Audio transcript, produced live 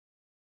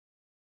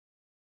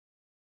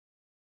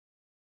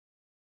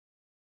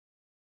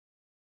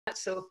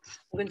So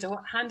I'm going to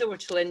hand over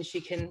to Lynn.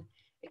 She can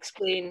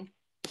explain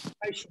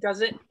how she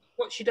does it,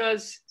 what she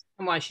does,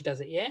 and why she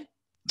does it, yeah?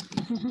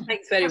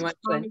 Thanks very much,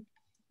 Lynn.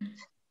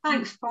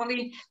 Thanks,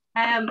 Polly.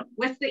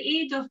 With the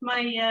aid of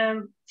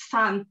my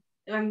son,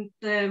 and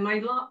my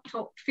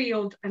laptop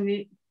failed,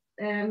 and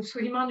so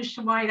he managed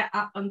to wire it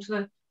up onto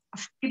a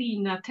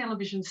screen, a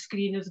television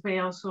screen as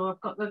well. So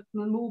I've got the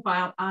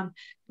mobile and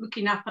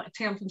looking up at a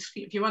television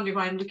screen, if you wonder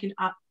why I'm looking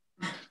up.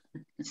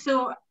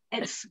 So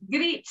it's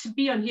great to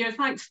be on here.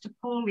 Thanks to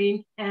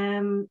Pauline.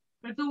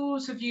 For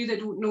those of you that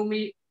don't know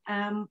me,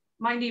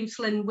 my name's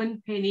Lynn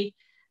Winpenny.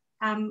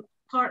 I'm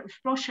part of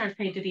Roshire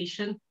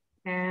Federation,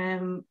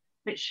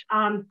 which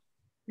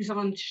who's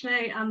on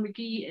tonight, Anne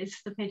McGee is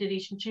the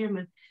Federation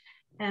Chairman.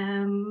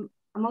 I'm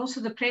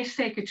also the Press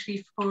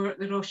Secretary for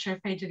the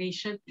Roshire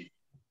Federation.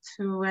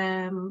 So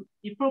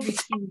you probably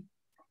see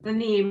the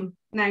name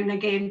now and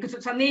again, because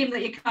it's a name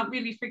that you can't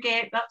really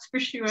forget, that's for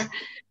sure.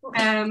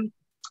 I've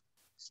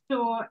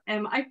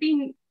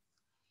been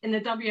in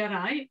the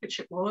WRI, which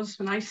it was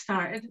when I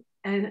started,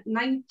 in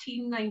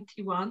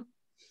 1991.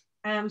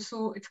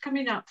 So it's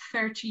coming up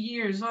 30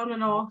 years on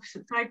and off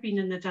since I've been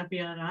in the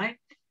WRI.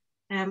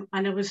 And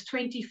I was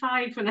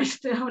 25 when I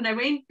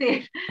went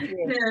there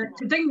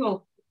to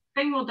Dingwall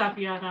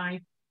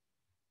WRI,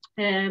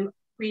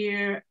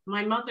 where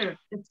my mother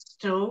is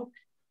still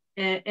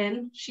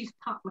in. She's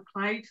Pat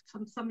McLeod.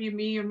 Some of you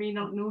may or may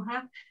not know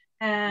her.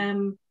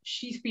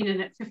 She's been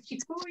in it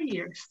 54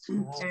 years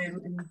in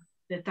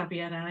the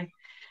WRI.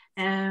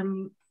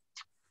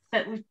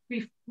 But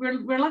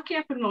we're lucky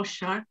up in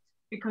Roshire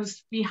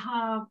because we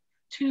have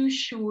 2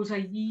 shows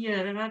a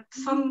year, and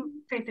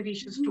some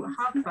federations don't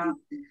have that.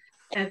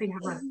 They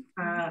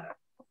have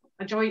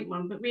a joint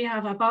one, but we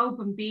have a bulb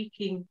and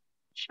baking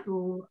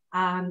show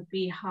and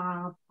we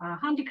have a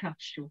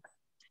handicraft show.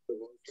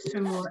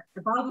 So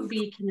the bulb and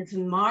baking is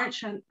in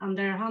March and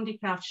their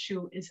handicraft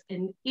show is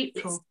in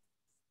April.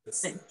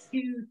 But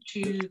due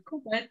to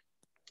COVID,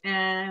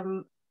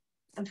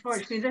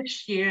 unfortunately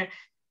this year,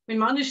 we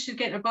managed to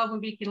get our bulb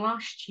and baking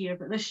last year,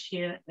 but this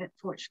year,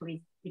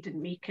 unfortunately, we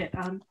didn't make it.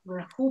 And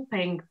we're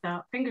hoping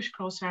that, fingers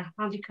crossed, our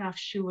handicraft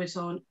show is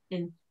on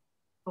in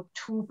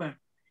October.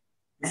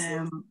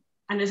 And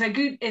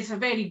it's a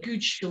very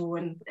good show,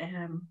 and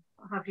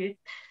what have you.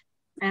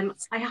 I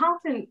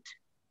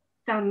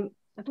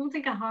don't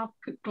think I have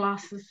put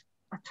glasses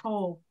at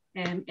all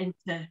into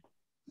the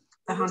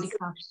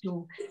handicraft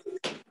show.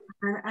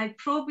 I'd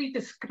probably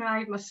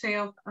describe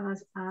myself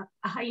as a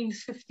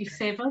Heinz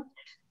 57.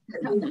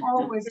 I'm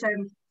always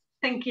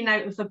thinking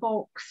out of the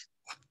box,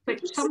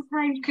 which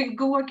sometimes can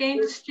go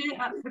against you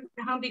at the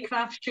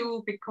handicraft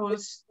show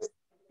because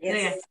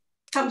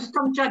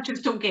some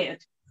judges don't get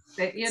it.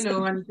 But, you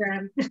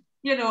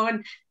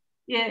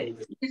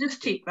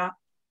just take that.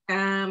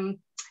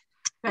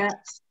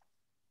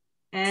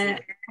 I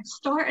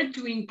started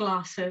doing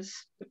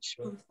glasses, which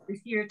we're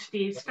here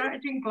today.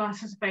 Started doing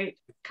glasses about a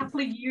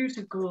couple of years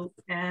ago.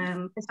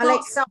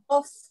 Alexa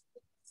off.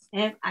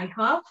 I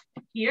have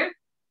here.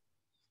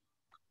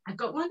 I've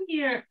got one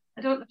here.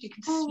 I don't know if you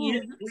can see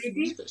it,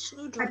 ladies.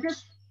 I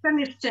just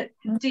finished it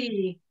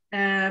today.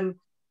 Now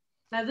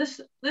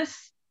this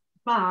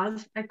bag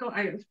I got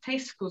out of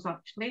Tesco's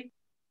actually.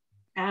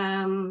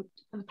 The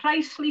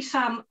price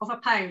sum of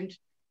 £1.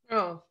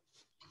 Oh.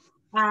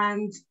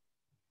 And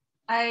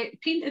I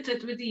painted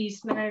it with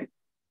these. Now,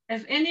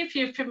 if any of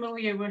you are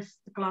familiar with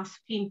the glass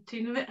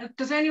painting,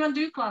 does anyone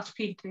do glass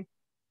painting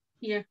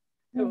here?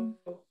 No.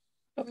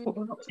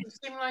 It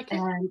seems like it.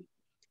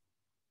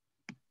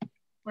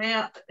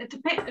 Well, it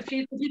depends. If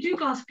you do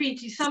glass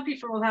painting, some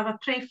people will have a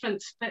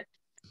preference, but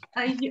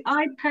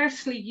I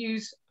personally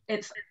use,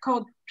 it's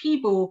called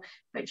Peebo,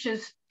 which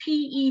is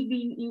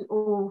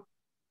P-E-B-E-O,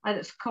 and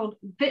it's called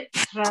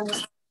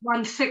Vitra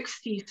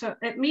 160. So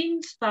it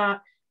means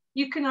that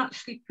you can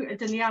actually put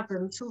it in the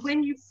oven. So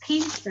when you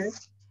paint it,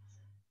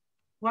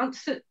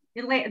 once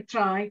you let it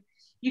dry,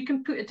 you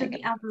can put it in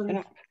the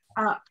oven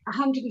at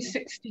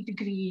 160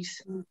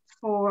 degrees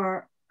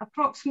for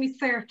approximately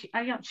 30,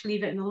 I actually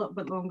leave it in a little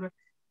bit longer,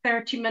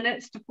 30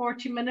 minutes to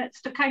 40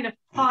 minutes to kind of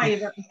fire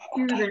it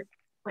and cure it,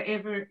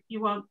 whatever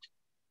you want.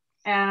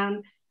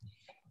 And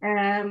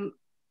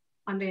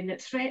then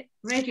it's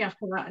ready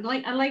after that.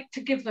 I like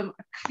to give them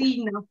a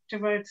clean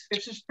afterwards.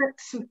 If there's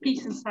bits and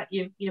pieces that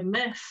you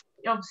miss,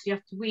 obviously you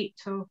have to wait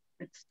till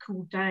it's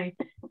cooled down.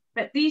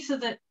 But these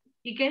are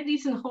you get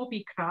these in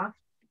Hobbycraft.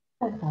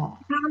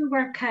 Can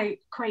work out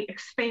quite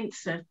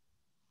expensive.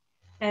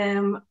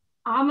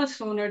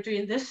 Amazon are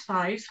doing this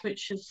size,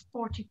 which is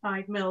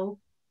 45mm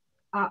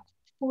at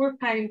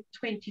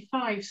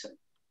 £4.25. So,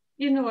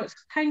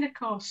 it's kind of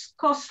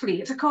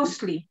costly. It's a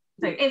costly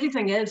thing.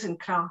 Everything is in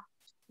craft.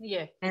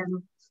 Yeah.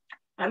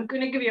 I'm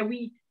going to give you a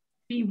wee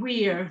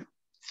beware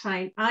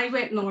sign. I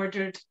went and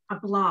ordered a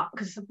black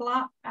because the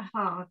black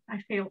I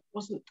felt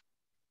wasn't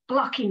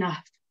black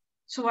enough.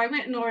 So I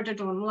went and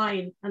ordered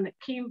online and it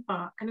came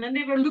back and I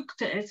never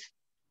looked at it.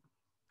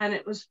 And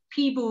it was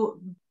Peebo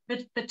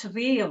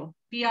Vitrail,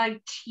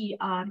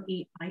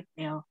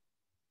 Vitrail.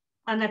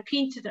 and I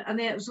painted it, and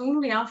then it was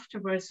only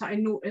afterwards that I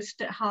noticed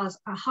it has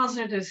a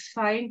hazardous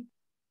sign,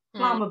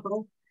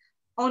 flammable,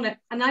 on it,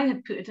 and I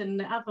had put it in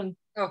the oven.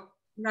 Oh.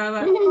 And I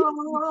went,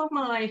 oh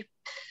my.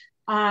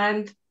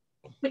 And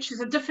which is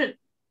a different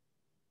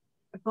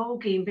ball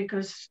game,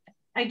 because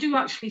I do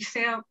actually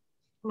sell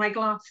my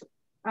glass.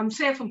 I'm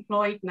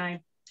self-employed now.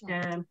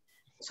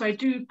 So I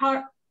do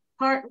part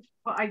of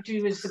what I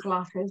do is the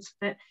glasses,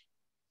 but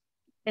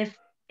if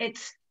it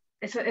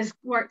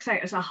works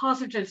out as a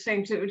hazardous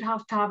thing, so it would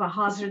have to have a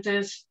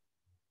hazardous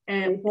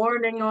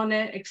warning on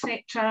it,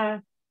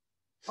 etc.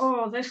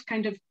 Oh, this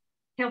kind of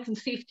health and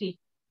safety.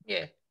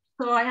 Yeah.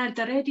 So I had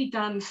already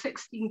done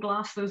 16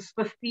 glasses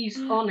with these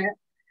on it.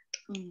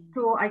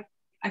 So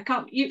I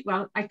can't use,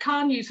 well, I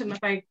can use them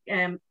if I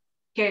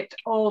get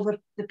all the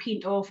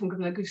paint off. I'm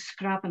going to go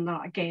scrapping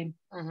that again.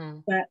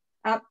 But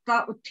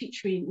that would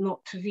teach me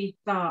not to read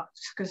that,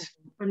 because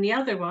from the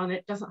other one,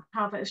 it doesn't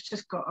have it. It's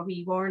just got a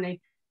wee warning.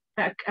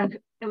 But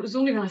it was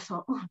only when I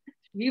thought, oh, it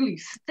really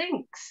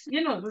stinks,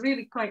 you know,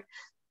 really quite.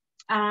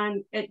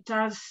 And it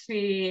does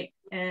say,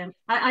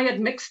 I had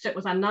mixed it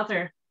with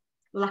another,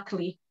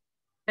 luckily.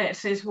 It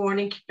says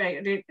warning, keep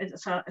out,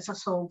 it's a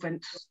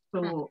solvent.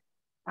 So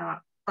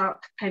that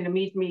kind of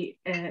made me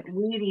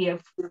wary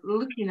of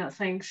looking at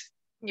things.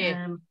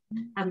 And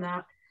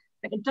that.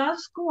 But it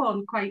does go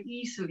on quite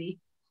easily.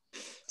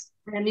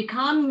 And you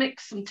can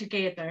mix them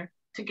together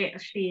to get a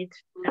shade.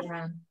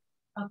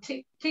 I'll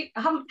take.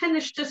 I haven't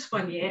finished this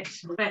one yet,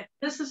 but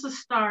this is the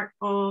start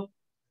of.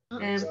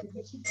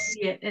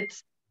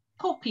 It's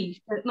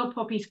poppy, not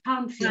poppies,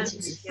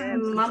 pansies.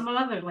 My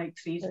mother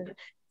likes these.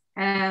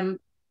 And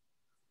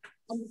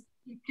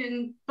you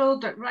can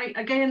build it right.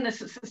 Again,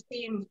 this is the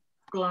same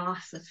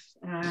glasses,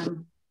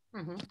 and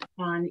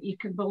you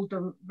can build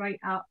them right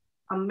up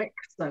and mix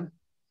them.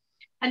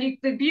 And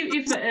the beauty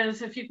of it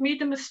is, if you've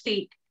made a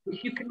mistake,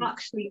 you can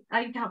actually,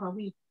 I have a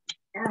wee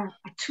a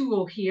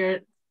tool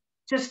here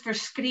just for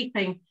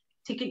scraping,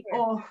 take it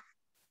off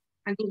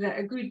and give it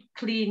a good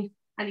clean,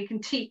 and you can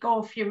take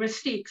off your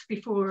mistakes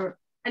before,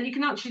 and you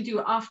can actually do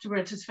it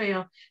afterwards as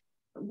well.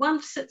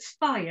 Once it's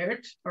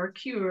fired or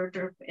cured,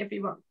 or whatever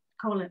you want to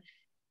call it,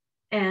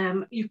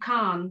 you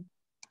can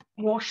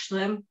wash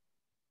them,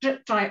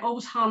 drip dry,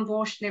 always hand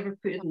wash, never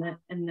put it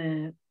in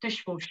the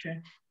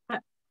dishwasher.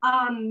 But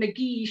Anne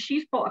McGee,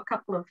 she's bought a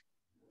couple of.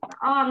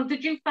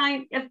 Did you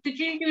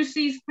use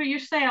these for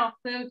yourself,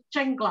 the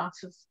gin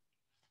glasses?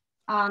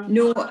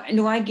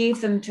 No, I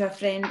gave them to a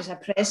friend as a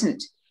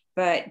present,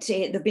 but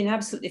they've been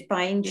absolutely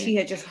fine. She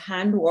had just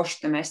hand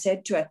washed them. I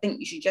said to her, I think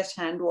you should just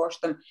hand wash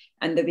them,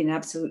 and they've been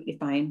absolutely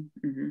fine.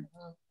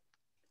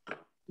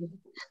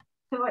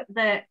 So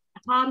the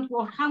hand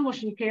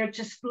washing care,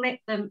 just let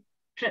them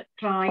drip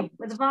dry.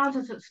 With the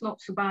vases, it's not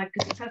so bad,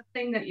 because it's a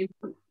thing that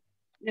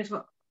is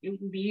what you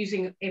will be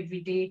using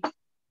every day.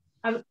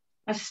 I'm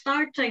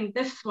starting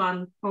this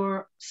one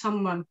for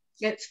someone.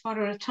 It's for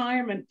a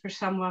retirement for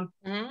someone,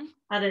 and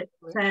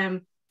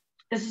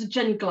this is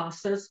gin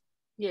glasses.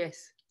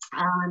 Yes.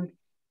 And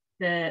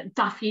the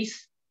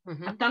Duffies.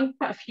 I've done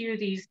quite a few of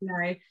these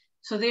now,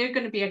 so they're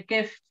going to be a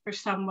gift for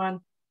someone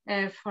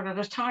for a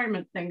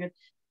retirement thing.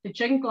 The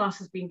gin glass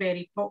has been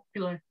very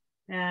popular.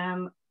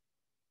 It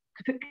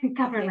can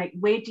cover like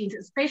weddings,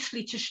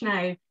 especially just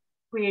now,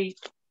 where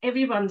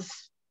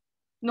everyone's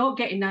not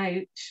getting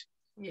out,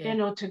 you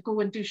know, to go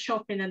and do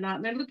shopping and that.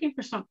 And they're looking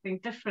for something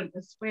different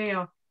as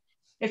well.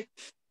 If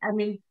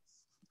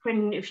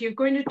you're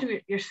going to do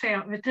it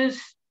yourself,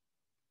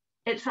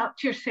 it's up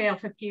to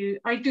yourself.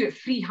 I do it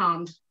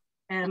freehand.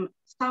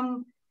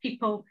 Some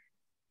people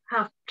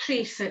have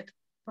trace it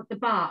at the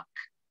back,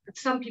 but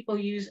some people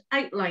use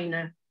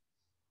outliner,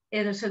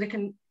 so they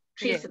can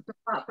trace it at the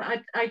back. But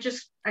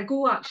I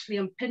go actually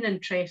on pin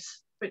and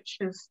trace, which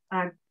is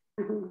a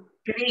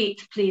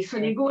great place.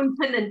 When you go on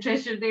pin and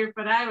trace, you're there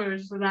for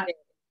hours with that,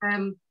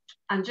 and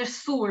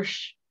just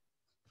source.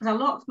 Because a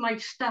lot of my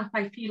stuff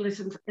I feel is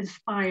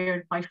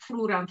inspired by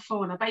flora and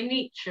fauna, by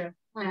nature,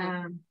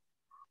 and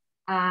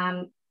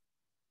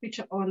put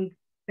it on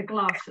the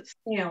glass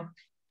itself.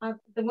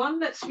 The one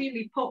that's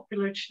really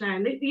popular just now,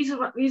 and these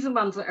are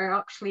ones that are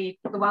actually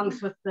the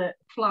ones with the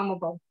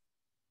flammable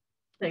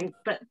thing,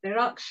 but they're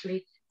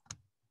actually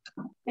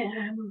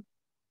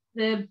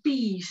the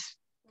bees.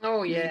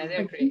 Oh yeah,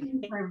 they're great.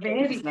 They're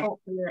very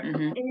popular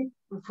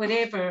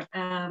wherever.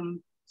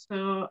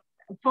 So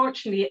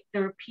unfortunately,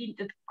 they're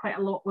painted quite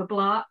a lot with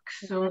black.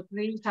 So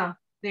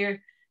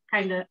they're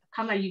kind of,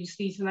 can I use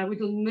these? And I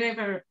would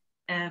never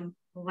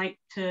like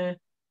to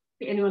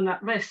put anyone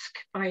at risk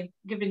by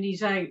giving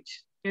these out,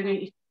 you know,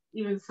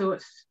 even though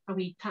it's a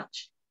wee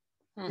touch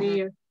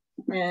there.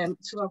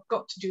 So I've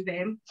got to do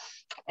them.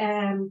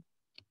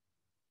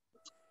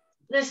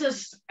 This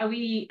is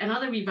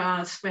another wee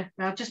vase with,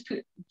 I just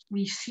put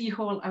a sea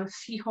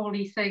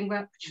holly thing,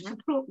 which is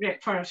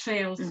appropriate for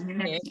ourselves.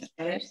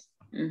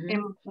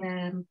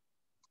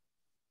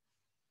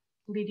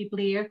 Lady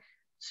Blair.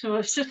 So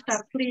it's just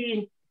a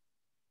plain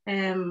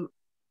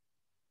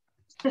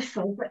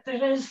thistle, but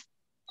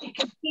you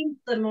can paint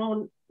them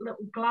on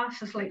little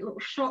glasses, like little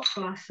shot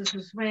glasses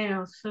as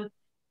well. So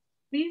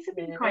these have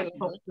been quite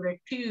popular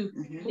too.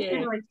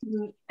 Yeah. Like,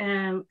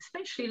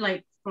 especially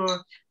like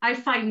I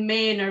find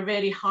men are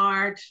very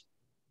hard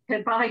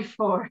to buy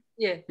for.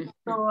 Yeah.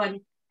 So,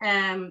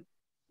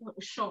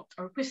 little shot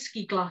or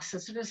whiskey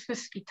glasses. There's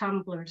whiskey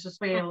tumblers as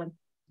well,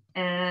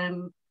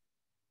 and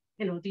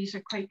you know, these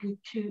are quite good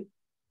too.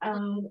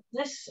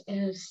 This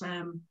is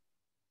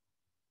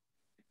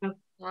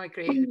I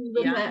agree.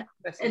 Yeah.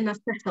 In the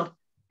thistle.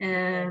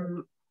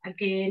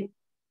 Again,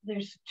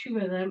 there's two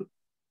of them.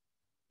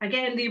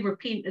 Again, they were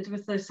painted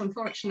with this,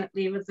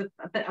 unfortunately, with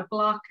a bit of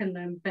black in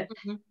them. But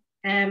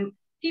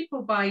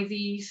people buy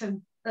these,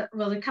 and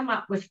well, they come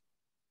up with,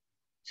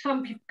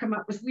 some people come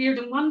up with weird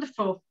and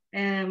wonderful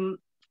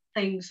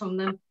things on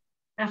them.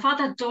 I've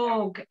had a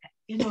dog,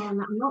 you know,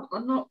 and I'm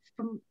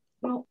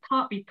not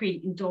happy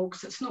painting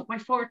dogs. It's not my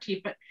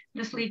forte, but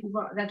this lady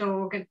bought a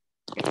dog, and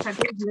it's a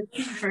golden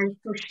retriever.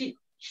 So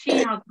she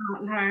had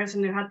that in hers,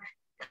 and they had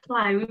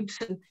clouds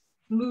and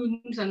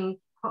moons and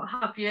what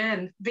have you,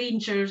 and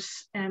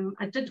rangers.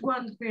 I did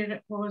one where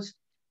it was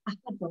a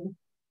huddle,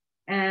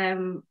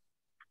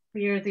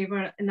 where they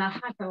were in a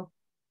huddle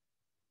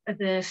of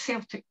the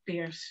Celtic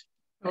players.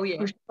 Oh yeah.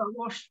 The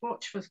watch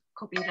was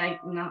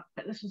copyright and that,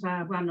 but this was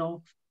a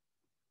one-off,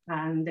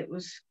 and it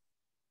was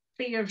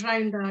players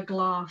round a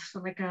glass,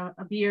 like a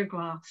beer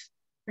glass,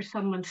 for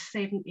someone's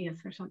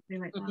 70th or something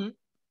like that.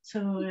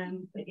 So,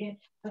 but yeah,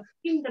 I've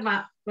cleaned them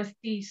up with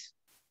these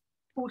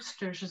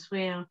posters as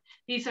well.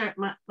 These are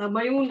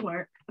my own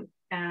work,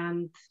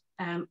 and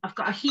I've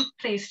got a heat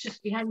press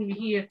just behind me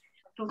here.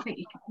 I don't think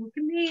you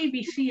can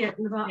maybe see it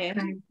in the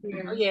background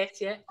here. Oh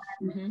yes, yeah.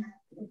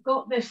 I've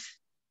got this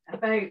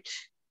about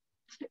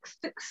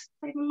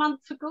 6-7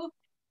 months ago,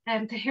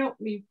 to help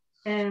me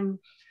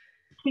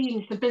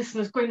change the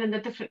business, going in the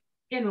different,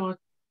 you know,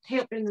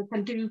 helping them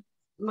can do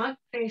mug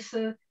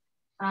presser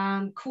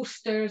and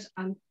coasters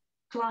and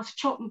glass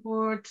chopping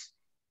boards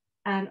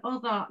and all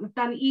that. I've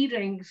done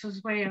earrings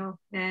as well,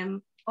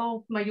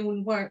 all my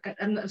own work,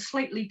 and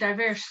slightly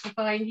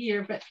diversifying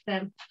here, but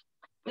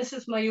this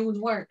is my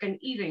own work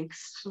and earrings,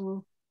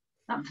 so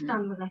that's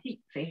done with a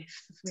heat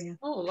press as well.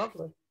 Oh,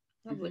 lovely,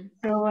 lovely.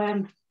 So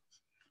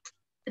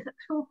is it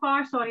so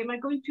far? Sorry, am I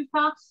going too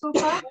fast so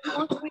far?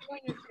 No.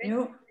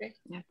 Okay.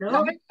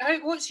 No.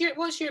 What's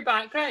your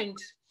background?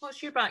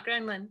 What's your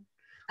background, Lynn?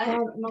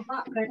 My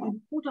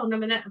background. Hold on a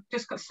minute. I've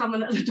just got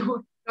someone at the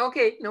door.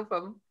 Okay, no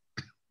problem.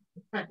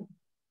 My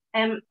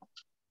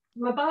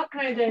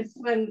background is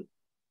when.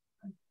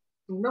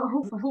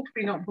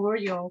 Hopefully not bore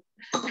you all.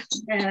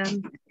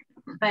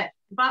 But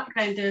the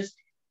background is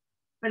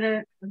when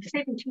I was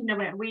 17, I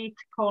went away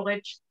to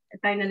college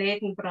down in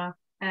Edinburgh.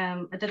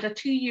 I did a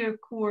 2-year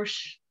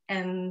course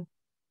at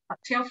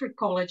Telford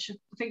College.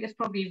 I think it's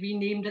probably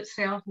renamed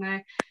itself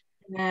now.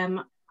 And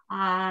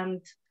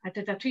I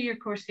did a 2-year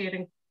course there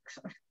in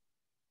sort of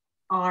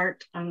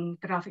art and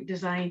graphic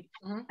design.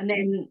 And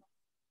then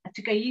I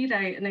took a year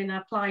out, and then I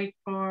applied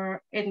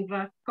for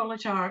Edinburgh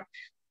College Art.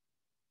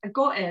 I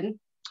got in,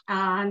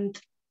 and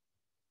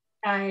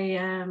I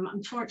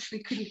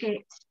unfortunately couldn't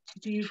get to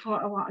do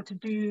what I wanted to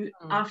do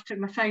after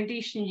my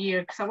foundation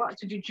year, because I wanted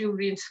to do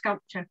jewellery and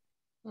sculpture.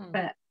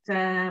 But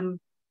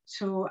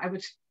so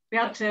we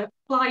had to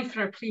apply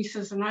for our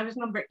places, and I was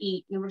number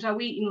 8, and there was a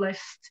waiting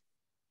list.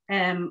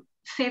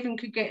 7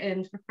 could get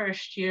in for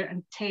first year,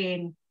 and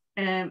 10.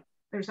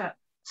 There's a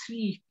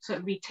 3, so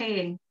it'd be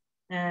 10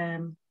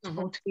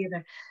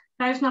 altogether.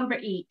 So I was number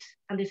 8,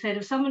 and they said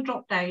if someone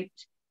dropped out,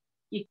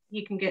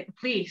 you can get the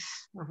place.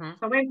 So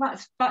I went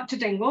back to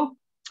Dingle,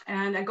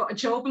 and I got a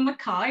job in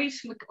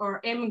Mackay's,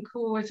 or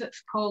M&Co as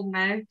it's called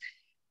now.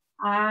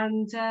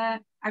 And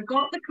I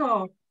got the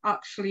call,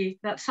 actually,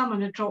 that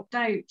someone had dropped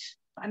out.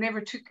 But I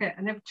never took it.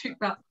 I never took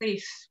that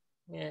place.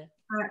 Yeah.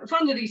 It's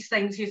one of these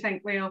things you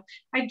think, well,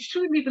 I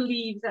truly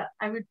believe that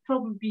I would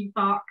probably be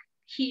back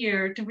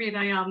here to where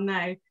I am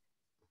now,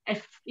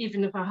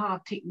 even if I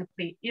had taken the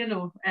plate, you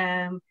know.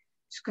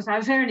 Because I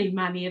was earning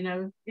money, you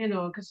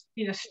know, because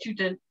being a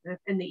student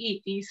in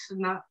the 80s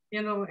and that,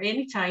 you know,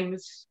 any time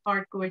is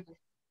hard going.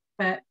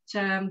 But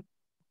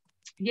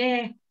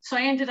yeah, so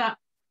I ended up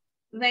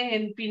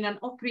then being an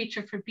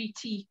operator for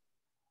BT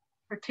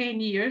for 10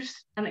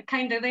 years, and it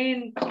kind of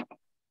then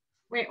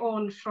went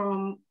on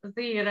from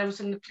there. I was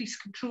in the police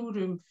control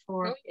room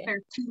for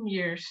 13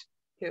 years.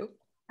 Cool.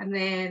 And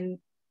then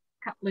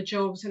a couple of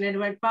jobs, and then I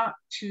went back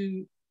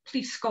to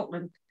Police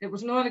Scotland. It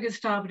was not a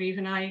constabulary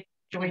when I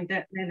joined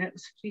it, and then it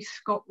was Police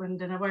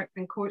Scotland, and I worked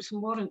in courts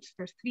and warrants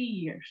for 3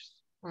 years,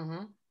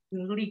 in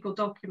legal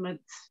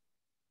documents.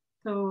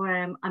 So,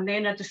 and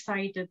then I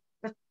decided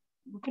that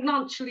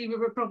financially we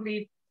were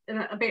probably in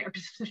a better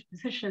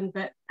position,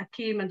 but I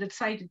came and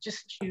decided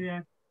just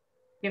to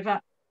give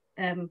up,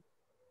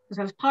 because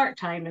I was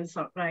part-time and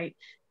thought, right,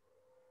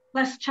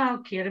 less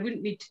childcare, I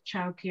wouldn't need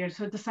childcare,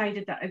 so I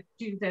decided that I'd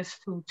do this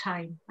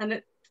full-time.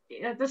 And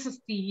this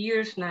is 3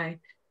 years now,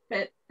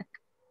 but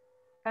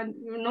I'm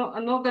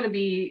not going to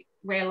be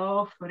well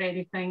off or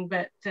anything,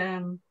 but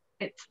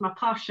it's my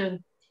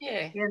passion.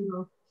 Yeah. You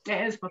know,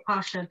 it is my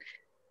passion.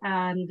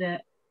 And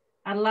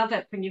I love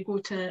it when you go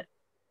to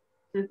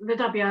the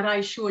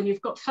WRI show, and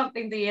you've got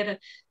something there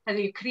and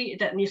you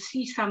created it, and you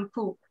see some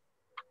folk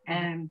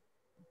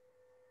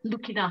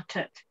looking at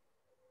it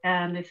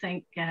and they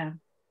think,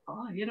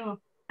 oh, you know,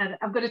 and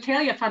I'm going to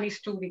tell you a funny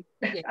story.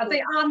 Yeah, I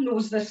think Anne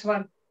knows this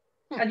one,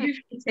 and you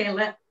can tell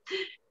it.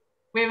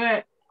 We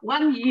were,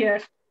 one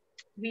year,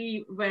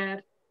 we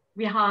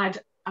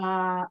had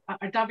a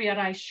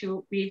WRI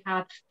show, we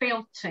had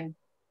felting,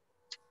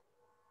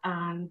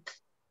 and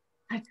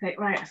I thought,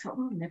 right, I thought,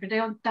 oh, never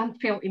done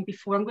felting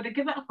before. I'm going to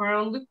give it a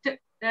whirl. I looked at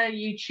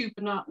YouTube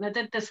and that, and I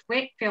did this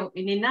wet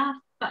felting enough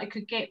that I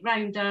could get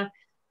round a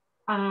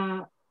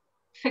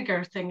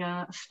figure thing,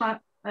 a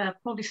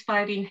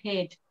polystyrene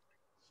head.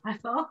 I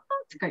thought,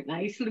 oh, that's quite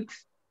nice.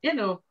 Looks, you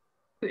know,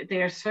 put it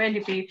there. So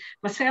anyway,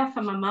 myself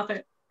and my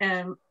mother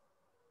and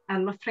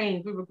my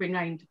friend, we were going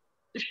round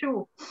the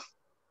show,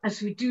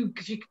 as we do,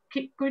 because you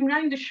keep going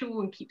round the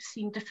show and keep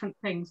seeing different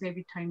things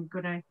every time you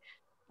go round.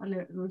 And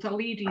there was a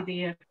lady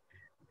there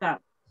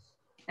that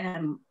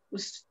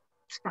was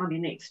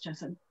standing next to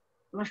us, and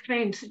my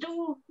friend said,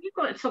 oh, you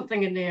got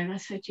something in there? And I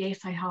said, yes,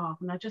 I have.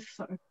 And I just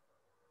sort of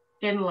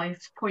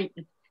generalised,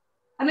 pointed,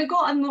 and I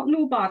got a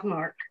no bad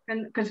mark.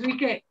 And because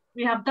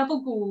we have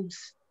double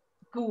golds,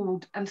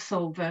 gold and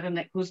silver, and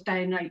it goes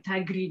down right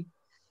to green.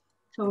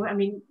 So I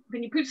mean,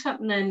 when you put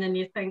something in and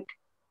you think,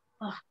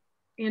 oh,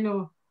 you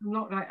know, I'm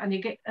not right, and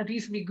you get a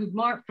reasonably good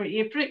mark for it,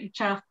 you're pretty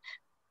chuffed.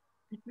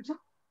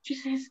 She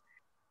says,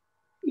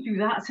 you do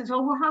that. I says,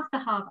 well, we'll have to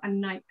have a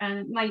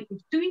night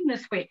of doing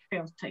this wet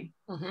felting.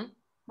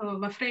 So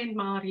my friend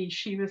Mary,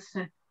 she was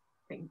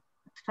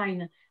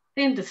fine.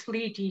 Then this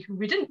lady who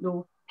we didn't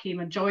know came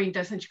and joined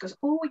us, and she goes,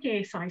 oh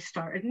yes, I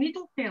started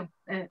needle felting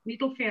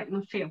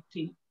and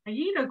felting a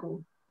year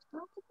ago.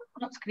 Oh,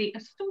 that's great. I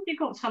said, oh, you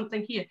got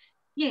something here?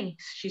 Yes,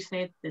 she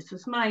said, this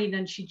is mine,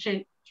 and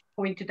she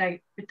pointed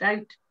it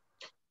out,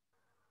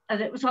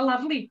 and it was a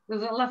lovely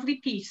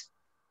piece.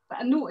 But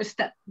I noticed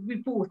that we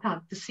both had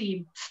the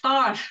same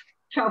star,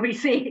 shall we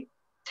say.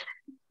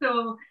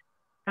 So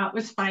that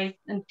was fine.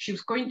 And she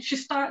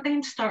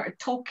started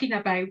talking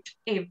about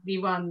every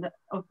one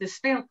of the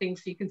felting,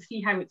 so you can see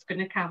how it's going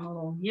to come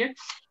along here.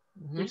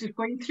 She was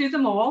going through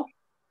them all,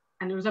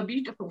 and there was a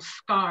beautiful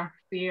scarf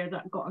there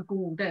that got a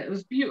gold. It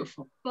was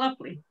beautiful,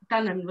 lovely,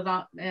 done in with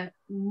that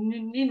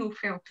Nino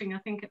felting, I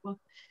think it was.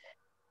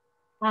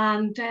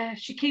 And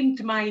she came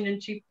to mine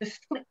and she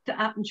just flicked it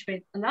up and she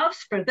went, and as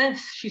for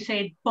this, she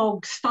said,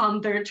 bog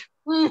standard.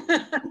 And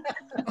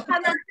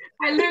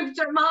I looked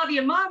at Mary,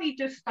 and Mary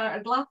just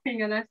started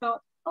laughing, and I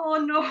thought, oh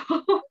no.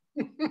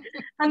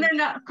 And then,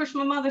 of course,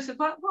 my mother said,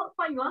 what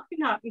are you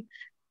laughing at? And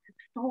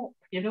stop,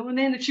 you know, and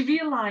then she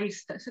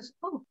realised, I says,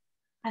 oh,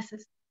 I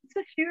says, is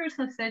this yours?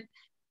 I said,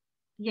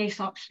 yes,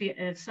 actually it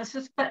is. I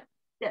says, but,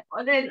 yeah.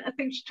 And then I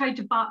think she tried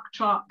to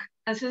backtrack.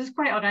 I says, it's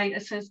quite all right. I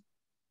says,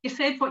 you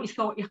said what you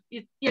thought,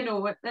 you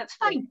know, that's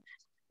fine,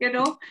 you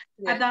know.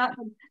 Yeah. And that,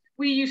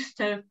 we used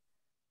to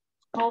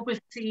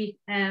always say,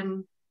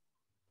 when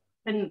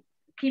it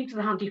came to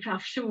the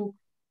handicraft show,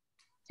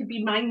 to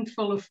be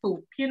mindful of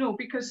folk, you know,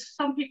 because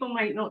some people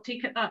might not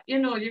take it that, you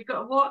know, you've got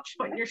to watch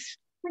when you're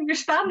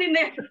standing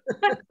there.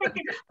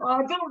 Oh,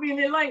 I don't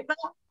really like that,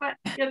 but,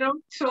 you know,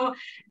 so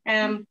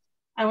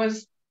I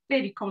was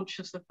very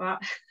conscious of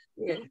that.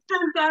 Yeah.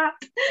 I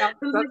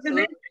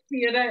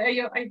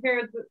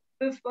heard that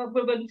this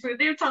woman, so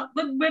they're talking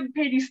Lynn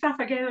Winpenny stuff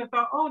again. I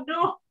thought, oh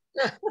no,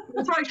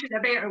 it's actually a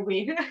better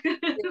way.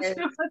 Yeah.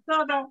 So I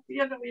thought that,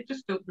 you know, you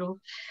just don't know.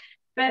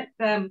 But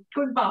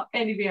going back,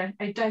 anyway,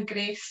 I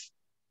digress.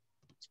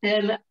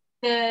 I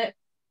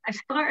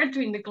started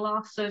doing the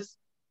glasses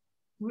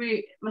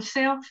with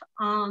myself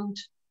and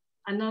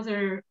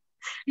another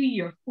 3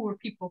 or 4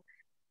 people.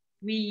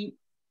 We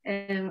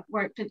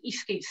worked at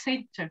Eastgate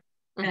Centre.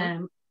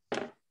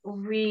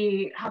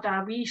 We had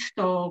a wee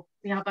stall.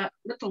 We had a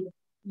little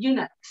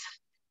units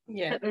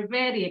that were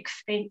very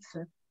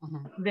expensive,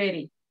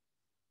 very.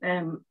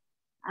 And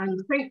I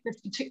think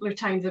this particular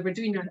time they were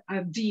doing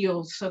a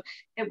deal, so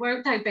it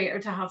worked out better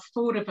to have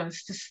 4 of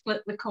us to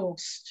split the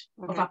cost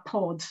of a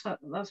pod.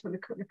 That's what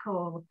they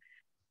call.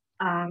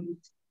 And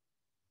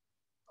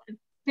I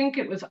think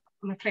it was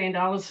my friend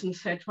Alison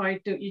said,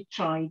 why don't you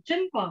try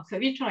gin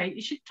glasses?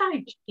 You should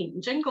try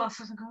painting gin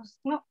glasses. I go, it's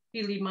not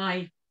really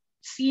my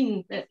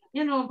scene, but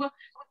you know, but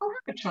I'll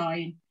have a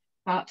try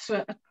that.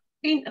 So I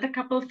painted a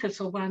couple of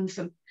thistle ones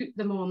and put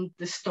them on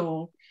the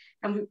stall,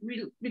 and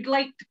we'd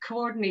like to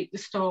coordinate the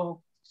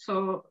stall,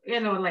 so you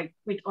know, like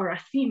or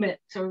theme it,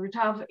 so we'd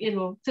have, you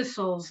know,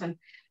 thistles, and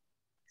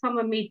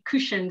someone made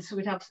cushions, so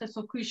we'd have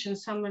thistle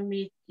cushions, someone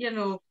made, you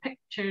know,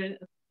 picture,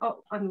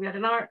 and we had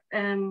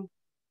an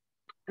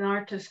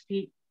artist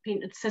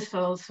painted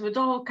thistles, so we'd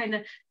all kind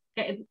of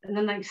get in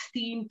a nice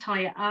theme,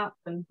 tie it up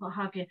and what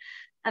have you.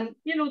 And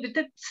you know, they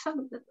did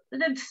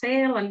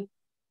sell,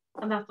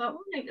 and I thought,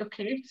 oh, right,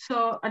 okay.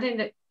 So I then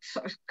it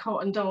sort of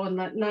cottoned on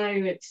that now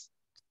it's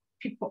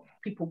people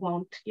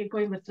want. You're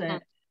going with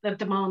the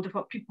demand of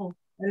what people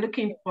are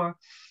looking for.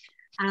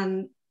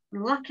 And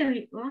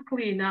luckily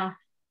enough,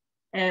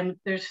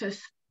 there's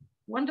this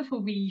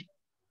wonderful wee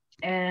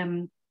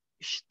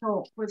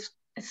shop with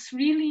it's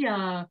really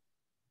a,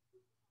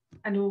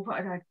 I know what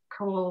I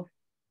call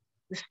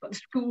this, what the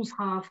schools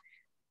have.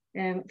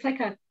 It's like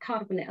a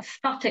carbonate, a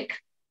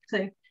static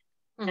thing.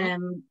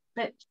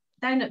 But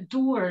down at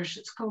Doors,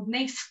 it's called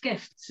Nest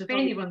Gifts. If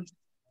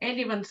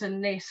anyone's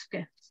in Nest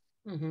Gifts,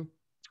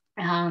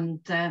 and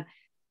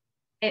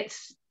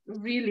it's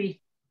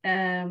really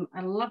a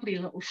lovely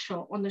little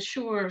shop on the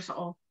shores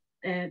of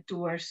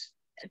Doors.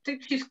 I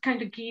think she's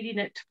kind of gearing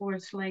it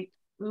towards like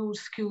old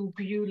school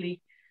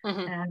Bewley,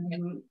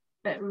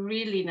 but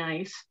really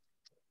nice.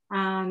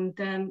 And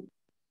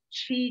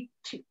she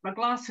took my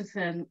glasses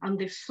in, and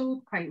they've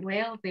sold quite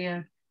well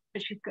there.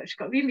 But she's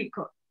got really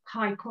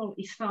high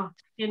quality stuff.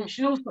 You know,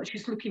 she knows what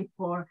she's looking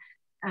for,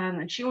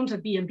 and she owns a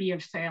B&B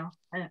herself,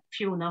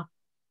 Fiona.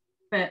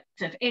 But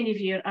if any of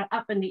you are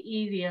up in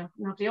the area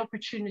and have the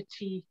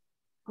opportunity,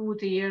 go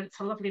there. It's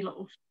a lovely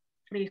little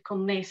place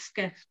called Nest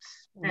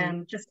Gifts,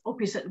 just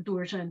opposite the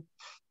Doors in.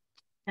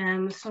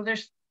 So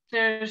there's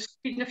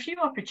been a few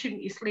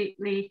opportunities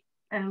lately.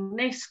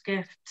 Nest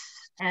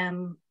Gifts,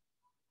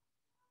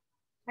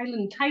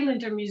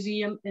 Highlander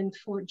Museum in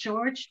Fort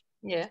George.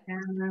 Yeah.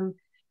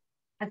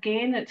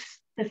 Again, it's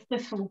the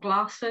thistle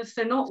glasses.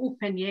 They're not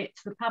open yet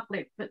to the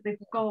public, but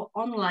they've got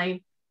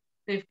online.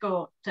 They've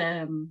got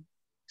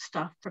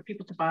stuff for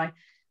people to buy.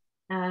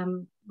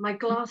 My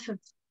glasses,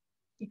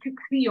 you took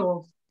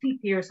 3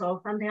 pairs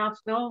off, and they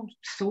all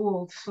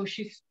sold. So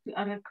she's put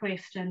a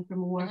request in for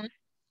more.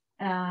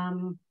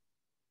 I'm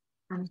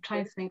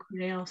trying to think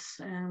where else.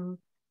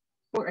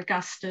 Port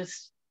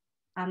Augustus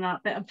and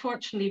that, but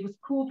unfortunately with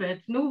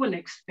COVID, no one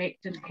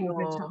expected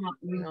COVID to happen.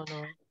 No.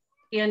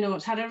 You know,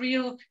 it's had a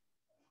real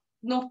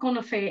knock-on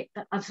effect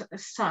as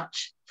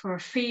such for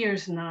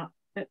fairs and that.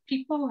 But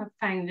people have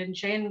found in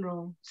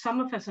general, some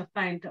of us have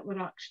found that we're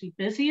actually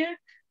busier.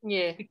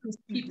 Yeah. Because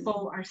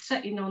people are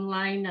sitting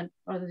online, and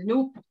or they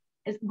know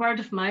word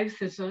of mouth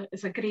is a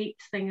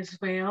great thing as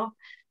well.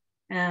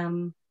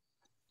 Through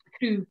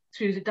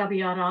the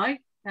WRI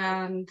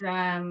and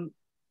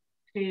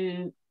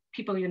to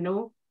people you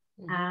know,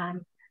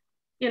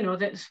 you know,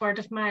 that's word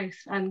of mouth.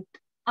 And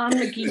Anne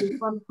McGee is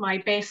one of my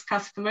best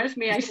customers,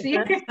 may I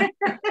say.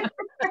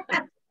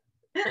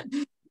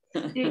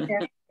 She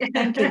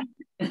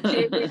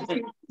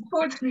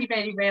supports me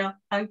very well,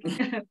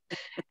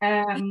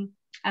 and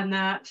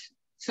that.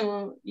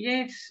 So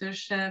yes,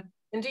 there's.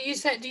 And do you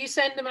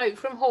send them out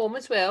from home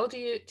as well?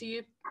 Can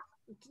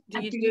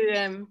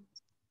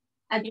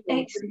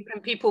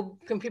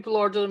people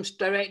order them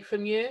direct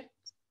from you?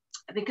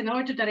 They can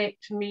order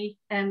direct to me,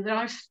 and there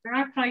are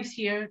prices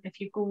here if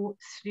you go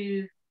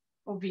through,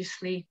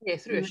 obviously. Yeah,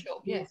 through a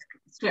shop. Yeah,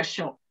 through a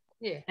shop.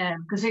 Yeah,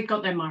 because they've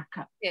got their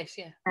markup. Yes,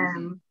 yeah.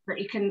 But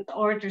you can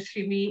order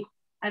through me.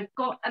 I've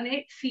got an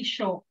Etsy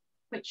shop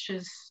which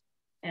is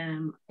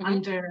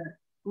under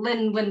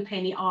Lynn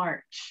Winpenny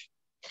Art.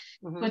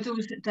 For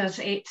those that does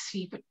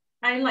Etsy, but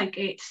I like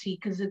Etsy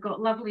because they've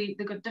got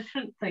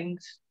different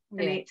things.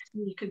 And Etsy,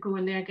 you could go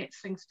in there and get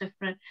things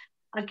different.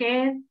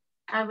 Again,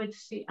 I would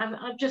say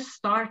I've just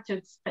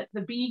started, but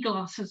the bee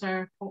glasses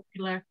are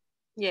popular.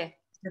 Yeah,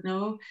 you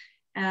know,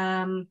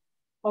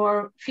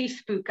 or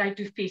Facebook. I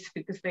do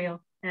Facebook as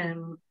well,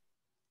 and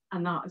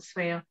that as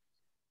well.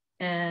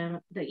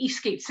 The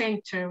Eastgate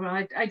Centre.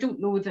 Well, I don't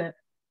know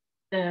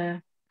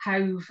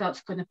how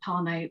that's going to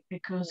pan out,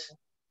 because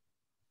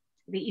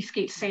the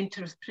Eastgate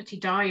Centre is pretty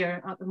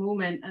dire at the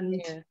moment, and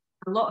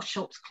a lot of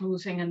shops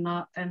closing and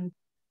that, and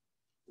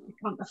you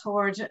can't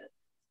afford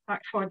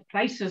the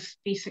prices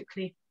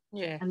basically.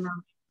 Yeah. And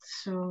that.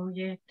 So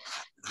yeah.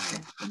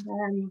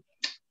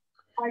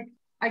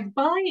 I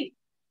buy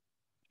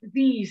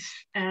these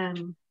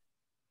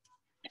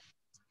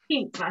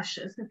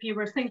paintbrushes if you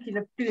were thinking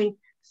of doing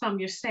some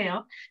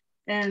yourself.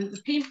 And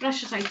the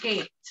paintbrushes I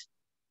get,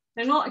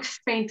 they're not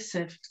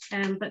expensive,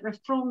 but they're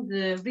from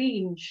the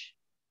range.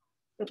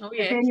 Oh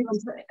yeah.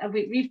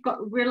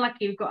 We're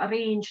lucky we've got a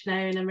range now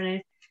and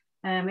everything.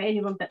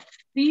 Anyone, but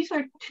these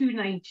are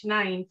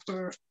 $2.99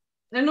 for.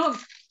 They're not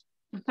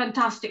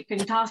fantastic,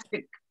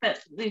 but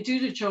they do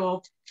the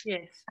job.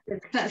 Yes.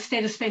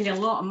 Instead of spending a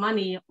lot of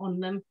money on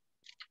them,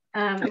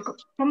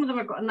 some of them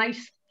have got a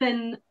nice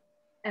thin,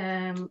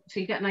 so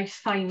you get a nice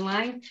fine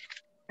line.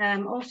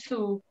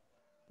 Also,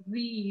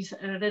 these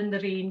are in the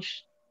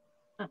range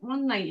at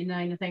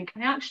 $1.99, I think.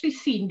 I actually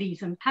seen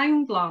these in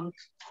Poundland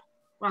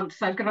once.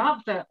 I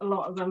grabbed a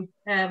lot of them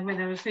when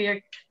I was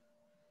there,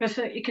 because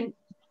you can.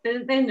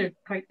 Then they're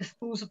quite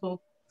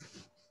disposable.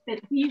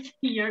 But these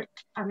here,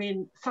 I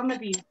mean, some of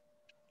these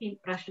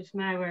paintbrushes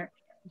now are,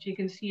 as you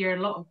can see, are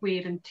a lot of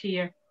wear and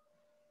tear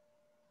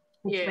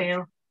as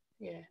well.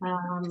 Yeah.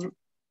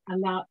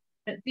 And that,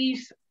 but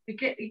these, you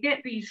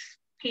get these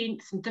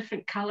paints in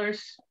different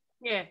colours.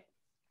 Yeah.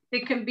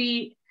 They can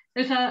be.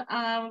 There's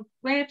a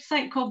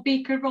website called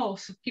Baker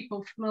Ross. If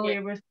people are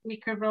familiar with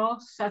Baker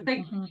Ross, I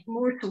think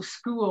more to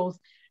schools,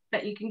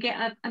 but you can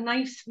get a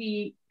nice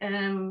wee.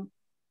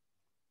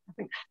 I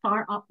think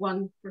start up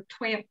one for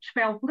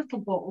 12 little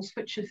bottles,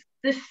 which is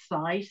this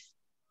size,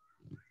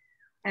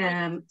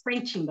 20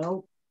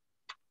 ml,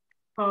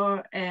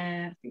 for,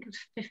 I think it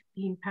was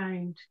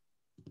 £15.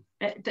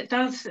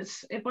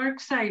 It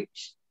works out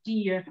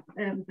dear.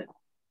 But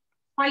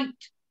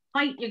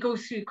white you go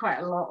through quite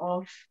a lot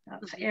of.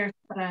 That's earth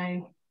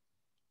brown.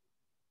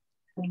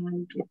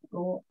 And you've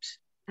got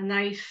a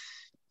nice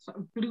sort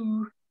of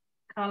blue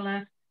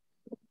colour.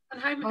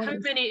 And how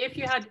many, if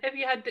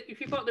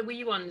you got the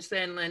wee ones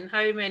then, Lynn,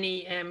 how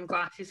many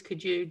glasses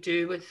could you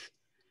do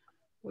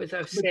with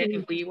a set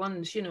of wee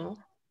ones, you know?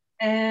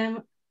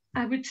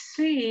 I would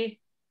say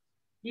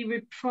you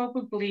would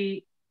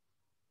probably,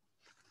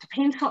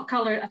 depends what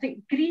colour. I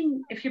think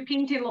green, if you're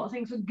painting a lot of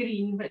things with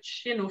green,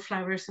 which, you know,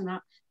 flowers and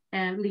that,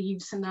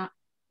 leaves and that,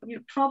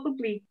 you'd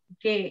probably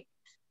get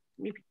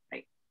maybe,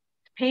 like,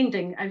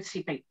 depending, I would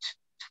say about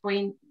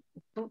 20,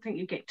 I don't think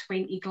you get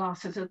 20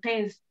 glasses. It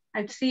depends.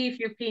 I'd say if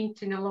you're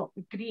painting a lot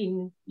with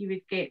green, you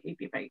would get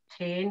maybe about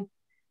 10.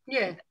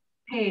 Yeah.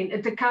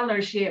 10. The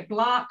colours, yeah,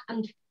 black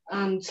and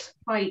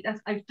white.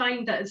 I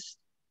find that it's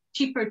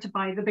cheaper to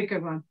buy the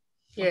bigger one.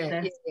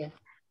 Yeah.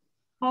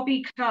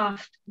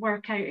 Hobbycraft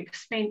work out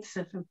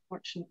expensive,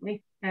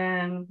 unfortunately.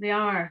 They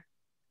are.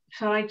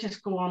 So I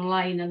just go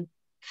online and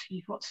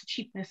see what's the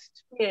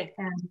cheapest. Yeah.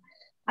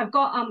 I've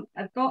got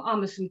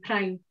Amazon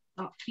Prime,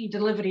 free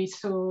delivery,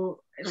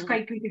 so it's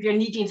quite good if you're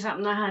needing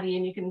something in a hurry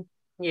and you can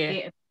get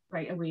it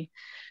right away.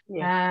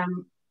 Yeah.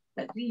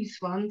 But these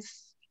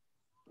ones,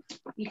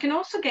 you can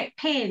also get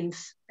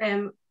pens,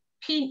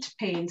 paint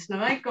pens.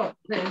 Now I got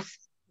this.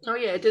 Oh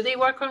yeah, do they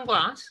work on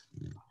glass?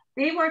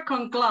 They work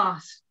on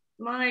glass.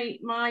 My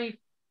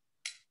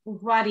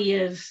worry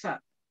is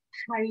that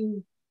how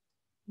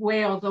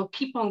well they'll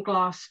keep on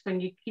glass when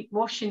you keep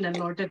washing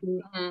them, or do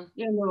they,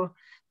 you know,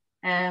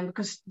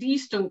 because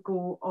these don't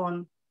go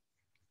on.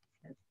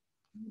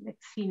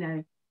 Let's see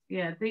now.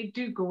 Yeah, they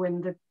do go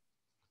in the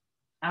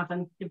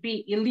oven.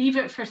 You leave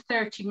it for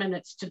 30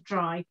 minutes to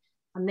dry,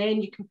 and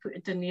then you can put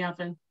it in the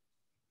oven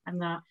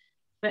and that.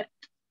 But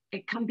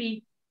it can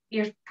be,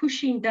 you're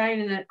pushing down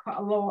in it quite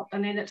a lot,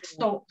 and then it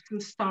stops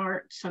and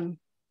starts, and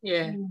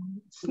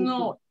it's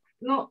not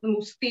the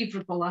most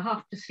favourable, I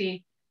have to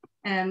say.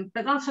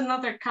 But that's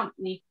another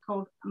company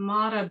called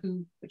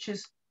Marabu, which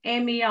is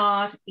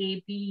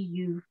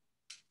Marabu,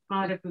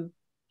 Marabu.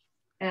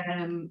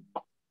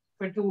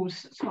 For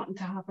those that's wanting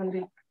to have a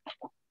look.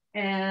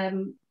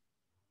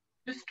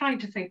 Just trying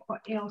to think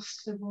what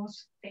else there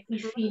was. Let me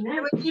see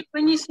now.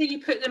 When you say you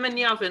put them in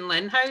the oven,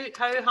 Lynn, how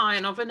high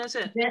an oven is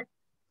it?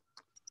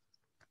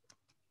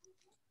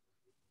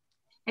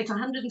 It's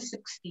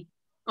 160.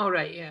 All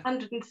right, yeah.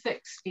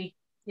 160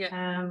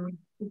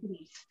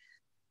 degrees.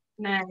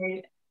 Now,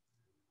 it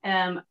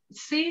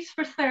says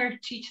for 30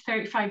 to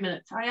 35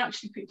 minutes. I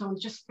actually put it on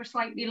just for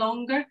slightly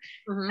longer.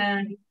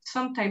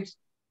 Sometimes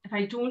if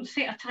I don't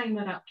set a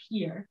timer up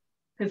here,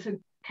 because I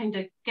kind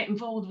of get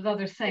involved with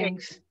other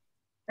things,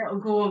 it'll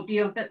go and be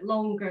a bit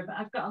longer. But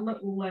I've got a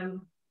little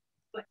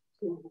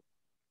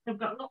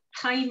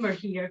timer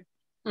here.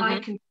 I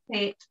can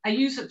set. I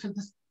use it for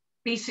this,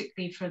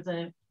 basically for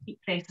the heat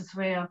press as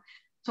well.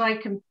 So I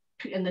can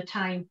put in the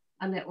time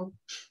and it will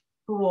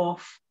go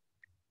off,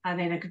 and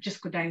then I could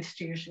just go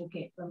downstairs and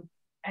get them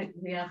out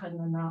of the oven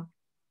and that.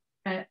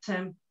 But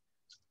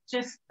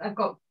I've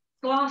got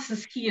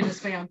glasses here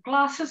as well.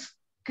 Glasses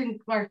can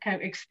work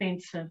out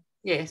expensive.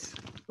 Yes.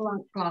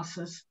 Blank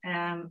glasses.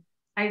 I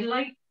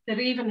like the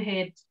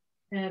Ravenhead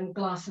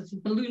glasses,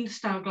 balloon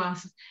style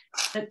glasses,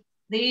 but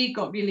they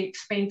got really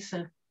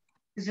expensive.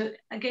 Because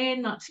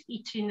again, that's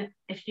eating,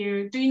 if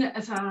you're doing it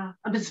as a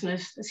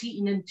business, it's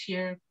eating into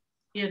your,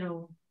 you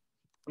know,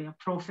 your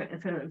profit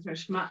if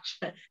there's much,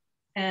 but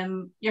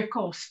your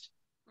cost.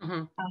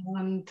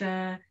 And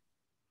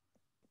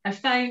I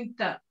found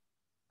that,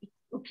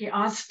 okay,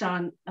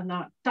 Aston and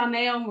that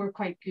Dunelm were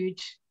quite good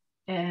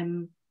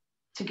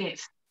to get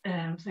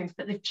things,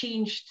 but they've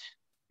changed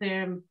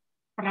their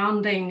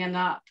branding and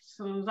that,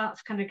 so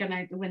that's kind of gone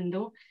out the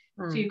window.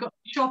 So you've got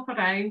to shop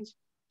around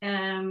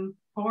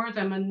for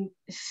them and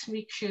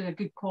make sure they're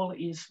good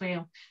quality as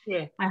well.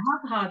 Yeah, I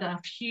have had a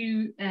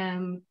few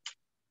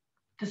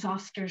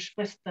disasters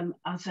with them,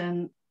 as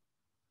in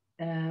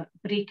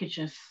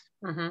breakages,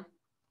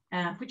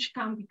 which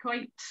can be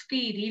quite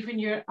scary when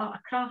you're at a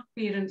craft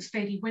fair and it's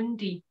very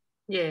windy.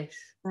 Yes.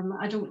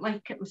 I don't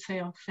like it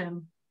myself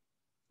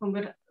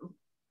when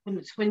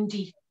it's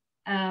windy.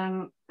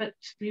 But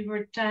we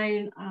were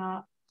down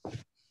at,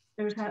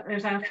 there's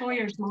a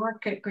Foyers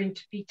market going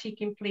to be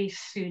taking place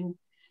soon.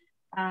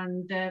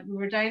 And we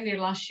were down there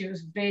last year. It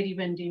was very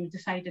windy, and we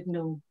decided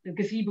no. The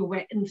gazebo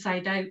went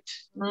inside out.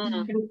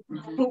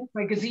 Broke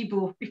my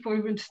gazebo before we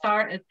even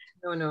started.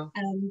 No.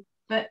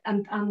 But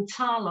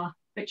Tala,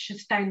 which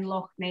is down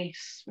Loch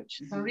Ness,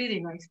 which is a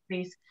really nice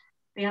place.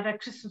 They had a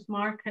Christmas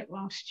market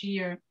last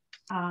year,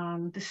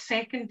 and the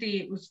second day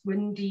it was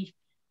windy,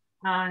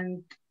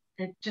 and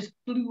it just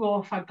blew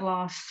off a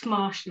glass,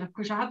 smashed. And of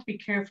course, I had to be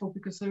careful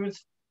because there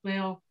was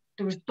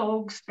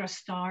dogs for a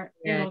start,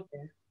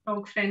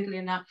 dog friendly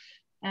and that.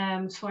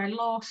 So I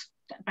lost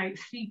about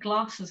 3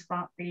 glasses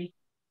that day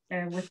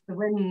with the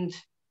wind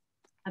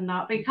and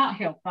that. But you can't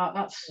help that.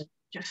 That's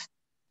just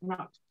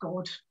not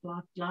God,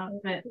 blah, blah,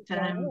 but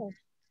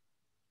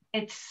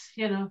it's,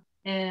 you know,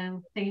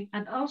 thing.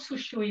 And I'll also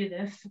show you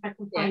this, if I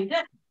can find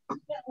it.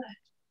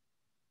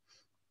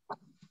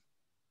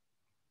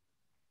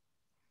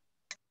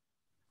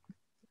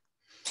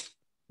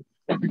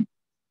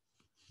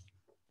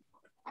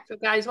 So,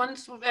 guys,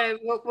 once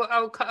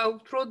I'll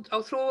throw it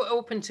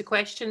open to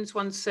questions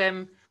once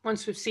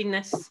we've seen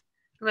this,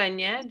 Lynn.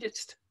 Yeah,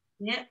 just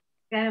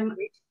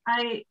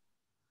I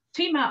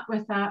team up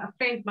with a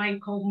friend of mine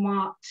called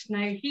Mark.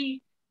 Now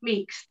he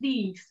makes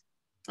these.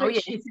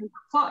 Which you think,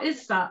 what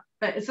is that?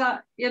 But is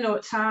that, you know,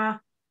 it's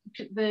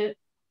the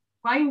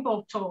wine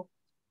bottle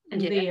in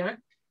there,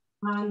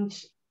 and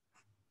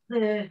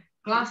the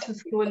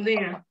glasses go in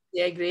there.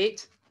 Yeah,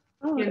 great.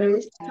 You know,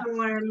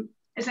 so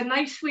it's a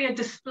nice way of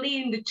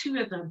displaying the two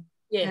of them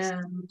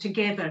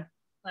together.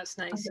 That's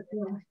nice.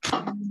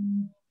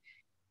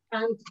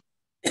 And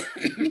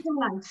these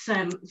are nice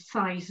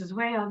size as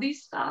well.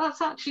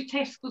 That's actually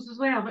Tesco's as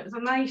well, but it's a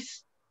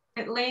nice,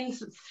 it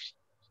lends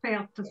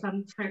itself to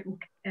some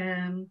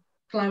certain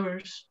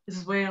flowers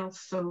as well.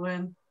 So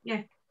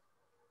yeah,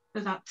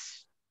 so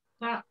that's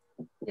that.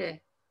 Yeah,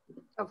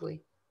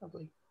 lovely.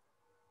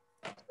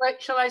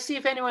 Right, shall I see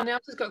if anyone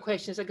else has got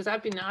questions? Because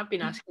I've been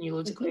asking you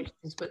loads of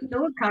questions, but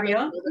no, carry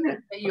on.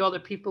 You other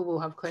people will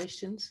have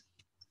questions.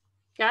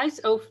 Guys,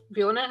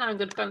 Fiona, I'm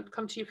going to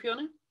come to you,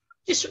 Fiona.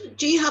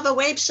 Do you have a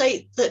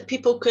website that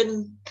people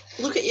can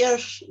look at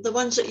the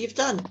ones that you've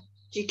done?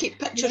 Do you keep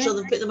pictures of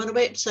them, put them on a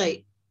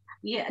website?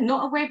 Yeah,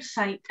 not a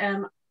website.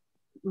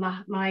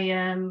 My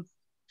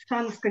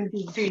son's going to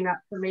be doing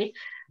that for me.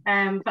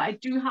 But I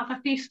do have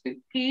a Facebook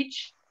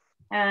page,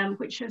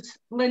 which is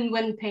Lynn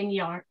Winpenny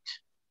Art,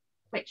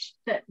 which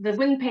the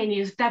Winpenny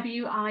is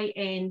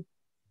WINPENNY.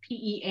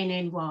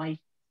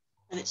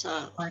 And it's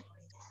art.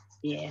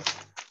 Yeah.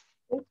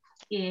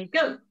 Yeah.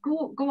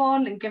 Go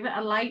on and give it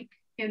a like,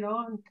 you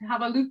know, and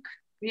have a look.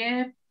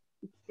 Yeah.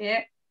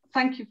 Yeah.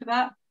 Thank you for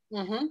that.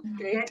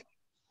 Great.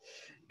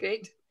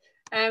 Great.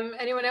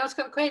 Anyone else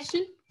got a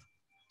question?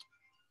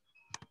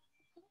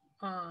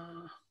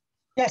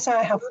 Yes,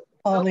 I have,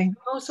 Pauline.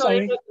 Oh,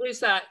 sorry. Who's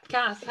that?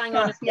 Kath, hang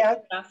on. Yeah.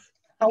 Kath.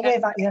 I'll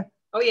wave at you.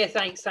 Oh, yeah,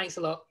 thanks a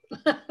lot.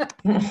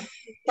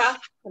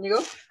 Kath, can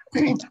you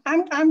go?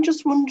 I'm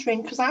just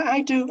wondering, because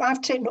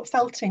I've taken up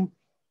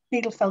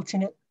needle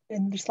felting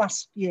in this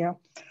last year,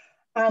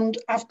 and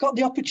I've got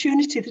the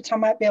opportunity that I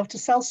might be able to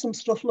sell some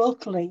stuff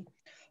locally,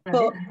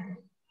 but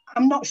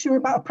I'm not sure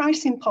about a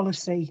pricing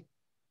policy.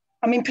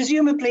 I mean,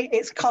 presumably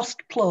it's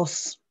cost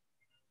plus.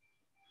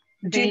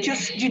 Do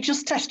you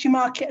just test your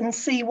market and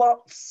see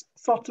what's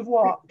sort of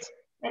what?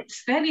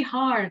 It's very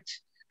hard,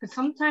 because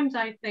sometimes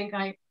I think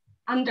I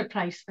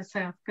underprice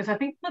myself, because I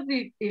think what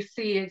they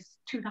say is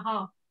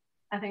 2.5.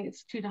 I think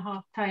it's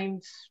 2.5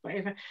 times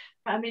whatever.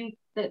 But I mean,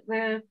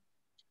 the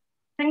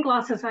thin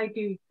glasses I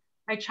do,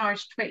 I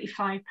charge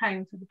 £25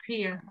 for the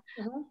pair.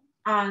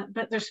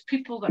 But there's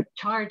people that are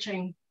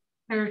charging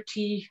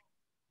 30.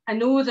 I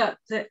know that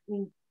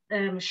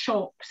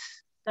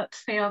shops that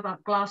sell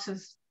that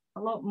glasses a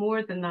lot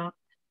more than that,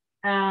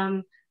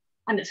 and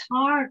it's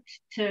hard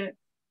to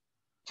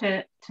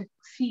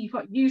see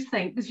what you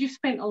think, because you've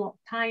spent a lot of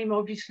time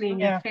obviously in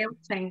your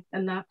felting,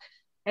 and that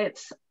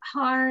it's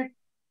hard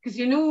because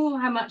you know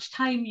how much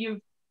time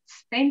you've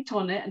spent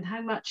on it and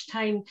how much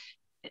time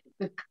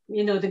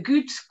the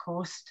goods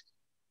cost,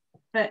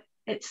 but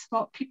it's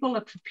what people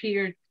are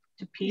prepared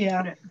to pay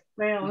for it as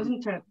well,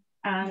 isn't it?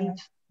 And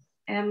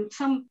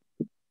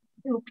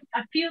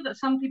I feel that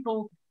some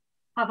people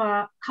have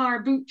a car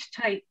boot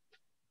type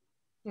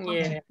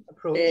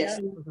approach.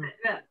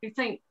 That you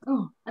think,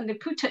 oh, and they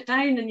put it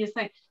down, and you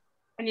think,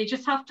 and you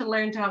just have to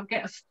learn to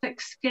get a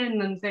thick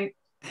skin and think,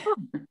 oh,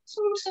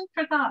 so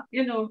for that,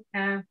 you know.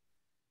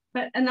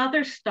 But in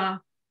other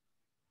stuff,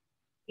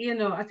 you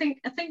know, I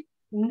think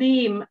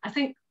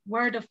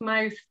word of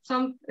mouth.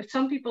 Some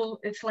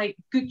people, it's like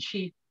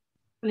Gucci,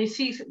 and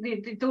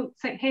they don't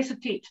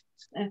hesitate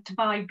to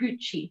buy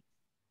Gucci.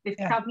 They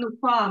have no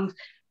qualms,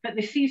 but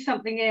they see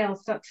something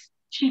else that's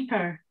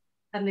cheaper,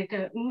 and they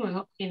go,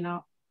 oh, you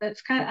know.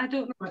 It's kind of, I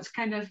don't know, it's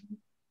kind of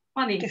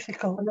funny.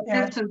 Difficult,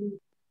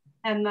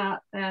 and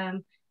that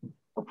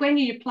when are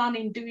you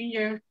planning doing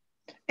your...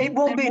 It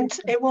won't be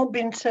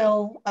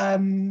until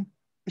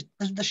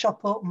the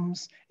shop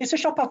opens. It's a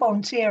shop I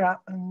volunteer at,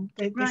 and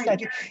they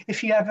said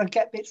if you ever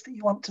get bits that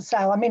you want to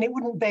sell, I mean, it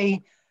wouldn't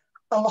be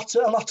a lot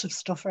of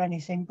stuff or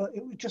anything, but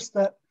it was just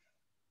that,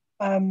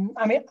 I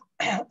mean,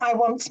 I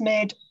once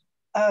made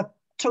a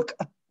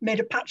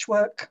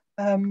patchwork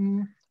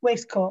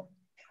waistcoat,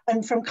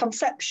 and from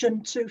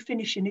conception to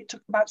finishing, it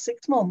took about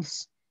 6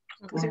 months,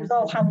 because it was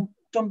all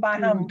done by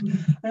hand.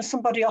 And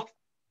somebody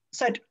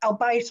said, I'll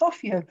buy it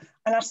off you.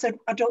 And I said,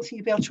 I don't think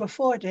you'll be able to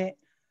afford it.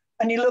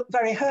 And he looked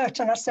very hurt.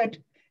 And I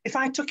said, if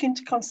I took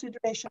into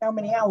consideration how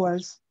many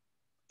hours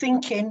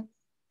thinking,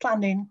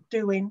 planning,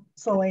 doing,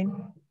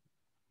 sewing,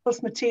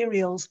 plus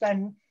materials,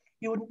 then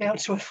you wouldn't be able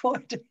to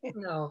afford it.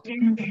 No.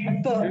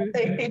 But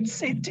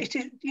it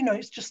is, you know,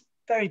 it's just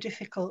very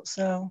difficult.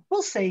 So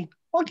we'll see.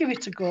 I'll give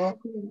it a go.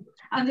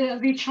 And are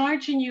they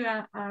charging you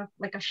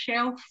like a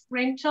shelf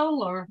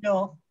rental or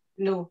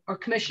No, or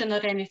commission or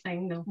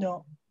anything?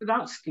 no.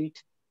 That's good.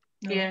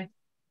 No. Yeah,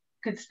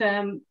 because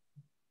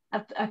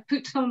I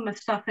put some of my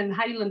stuff in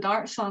Highland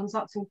Art Sons.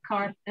 That's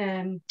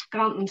in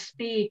Granton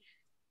Spey.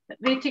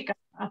 They take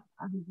a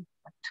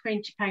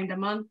 £20 a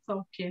month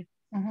off you.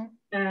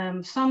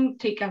 Some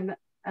take an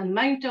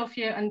amount off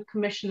you and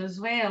commission as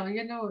well.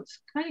 You know, it's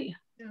quite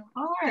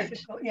hard.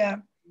 Difficult, yeah.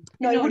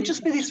 No, it would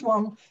just be this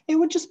one. It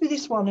would just be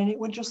this one, and it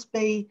would just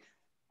be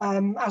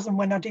as and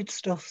when I did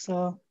stuff.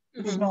 So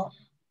it's not,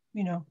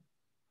 you know.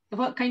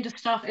 What kind of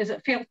stuff is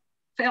it?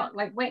 Felt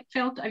like wet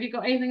felt? Have you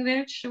got anything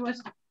there to show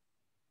us?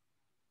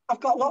 I've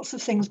got lots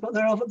of things, but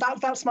they're over.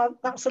 That's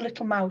a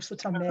little mouse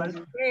that I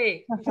made.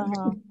 Great.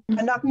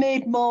 And I've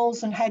made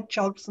moles and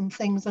hedgehogs and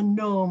things and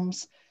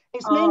gnomes.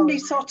 It's mainly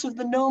sort of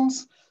the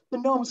gnomes,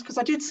 because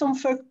I did some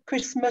for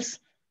Christmas.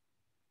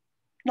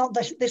 Not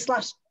this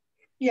last,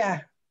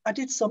 yeah, I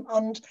did some,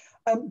 and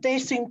they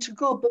seem to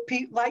go. But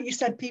people, like you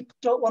said, people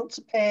don't want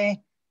to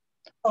pay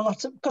a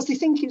lot because they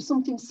think it's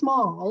something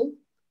small,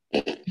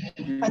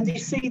 and they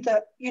see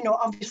that, you know,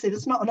 obviously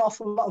there's not an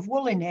awful lot of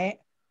wool in it.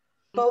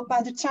 But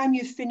by the time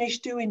you've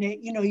finished doing it,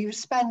 you know, you've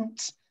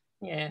spent,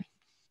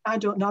 I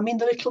don't know. I mean,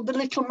 the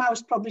little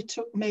mouse probably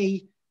took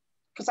me,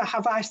 because I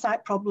have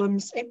eyesight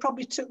problems, it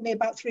probably took me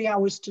about 3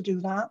 hours to do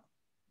that,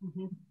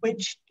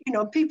 which, you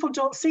know, people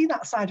don't see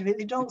that side of it.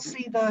 They don't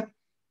see that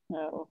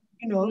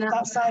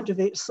side of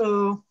it.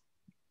 So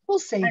we'll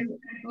see. And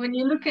when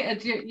you look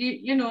at it,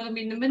 you know, I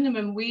mean, the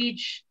minimum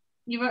wage,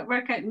 you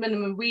work out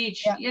minimum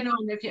wage, you know,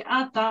 and if you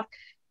add that,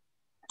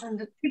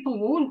 and people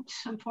won't,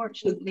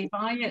 unfortunately,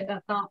 buy it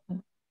at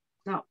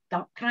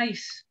that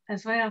price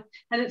as well.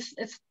 And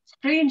it's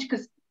strange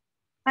because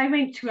I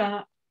went to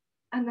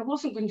and I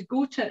wasn't going to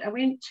go to it. I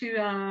went to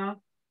a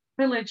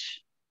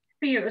village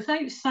fair. It was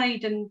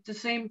outside in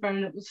December,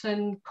 and it was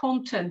in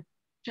Compton,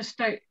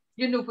 just out,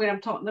 you know where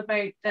I'm talking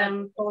about,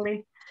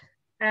 Polly,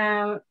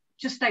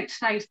 just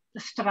outside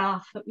the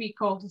Strath that we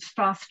call the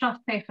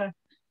Strathpeffer.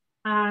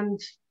 And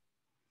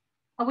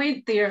I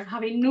went there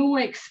having no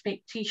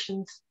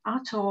expectations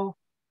at all.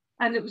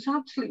 And it was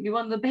absolutely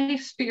one of the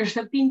best fairs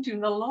I've been to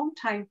in a long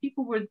time.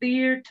 People were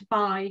there to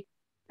buy,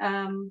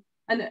 and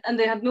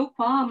they had no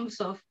qualms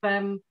of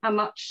how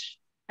much,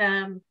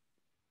 you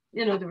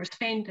know, they were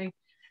spending.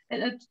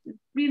 It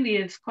really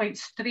is quite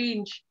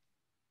strange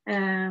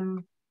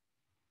how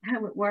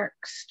it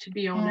works, to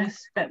be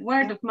honest. But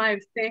word of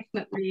mouth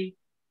definitely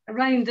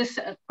around this,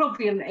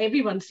 probably in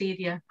everyone's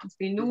area, because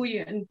they know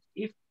you, and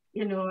if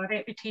you know, a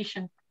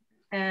reputation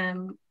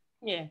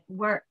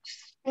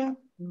works. Yeah,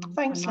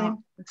 thanks,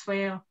 Lynn. As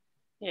well.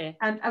 Yeah.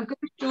 And I'm going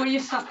to show you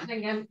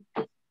something.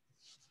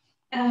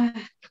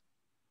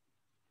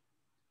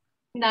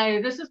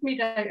 Now, this is made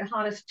out of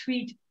Harris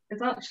tweed.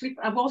 It's actually,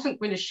 I wasn't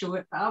going to show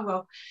it, but I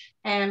will.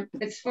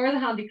 It's for the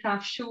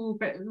handicraft show,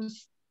 but it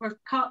was for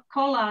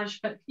collage.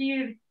 But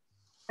here,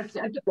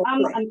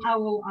 I'm an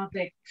owl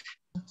addict.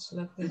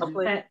 But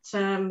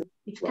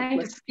it's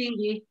kind of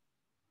scary.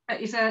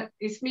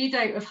 It's made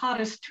out of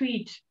Harris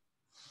tweed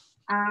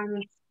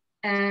and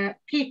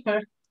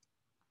paper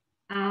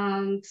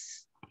and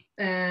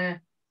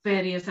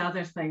various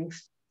other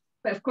things.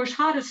 But of course,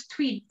 Harris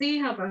tweed, they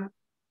have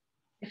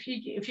if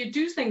you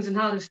do things in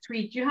Harris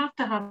tweed, you have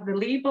to have the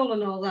label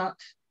and all that,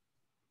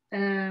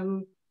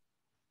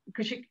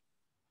 because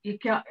you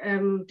got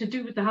to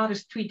do with the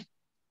Harris tweed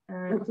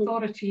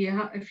authority. You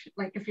have,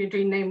 if you're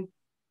doing them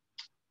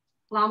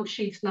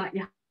lampshades, that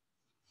you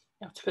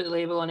have to put the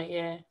label on it.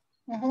 Yeah.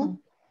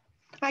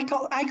 I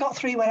got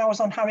 3 when I was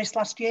on Harris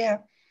last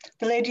year.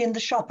 The lady in the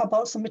shop, I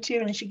bought some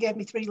material and she gave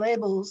me 3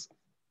 labels.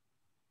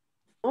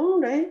 Oh,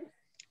 right.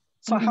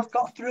 So I have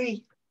got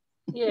 3.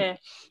 Yeah.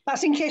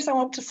 That's in case I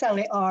want to sell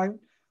it or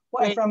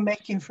whatever I'm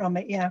making from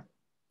it, yeah.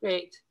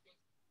 Great.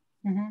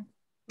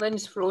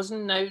 Lynn's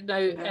frozen now.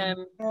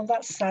 Oh,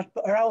 that's sad,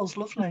 but her owl's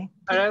lovely.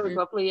 Her owl's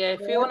lovely, yeah.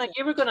 Fiona,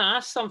 you were going to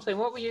ask something.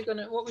 What were you going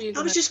to?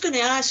 I was just going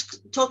to ask,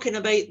 talking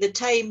about the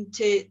time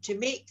to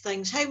make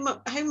things. How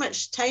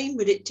much time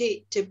would it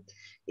take to,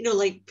 you know,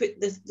 like put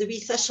the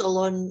wee thistle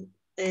on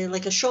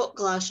like a shot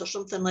glass or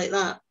something like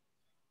that?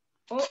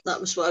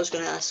 That was what I was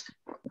going to ask.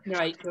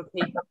 Right.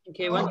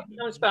 Okay. When it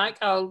comes back,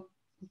 I'll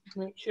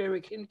make sure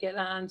we can get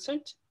that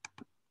answered.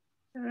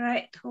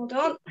 Right. Hold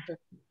on.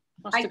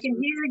 I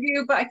can hear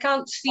you, but I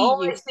can't see you.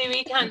 Oh, I see.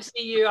 We can't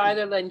see you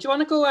either, Lynn. Do you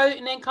want to go out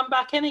and then come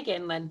back in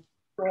again, Lynn?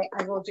 Right,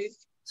 I will do.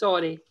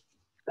 Sorry.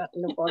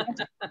 No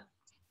bother.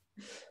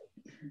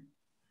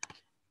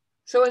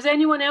 So has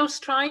anyone else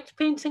tried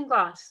painting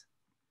glass?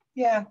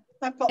 Yeah,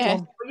 I've got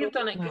one. Oh, you've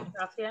done it, good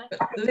stuff, yeah.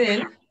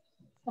 Lynn?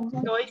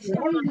 Joyce,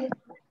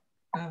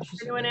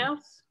 anyone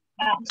else?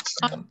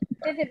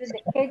 Did it with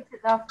the kids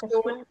after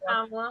school.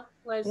 Pamela,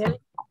 Leslie.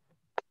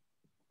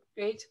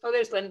 Great. Oh,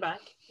 there's Lynn back.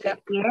 Yeah.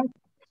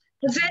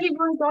 Has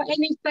anyone got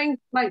anything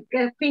like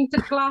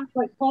painted glass,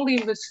 like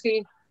Pauline was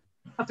saying?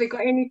 Have they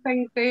got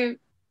anything there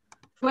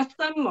with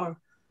them, or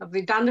have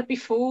they done it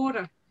before?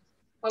 Or?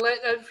 Well,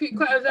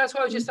 that's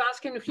what I was just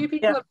asking. A few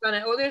people have done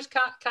it. Oh, there's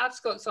Kath's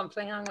got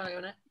something. Hang on a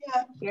minute.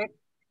 Yeah.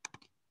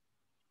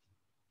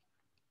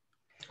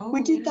 Oh,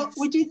 we did that.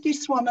 We did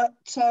this one at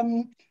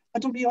a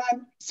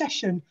WM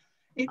session.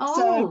 It's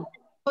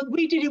but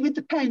we did it with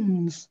the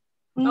pens.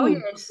 Oh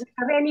yes,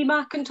 a Rennie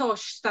Mackintosh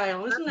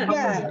style, isn't it?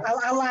 Yeah,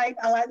 I like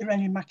the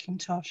Rennie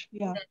Mackintosh.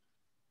 Yeah,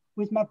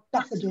 with my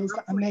daffodils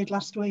that I made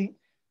last week.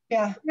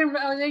 Yeah.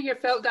 Oh, they're your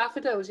felt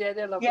daffodils. Yeah,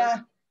 they're lovely.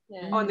 Yeah.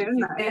 Oh, they're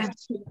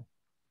nice.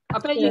 I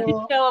bet you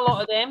could sell a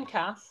lot of them,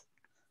 Kath.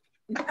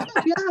 Yeah.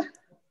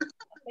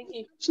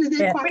 Actually,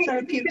 they're quite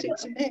therapeutic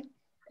to me.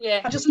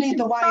 Yeah. I just need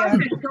the wire.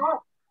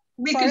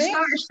 We could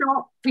start a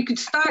shop. We could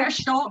start a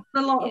shop,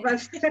 a lot of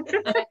us.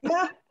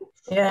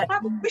 Yeah.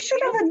 We should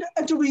have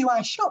a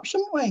WI shop,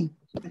 shouldn't we?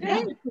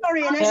 Yeah.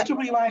 Sorry, an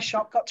SWI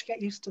shop. Got to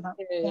get used to that.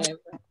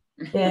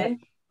 Yeah.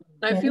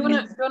 Now,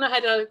 Fiona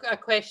had a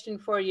question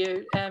for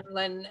you,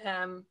 Lynn.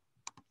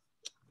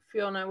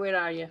 Fiona, where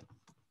are you?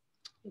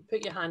 You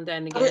put your hand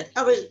down again.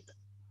 I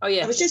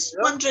was just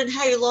wondering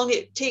how long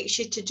it takes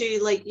you to do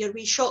like your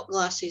wee shot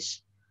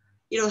glasses.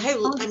 You know, how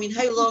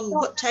long,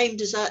 what time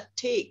does that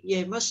take? Yeah,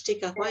 it must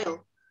take a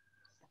while.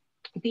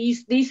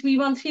 These wee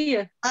ones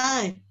here?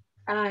 Aye.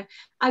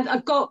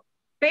 I've got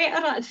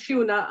better at it,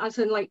 Fiona, as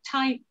in like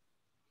time.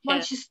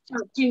 Once you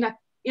start doing it,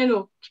 you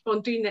know, keep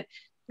on doing it.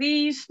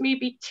 These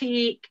maybe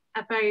take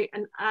about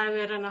an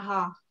hour and a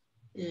half.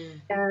 Yeah.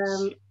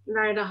 An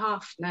hour and a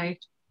half now,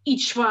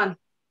 each one.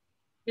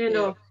 You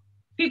know,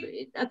 people,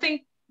 I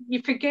think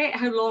you forget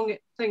how long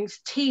things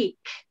take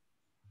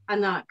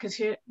and that because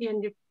you're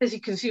busy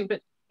consuming.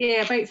 But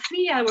yeah, about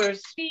 3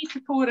 hours, 3 to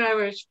 4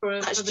 hours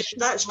for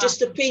that's just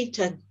the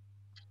painting.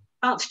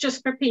 That's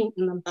just for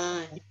painting them.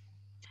 Aye.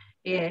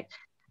 Yeah.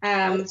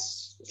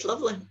 It's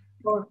lovely.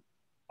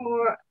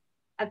 Or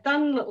I've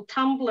done little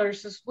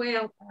tumblers as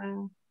well.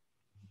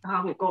 I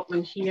haven't got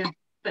them here,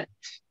 but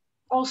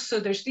also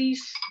there's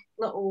these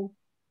little,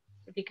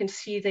 if you can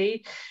see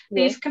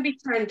these can be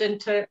turned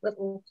into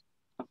little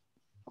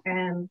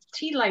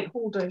tea light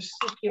holders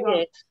if you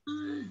want.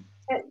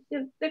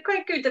 They're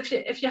quite good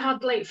if you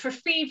had like for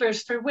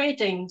favours for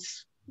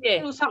weddings. Yeah.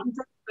 You know, something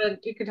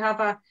different. You could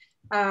have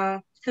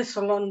a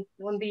thistle on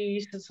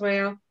these as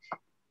well.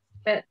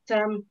 But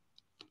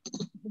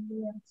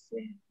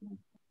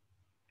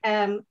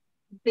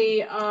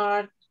they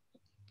are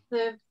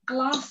the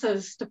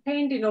glasses,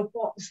 depending on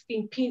what's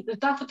been painted. The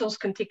daffodils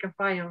can take a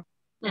while.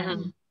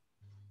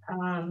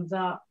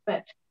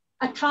 But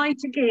I try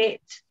to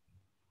get,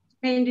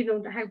 depending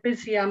on how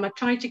busy I am, I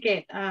try to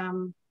get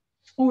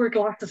 4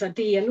 glasses a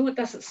day. I know it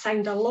doesn't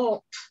sound a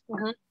lot,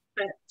 but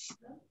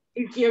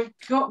you've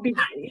got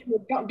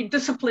to be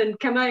disciplined.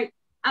 Come out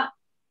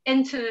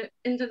into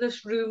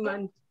this room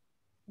and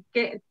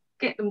get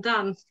them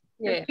done.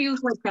 Yeah. It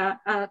feels like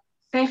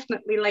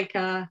definitely like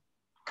a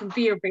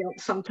conveyor belt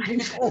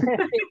sometimes.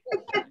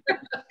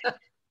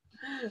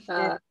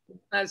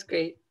 That's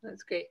great.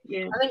 That's great.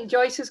 Yeah. I think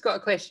Joyce has got a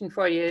question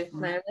for you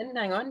now. Then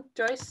hang on,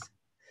 Joyce.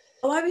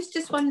 Oh, I was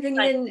just wondering,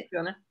 Lynn,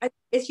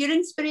 is your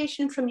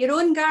inspiration from your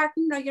own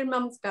garden or your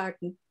mum's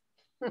garden?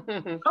 Oh,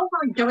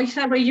 hi, Joyce,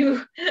 how are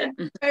you?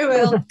 Very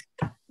well.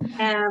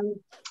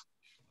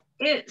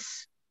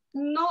 It's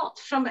not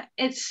from,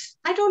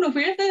 I don't know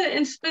where the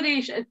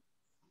inspiration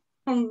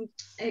from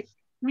it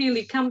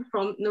really comes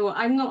from. No,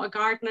 I'm not a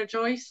gardener,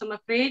 Joyce, I'm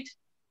afraid.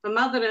 My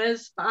mother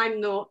is, but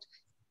I'm not.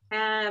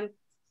 I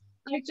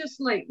just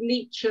like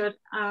nature.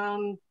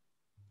 I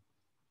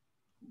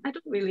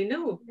don't really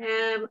know.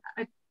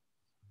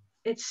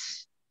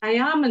 I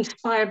am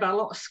inspired by a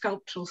lot of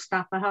sculptural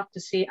stuff, I have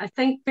to say. I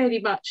think very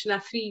much in a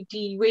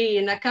 3D way,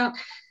 and I can't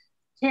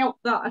help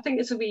that. I think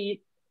it's a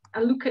way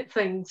I look at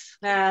things.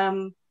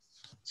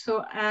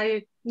 So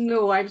I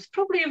know I was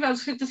probably, if I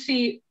was going to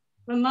say,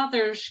 my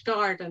mother's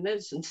garden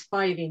is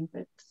inspiring,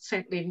 but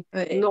certainly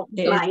not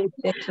mine.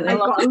 I've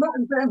got a lot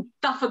of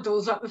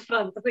daffodils at the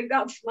front. I think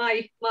that's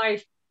my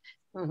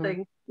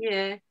thing.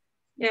 Yeah,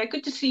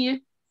 good to see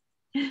you.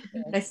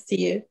 Nice to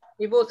see you.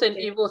 You're both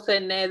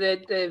in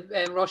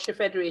the Rocha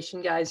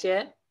Federation guys,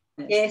 yeah?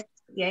 Yes.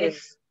 Yeah.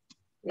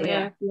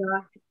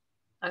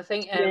 I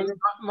think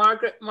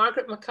Margaret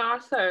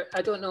MacArthur.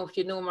 I don't know if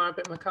you know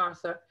Margaret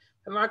MacArthur.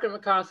 Margaret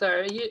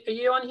MacArthur, are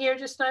you on here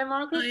just now,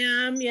 Margaret? I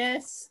am,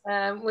 yes.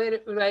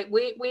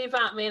 Wave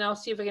at me and I'll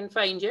see if I can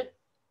find you.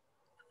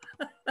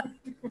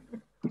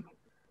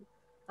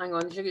 Hang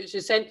on, she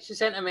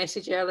sent a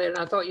message earlier and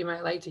I thought you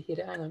might like to hear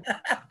it. Hang on.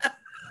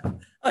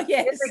 Oh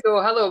yes. Here we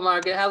go. Hello,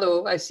 Margaret.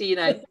 Hello. I see you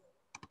now.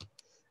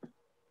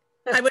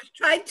 I was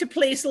trying to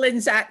place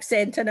Lynn's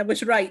accent and I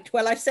was right.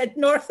 Well, I said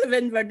north of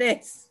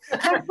Inverness.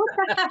 Yeah,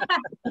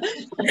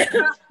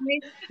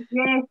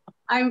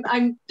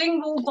 I'm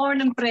Dingle,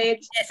 born and bred.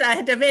 Yes, I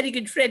had a very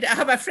good friend. I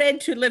have a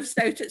friend who lives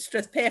out at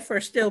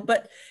Strathpeffer still,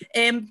 but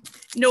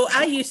no,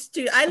 I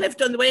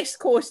lived on the West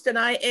Coast and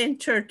I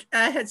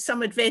had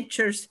some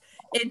adventures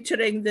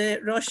entering the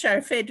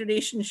Rochshire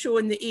Federation show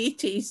in the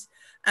 80s.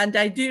 And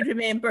I do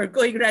remember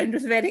going around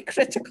with a very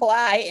critical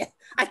eye.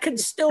 I can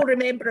still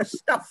remember a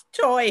stuffed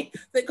toy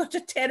that got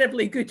a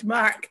terribly good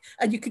mark,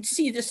 and you could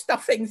see the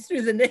stuffing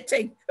through the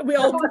knitting. We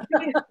all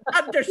couldn't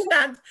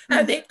understand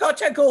how they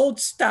got a gold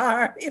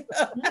star. You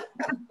know?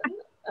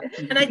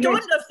 And I don't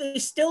know if they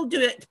still do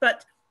it,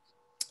 but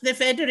the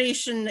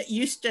Federation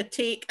used to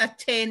take a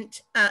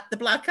tent at the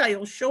Black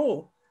Isle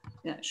show.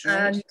 That's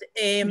right.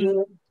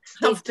 And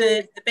have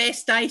the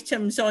best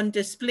items on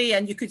display,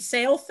 and you could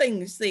sell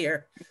things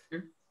there.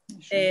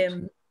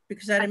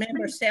 Because I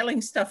remember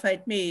selling stuff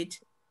I'd made.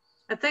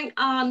 I think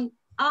Anne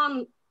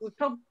would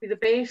probably be the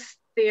best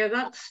there.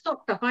 That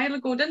stopped a while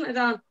ago, didn't it,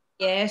 Anne?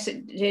 Yes,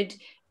 it did,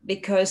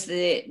 because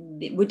we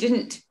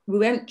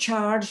weren't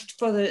charged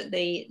for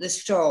the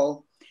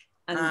stall,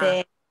 and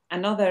then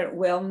another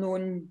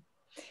well-known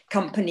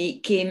company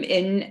came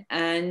in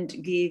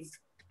and gave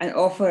an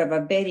offer of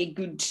a very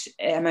good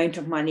amount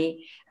of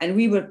money, and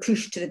we were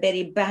pushed to the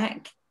very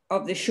back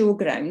of the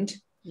showground.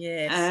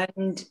 Yes.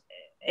 And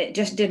it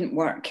just didn't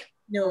work.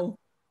 No.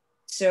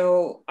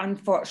 So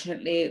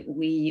unfortunately,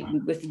 we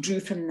withdrew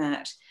from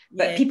that.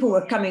 But people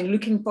were coming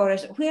looking for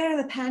us. Where are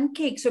the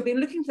pancakes? We've been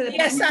looking for the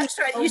pancakes. Yes, that's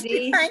right. It used to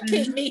be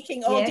pancake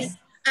making all day.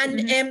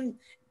 And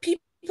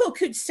people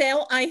could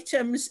sell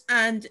items,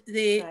 and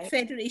the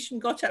Federation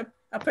got a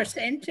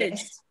percentage.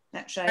 Yes,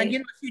 that's right. And you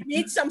know, if you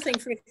made something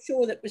for a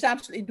show that was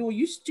absolutely no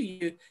use to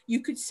you, you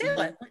could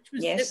sell it, which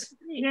was yes,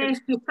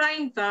 you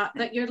find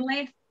that you're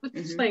left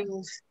with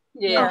things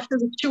after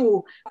the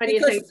show, and you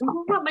think,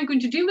 well, what am I going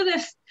to do with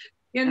this?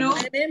 You know.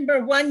 I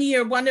remember one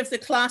year, one of the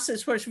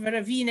classes was for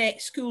a V-neck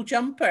school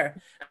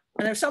jumper,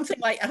 and there was something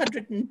like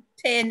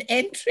 110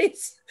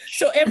 entries.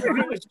 So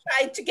everyone was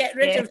trying to get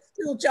rid of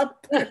school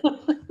jumper.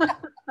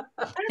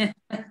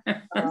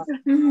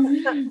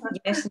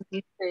 Yes,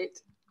 indeed.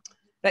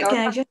 But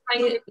can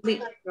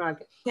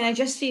I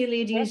just say,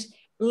 ladies,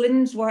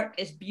 Lynn's work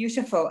is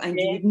beautiful, and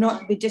you would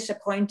not be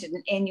disappointed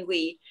in any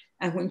way.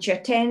 And when she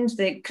attends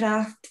the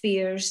craft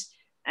fairs,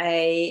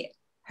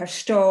 her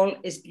stall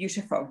is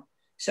beautiful.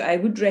 So I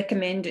would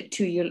recommend it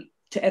to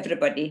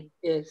everybody.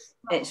 Yes.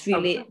 It's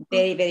really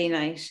very, very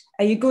nice.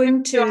 Are you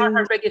going to... You're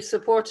her biggest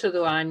supporter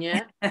though, Anne,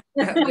 yeah?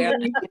 Yeah.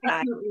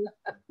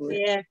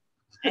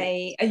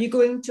 Are you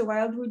going to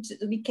Wildwoods at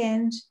the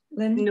weekend,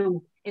 Lynn?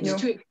 No, it's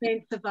too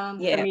expensive,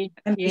 Anne. Yeah, I mean,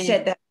 you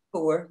said that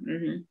before.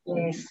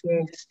 Yes,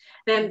 yes.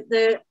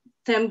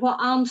 Then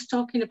what Anne's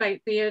talking about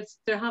there is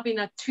they're having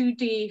a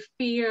 2-day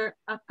fair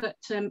up at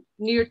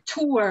near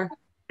Tor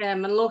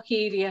in Loch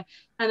area,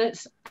 and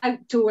it's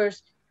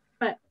outdoors,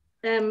 but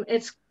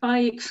it's by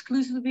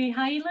exclusively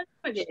Highland,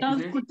 which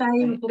does go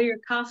down Blair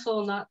Castle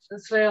and that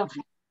as well.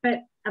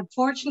 But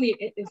unfortunately,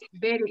 it is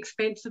very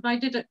expensive. I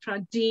did it for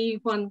a day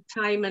one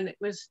time, and it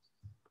was,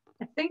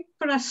 I think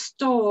for a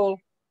stall,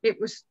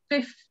 it was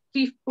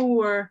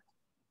 £54,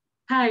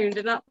 and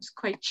that was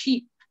quite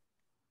cheap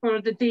for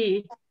the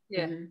day.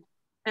 Yeah.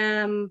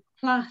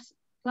 Plus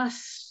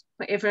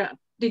whatever.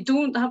 They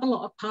don't have a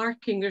lot of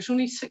parking. There's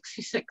only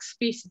 66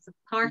 spaces of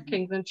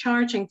parking. They're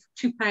charging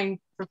 £2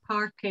 for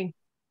parking.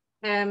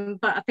 But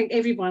I think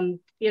everyone,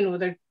 you know,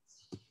 they're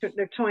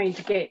trying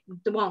to they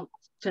want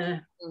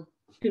to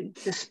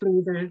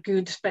display their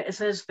goods, but it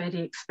is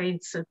very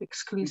expensive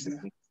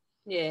exclusively.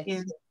 Yes.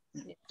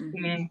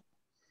 Yeah.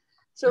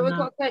 So we've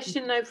got a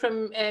question now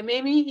from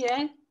Mimi.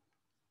 Yeah.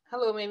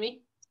 Hello,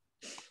 Mimi.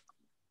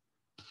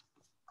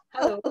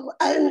 Hello. Oh,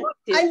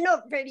 I'm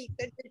not very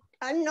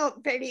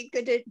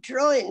good at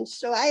drawing,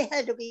 so I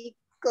had a wee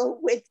go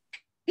with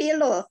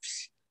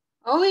peel-offs.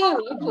 Oh yeah,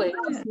 lovely.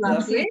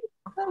 Lovely.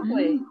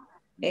 Lovely.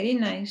 Very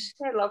nice.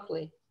 Very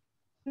lovely.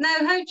 Now,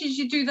 how did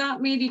you do that,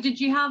 Mary? Did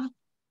you have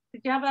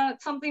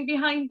something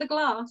behind the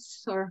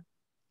glass, or?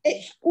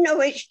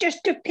 No, it's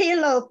just a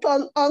peel-off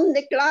on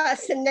the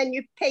glass, and then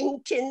you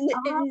paint in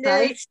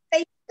the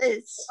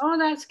spaces. Oh,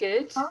 that's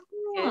good.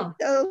 Oh.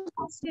 So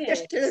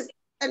just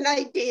an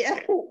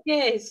idea.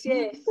 Yes,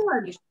 yes.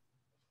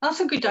 That's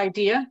a good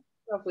idea.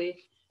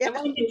 Lovely. Yep.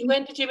 And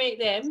when did you make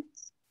them?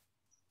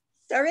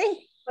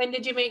 Sorry? When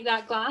did you make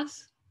that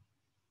glass?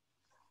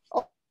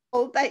 Oh,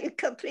 about a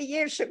couple of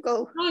years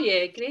ago. Oh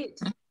yeah, great.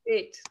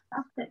 Great.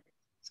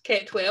 It's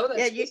kept well.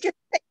 Yeah, you just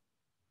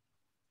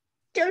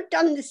still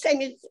done the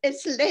same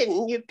as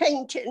Lynn. You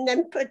paint it and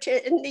then put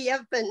it in the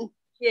oven.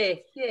 Yeah,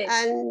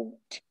 yeah. And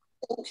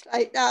things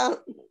like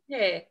that.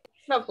 Yeah,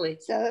 lovely.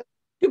 So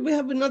could we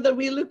have another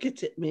wee look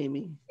at it,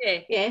 Mimi? Yeah,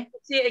 yeah.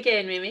 See it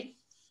again, Mimi.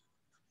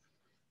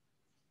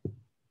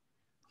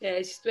 Yeah,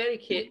 it's very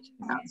cute.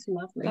 That's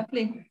lovely.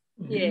 Lovely.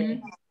 Yeah.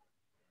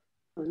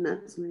 Oh,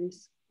 that's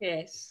nice.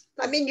 Yes.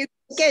 I mean, you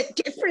get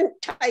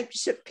different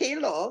types of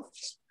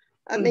peel-offs.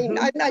 I mean,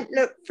 I might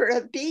look for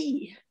a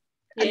bee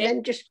and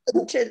then just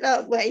print it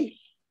that way.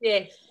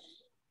 Yes.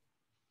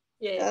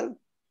 Yeah.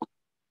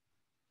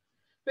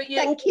 But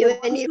thank you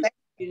anyway.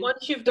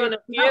 Once you've done a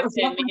few of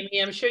them, Amy,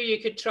 I'm sure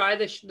you could try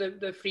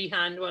the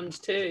freehand ones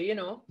too, you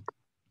know.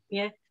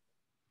 Yeah.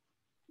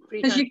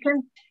 Because you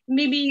can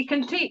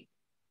take,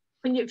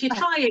 if you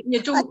try it and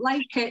you don't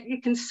like it,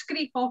 you can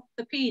scrape off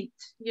the paint,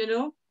 you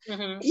know.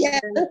 Yeah.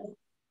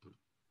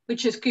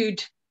 which is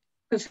good.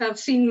 Because I've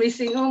seen me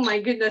saying, oh my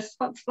goodness,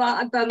 what's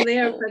that I've done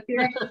there? But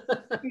yeah,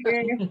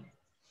 yeah.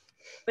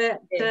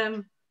 But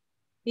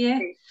yeah.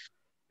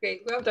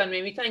 Great, well done,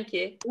 Mimi. Thank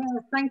you. Yeah,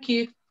 thank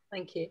you.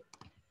 Thank you.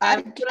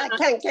 I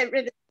can't get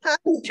rid of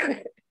the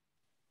hand.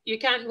 You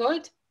can't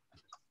what?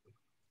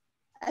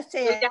 I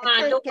say your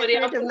hand, don't worry,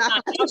 I'll put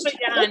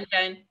your hand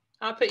down.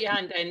 I'll put your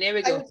hand down. There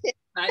we go.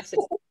 That's it.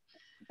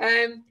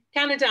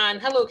 Canadan.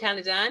 Hello,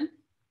 Canadan.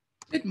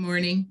 Good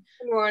morning.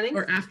 Good morning.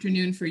 Or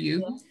afternoon for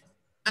you.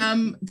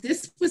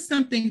 This was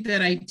something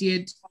that I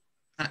did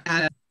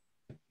at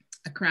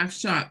a craft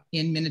shop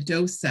in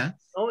Minnedosa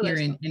here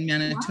in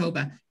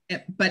Manitoba. Wow.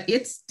 But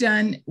it's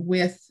done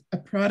with a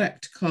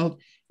product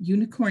called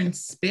Unicorn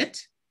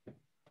Spit.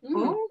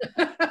 Oh.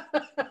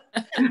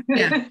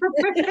 Yeah.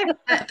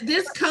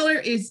 This color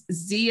is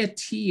Zia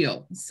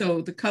Teal.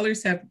 So the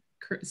colors have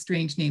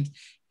strange names.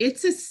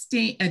 It's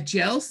a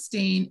gel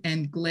stain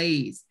and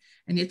glaze,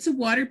 and it's a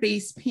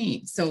water-based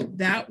paint. So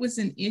that was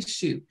an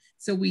issue.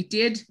 So we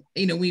did,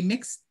 we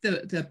mixed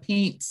the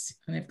paints,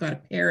 and I've got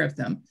a pair of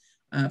them,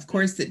 of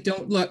course, that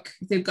don't look,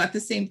 they've got the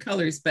same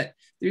colors, but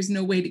there's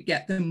no way to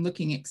get them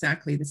looking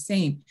exactly the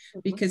same,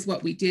 because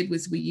what we did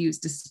was we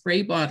used a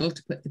spray bottle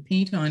to put the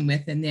paint on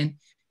with, and then,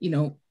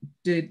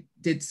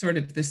 did sort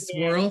of the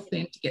swirl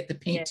thing to get the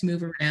paint to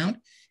move around.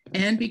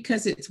 And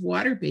because it's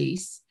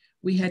water-based,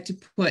 we had to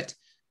put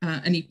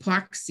an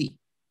epoxy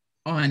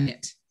on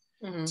it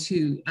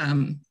to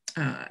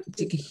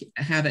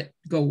have it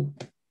go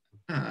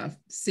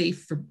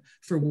safe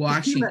for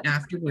washing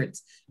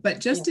afterwards. But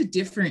just a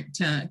different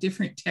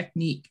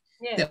technique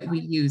that we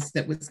used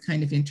that was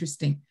kind of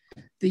interesting.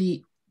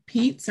 The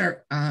paints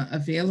are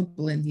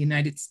available in the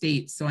United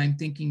States. So I'm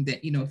thinking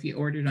that, if you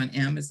ordered on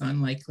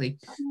Amazon, likely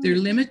they're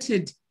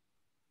limited.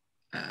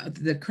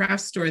 The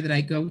craft store that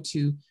I go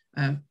to,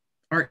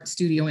 Art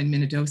Studio in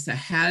Minnedosa,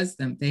 has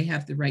them. They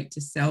have the right to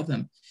sell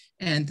them.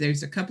 And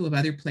there's a couple of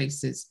other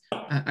places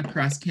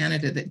across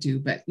Canada that do,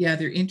 but yeah,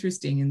 they're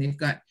interesting, and they've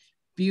got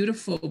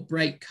beautiful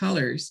bright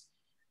colors.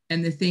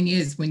 And the thing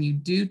is, when you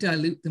do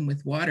dilute them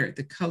with water,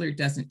 the color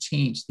doesn't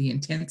change. The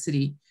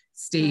intensity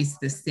stays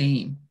the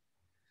same,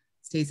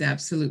 stays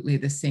absolutely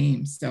the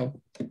same.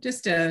 So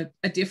just a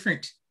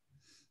different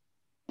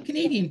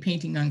Canadian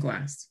painting on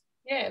glass.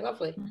 Yeah,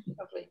 lovely,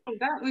 lovely. Oh,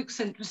 that looks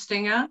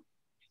interesting, huh?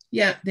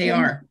 Yeah, they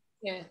are.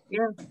 Yeah,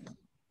 yeah,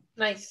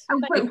 nice.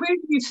 And where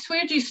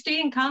do you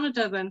stay in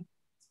Canada then?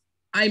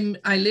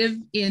 I live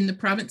in the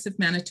province of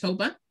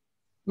Manitoba,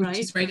 which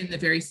is right in the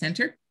very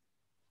center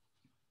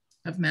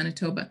of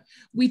Manitoba.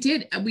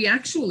 We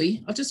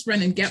actually, I'll just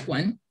run and get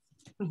one.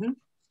 A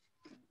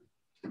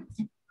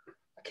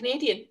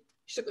Canadian.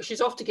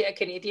 She's off to get a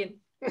Canadian.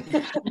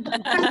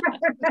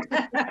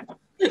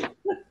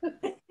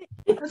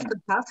 That's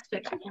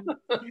fantastic.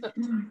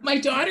 My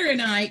daughter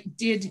and I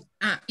did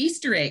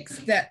Easter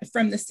eggs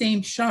from the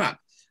same shop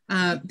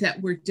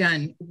that were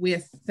done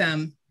with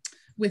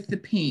the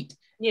paint.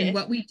 Yeah. And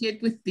what we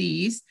did with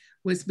these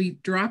was we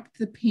dropped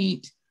the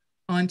paint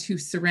onto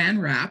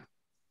saran wrap.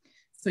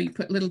 So you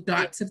put little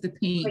dots of the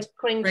paint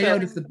right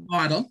out of the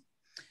bottle.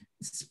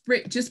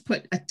 Just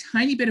put a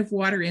tiny bit of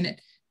water in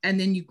it, and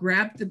then you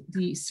grab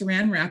the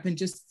saran wrap and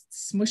just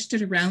smushed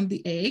it around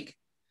the egg.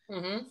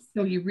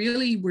 So you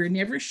really were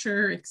never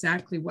sure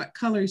exactly what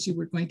colors you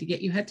were going to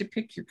get. You had to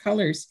pick your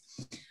colors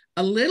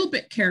a little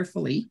bit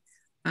carefully.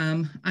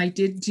 I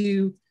did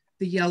do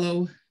the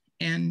yellow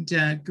and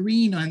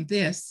green on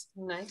this.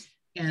 Nice.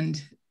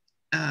 And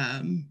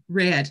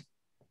red.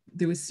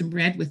 There was some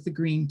red with the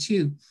green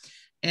too.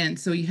 And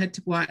so you had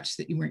to watch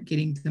that you weren't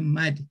getting the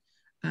mud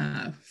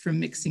from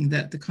mixing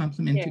the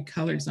complementary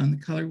colors on the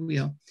color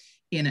wheel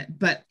in it,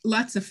 but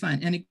lots of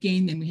fun. And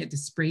again, then we had to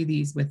spray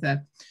these with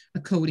a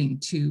coating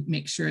to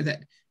make sure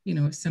that,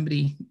 if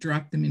somebody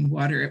dropped them in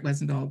water, it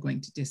wasn't all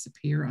going to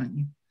disappear on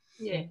you.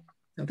 Yeah.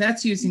 So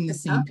that's using the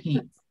same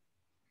paint.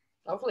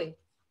 Lovely.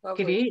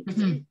 Lovely.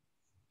 Great.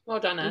 Well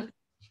done, Anne.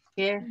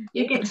 Yeah.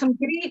 You get some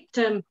great,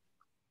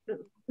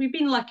 we've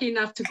been lucky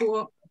enough to go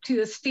up to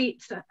the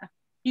States a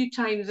few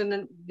times,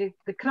 and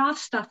the craft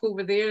stuff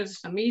over there is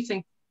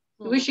amazing.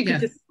 I wish you could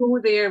just go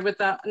there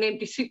with an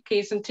empty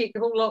suitcase and take the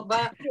whole lot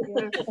back.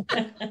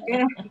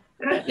 Yeah.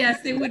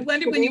 Yes, they would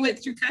wonder when you went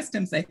through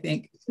customs, I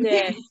think.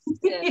 Yeah.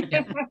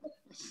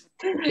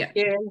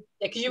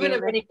 Because you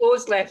wouldn't have any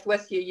clothes left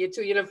with you.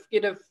 You'd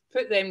have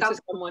put them to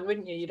someone,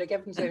 wouldn't you? You'd have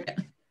given them to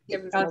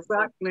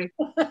exactly.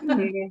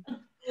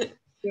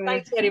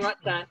 Thanks very much,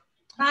 Anne.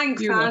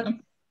 Thanks, You're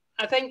welcome.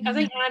 I think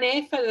Anne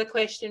F had a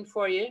question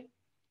for you,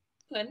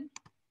 Lynn.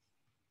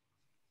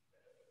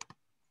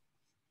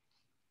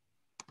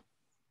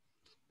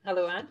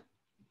 Hello, Anne.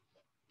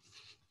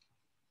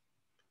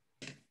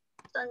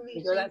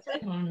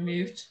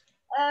 Unmute.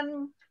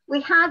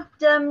 We had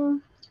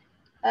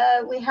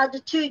a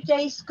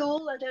 2-day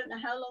school. I don't know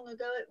how long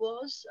ago it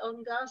was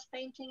on glass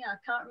painting. I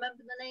can't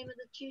remember the name of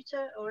the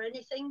tutor or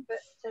anything, but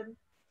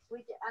we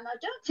did, and I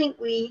don't think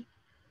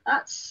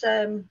that's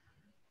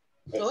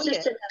it's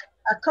just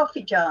a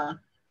coffee jar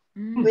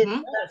with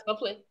that's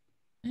lovely.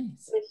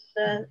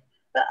 With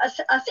But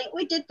I think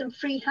we did them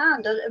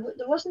freehand.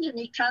 There wasn't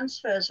any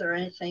transfers or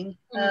anything.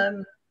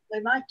 We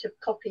might have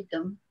copied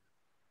them,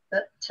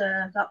 but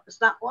that was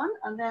that one.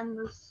 And then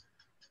there's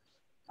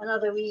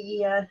another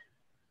wee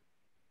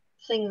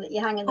thing that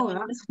you hang in the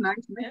window. That's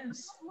nice.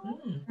 Yes.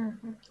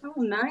 Oh,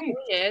 nice.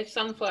 Oh, yeah,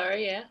 sunflower,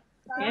 yeah.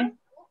 Yeah.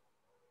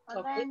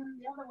 And then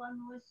the other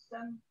one was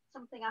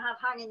something I have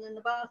hanging in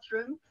the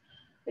bathroom,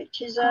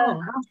 which is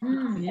so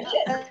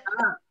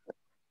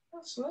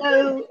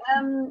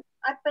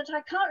but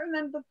I can't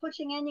remember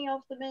putting any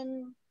of them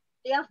in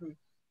the oven.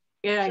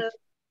 Yeah. So,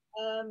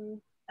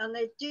 and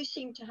they do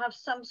seem to have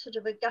some sort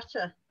of a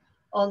gutter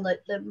on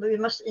that we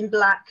must in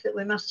black that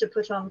we must have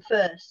put on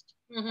first.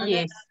 And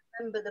Yes. then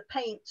I remember the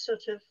paint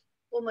sort of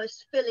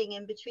almost filling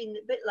in between,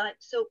 a bit like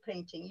silk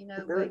painting, you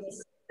know. Where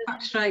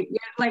That's right.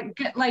 Yeah,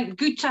 like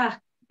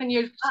Gutta when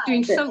you're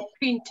doing silk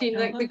painting,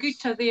 like the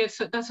Gutta there,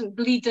 so it doesn't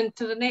bleed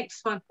into the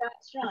next one.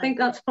 That's right. I think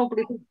that's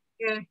probably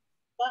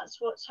that's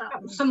what's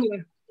happened.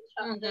 Similar.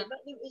 There, but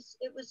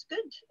it was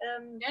good.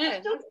 Yeah, I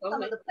still got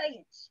some of the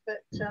paints,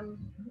 but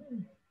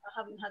I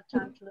haven't had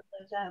time to look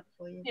those out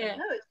for you. Yeah. But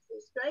no,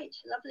 it's great,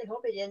 lovely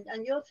hobby,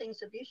 and your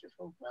things are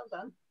beautiful. Well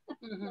done.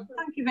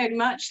 Thank you very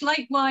much.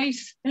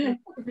 Likewise.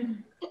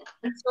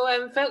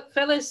 So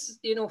Phyllis,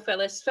 you know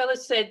Phyllis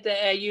said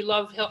that you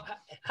love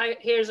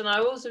hares and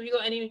owls. Have you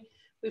got any?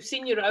 We've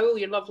seen your owl,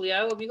 your lovely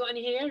owl. Have you got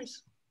any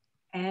hares?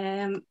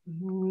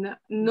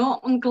 Not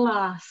on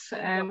glass.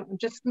 I'm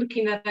just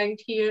looking around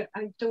here.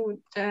 I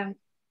don't.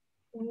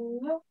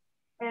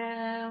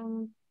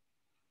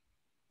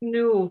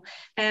 No.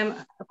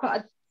 What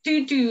I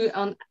do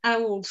on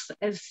owls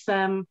is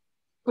going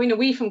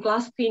away from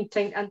glass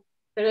painting, and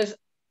there is.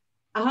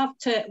 I have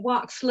to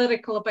wax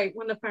lyrical about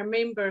one of our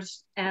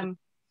members. At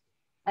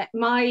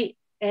my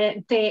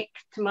deck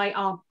to my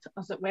aunt,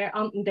 as it were,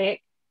 aunt and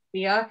deck,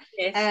 we are.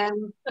 Yes.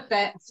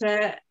 But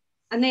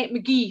Annette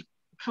McGee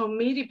from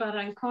Maryborough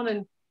and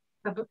Conan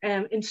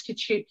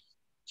Institute,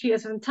 she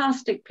is a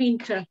fantastic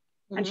painter,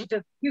 and she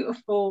does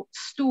beautiful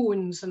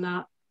stones and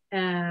that,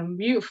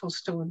 beautiful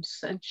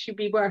stones, and she'd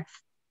be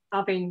worth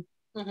having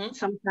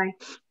sometime.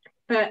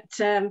 But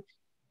I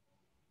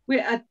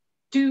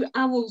do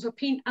owls, I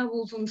paint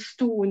owls on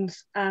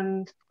stones,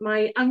 and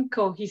my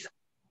uncle, he's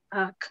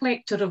a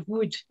collector of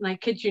wood, and I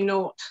kid you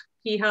not,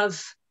 he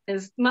has,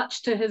 as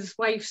much to his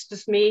wife's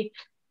dismay,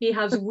 he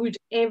has wood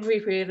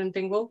everywhere in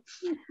Dingwall,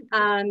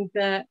 and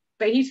but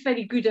he's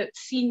very good at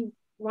seeing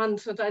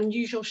ones with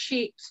unusual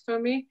shapes for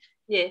me.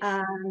 Yes.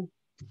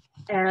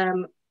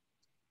 And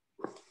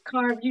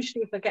carve,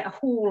 usually if I get a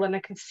hole and I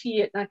can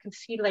see it, and I can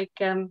see like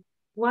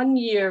one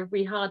year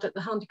we had at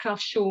the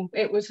handicraft show,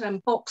 it was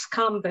box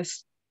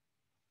canvas,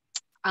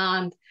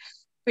 and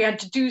we had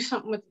to do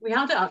something with, we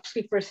had it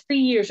actually for 3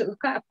 years. It was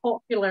quite a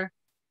popular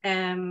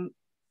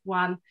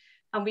one,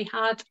 and we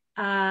had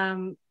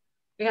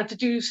to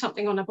do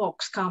something on a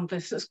box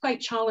canvas. It's quite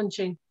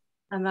challenging,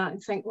 and that,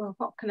 and think, well,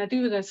 what can I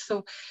do with this?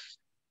 So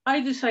I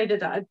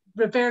decided that I'd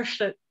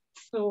reverse it.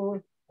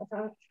 So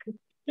I can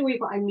show you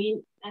what I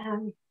mean.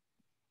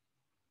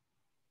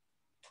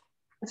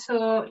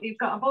 So you've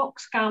got a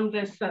box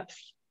canvas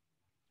that's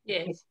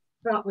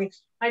that way.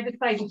 I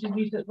decided to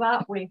use it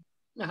that way.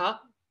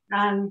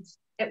 And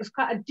it was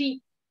quite a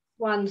deep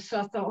one, so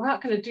I thought,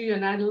 what can I do?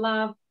 And I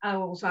love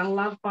owls, I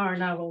love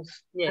barn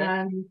owls.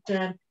 And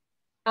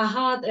I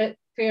had it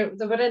where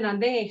they were in a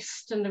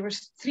nest, and there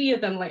was 3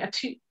 of them, like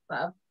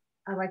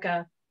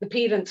the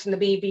parents and the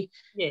baby,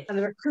 and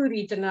they were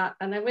curried and that,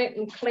 and I went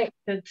and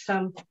collected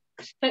some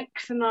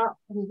sticks and that,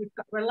 and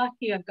we're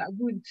lucky I've got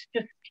wood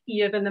just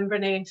here in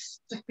Inverness,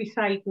 just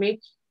beside me,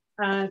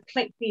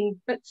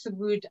 collecting bits of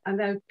wood,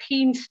 and I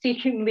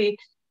painstakingly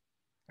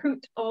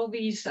put all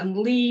these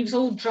leaves,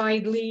 old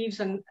dried leaves,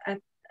 and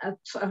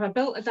I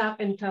built it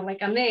up into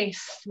like a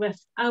nest with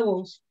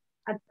owls.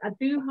 I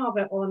do have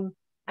it on,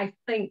 I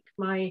think,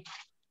 my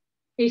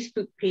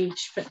Facebook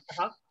page, but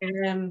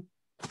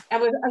I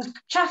was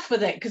chuffed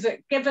with it because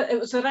it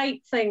was the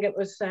right thing. It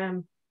was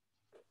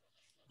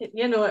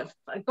you know,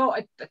 I got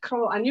it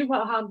across. I knew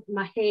what I had in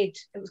my head.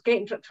 It was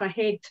getting to my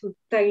head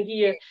down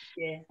here,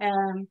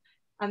 and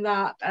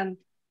that. And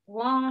the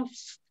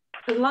last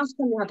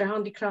time we had a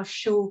handicraft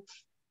show,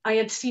 I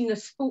had seen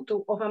this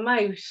photo of a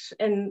mouse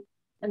in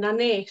a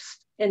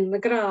nest in the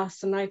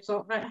grass, and I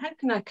thought, right, how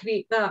can I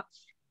create that?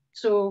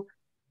 So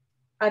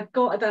I'd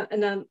got it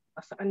in a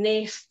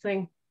nest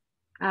thing,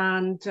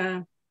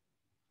 and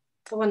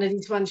one of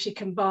these ones you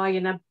can buy,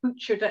 and I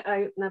butchered it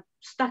out, and I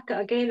stuck it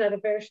again. I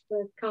reversed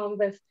the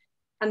canvas,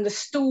 and the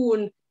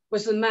stone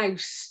was the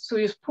mouse, so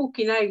he was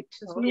poking out,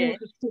 his nose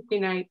was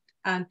poking out,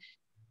 and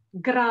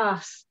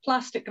grass,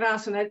 plastic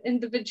grass, and I'd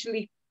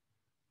individually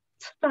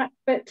stuck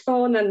bits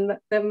on, and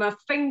then my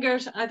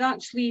fingers,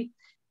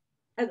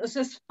 it was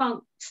this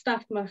fun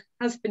stuff my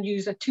husband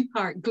used, a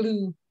 2-part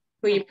glue,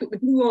 where you put the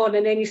glue on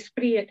and then you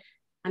spray it,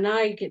 and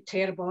I get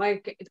terrible, I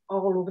get it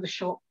all over the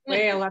shop.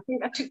 Well, I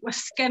think I took my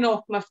skin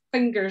off my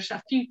fingers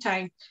a few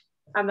times,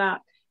 and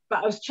that, but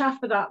I was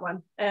chuffed with that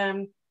one.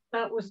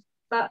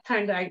 That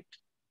turned out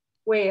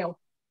well,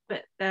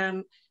 but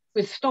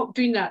we've stopped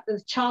doing that.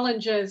 The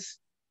challenge is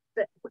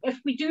that if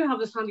we do have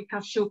this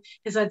handicraft show,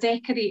 is a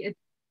decorated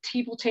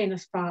table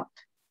tennis bat.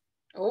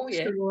 Oh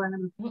yeah.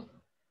 So,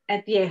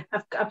 yeah,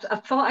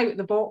 I've thought out of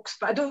the box,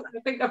 but I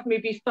think I've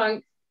maybe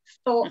thought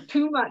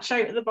too much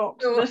out of the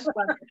box for this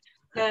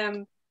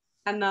one.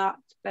 And that,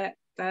 but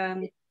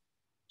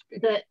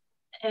the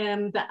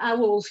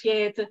owls,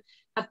 yeah,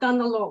 I've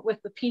done a lot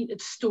with the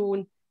painted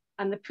stone,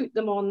 and they put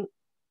them on.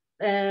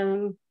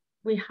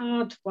 We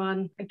had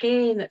one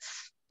again.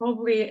 It's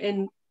probably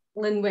in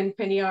Lynn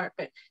Winpenny art,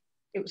 but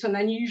it was an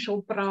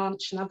unusual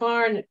branch, and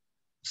I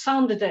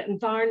sanded it and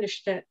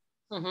varnished it.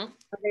 And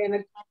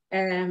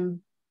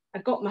then I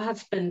got my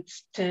husband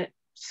to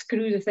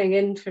screw the thing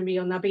in for me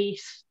on a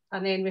base,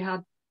 and then we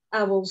had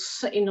owls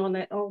sitting on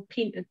it, all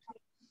painted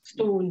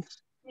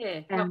stones.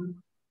 Yeah.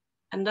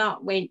 And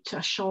that went to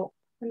a shop,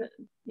 and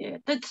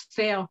it did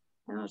sell.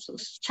 So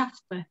it's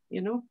chaffed,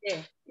 you know.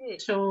 Yeah.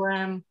 So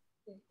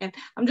and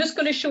I'm just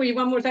going to show you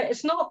one more thing.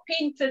 It's not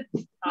painted,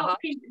 not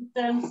painted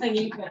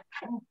thingy, but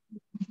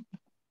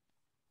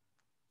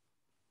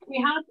we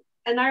had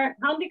in our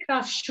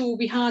handicraft show,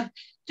 we had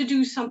to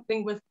do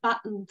something with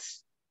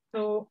buttons.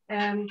 So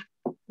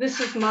this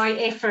is my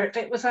effort.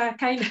 It was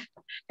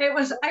it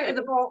was out of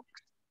the box.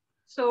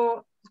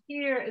 So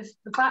here is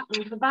the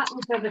buttons. The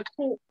buttons are the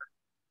coke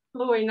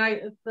flowing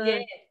out of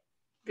the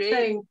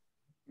thing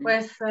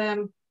with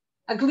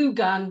a glue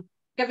gun,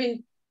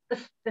 giving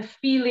the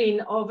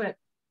feeling of it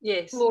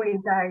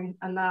flowing down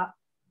and that.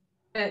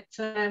 But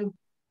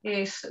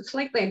yes, it's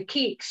like them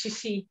cakes, you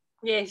see.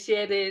 Yes,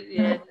 yeah, the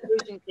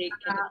illusion cake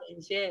kind of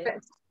things, yeah.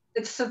 But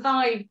it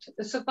survived.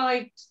 It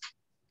survived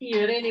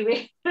here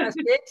anyway. That's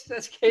good.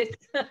 That's good.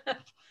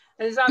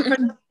 Is that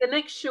for the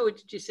next show?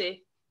 Did you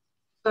say?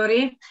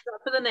 Sorry. Is that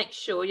for the next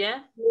show? Yeah.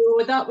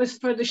 No, that was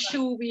for the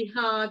show we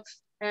had.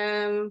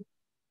 It'll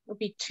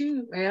be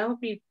two. Well, it'll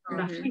be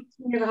roughly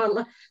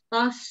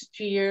last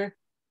year.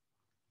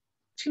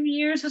 2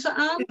 years, is it,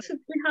 Anne?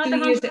 We had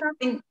 2 years, I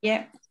think,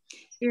 yeah.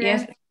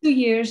 Yes, 2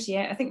 years,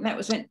 yeah. I think that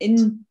was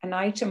in an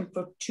item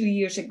for 2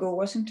 years ago,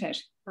 wasn't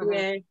it?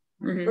 Yeah.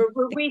 We're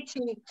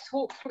waiting,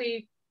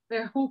 hopefully,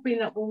 they're hoping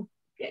that we'll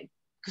get,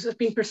 because it's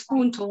been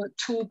postponed till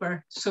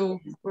October, so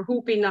we're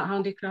hoping that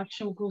handicraft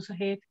show goes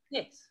ahead.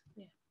 Yes.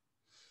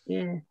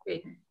 Yeah.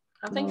 Okay.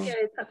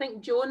 I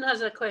think Joan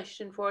has a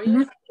question for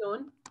you.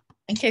 Joan.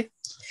 Thank you.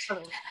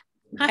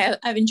 Hi,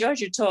 I've enjoyed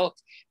your talk.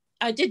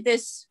 I did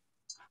this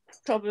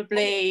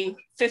probably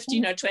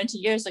 15 or 20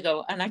 years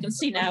ago, and I can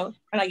see now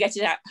when I get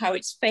it out how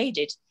it's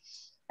faded.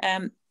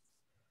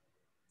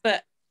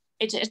 But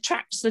it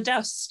attracts the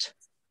dust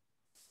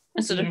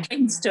and sort of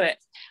clings to it.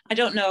 I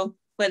don't know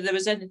whether there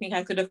was anything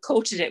I could have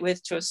coated it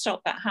with to have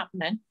stopped that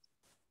happening.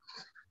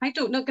 I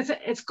don't know, because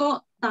it's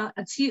got that,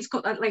 I see it's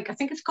got that, like, I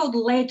think it's called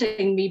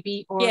leading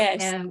maybe, or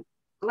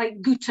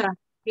like gutta,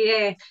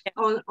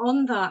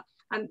 on that.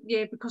 And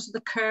yeah, because of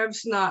the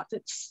curves and that,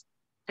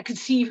 I can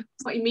see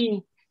what you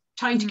mean,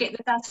 trying to get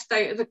the dust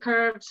out of the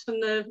curves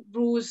and the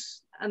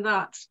rows and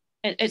that.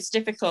 It's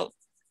difficult.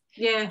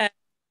 Yeah.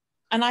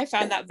 And I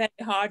found that very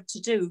hard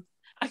to do.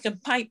 I can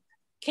pipe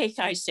cake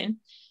icing,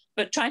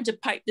 but trying to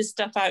pipe this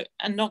stuff out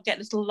and not get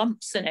little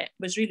lumps in it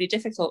was really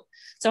difficult.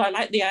 So I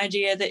like the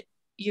idea that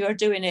you're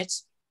doing it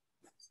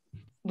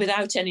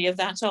without any of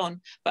that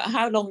on. But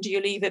how long do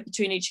you leave it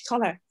between each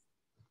colour?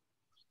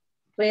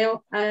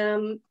 Well,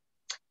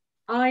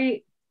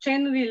 I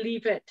generally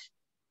leave it.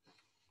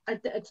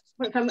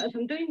 If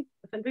I'm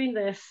doing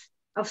this,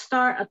 I'll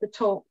start at the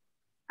top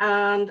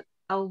and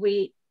I'll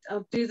wait.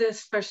 I'll do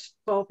this first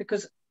of all,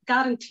 because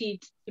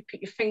guaranteed you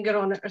put your finger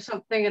on it or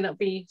something and it'll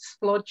be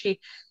splodgy.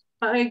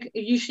 But I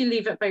usually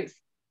leave it about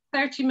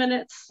 30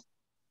 minutes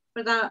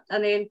for that,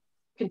 and then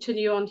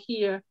continue on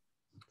here.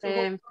 For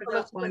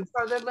that one.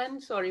 Further, Lynn?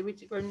 Sorry,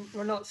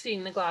 we're not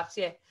seeing the glass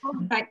yet.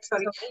 Oh, right,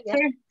 sorry.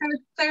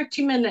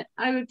 30 minutes,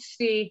 I would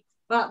say.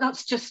 Well,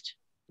 that's just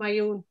my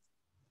own.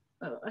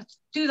 I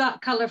do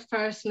that colour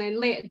first and then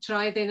let it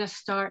dry, then I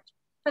start.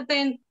 But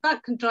then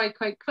that can dry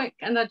quite quick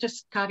and I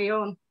just carry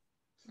on.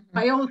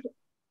 I always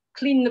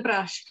clean the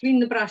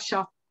brush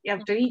up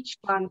after each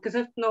one, because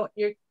if not,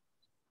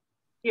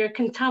 you're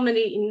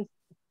contaminating,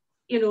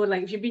 you know,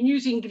 like if you've been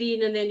using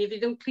green and then if you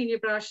don't clean your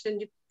brush, then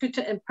you put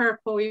it in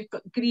purple, you've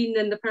got green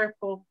in the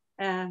purple.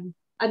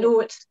 I know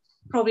it's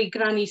probably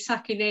granny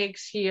sucking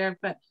eggs here,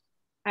 but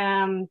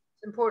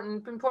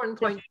important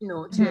point to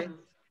note, yeah.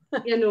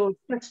 You know,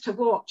 just to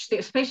watch,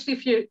 especially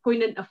if you're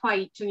going into a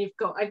fight and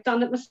I've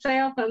done it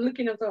myself, I'm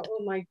looking, I thought,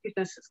 oh my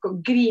goodness, it's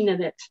got green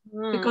in it,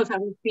 because I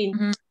was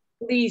being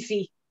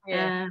lazy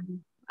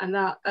and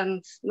that,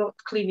 and not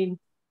cleaning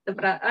the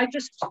brush. I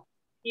just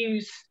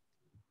use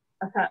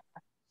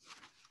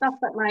stuff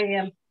that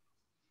my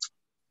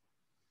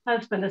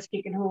husband has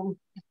taken home,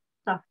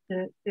 stuff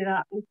to do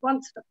that. And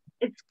once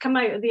it's come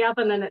out of the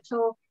oven and it's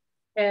all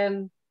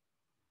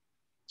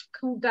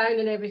cooled down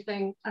and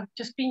everything, I've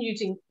just been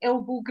using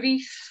elbow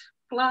grease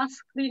glass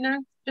cleaner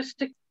just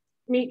to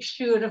make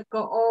sure I've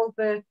got all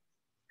the,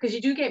 because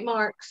you do get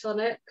marks on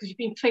it because you've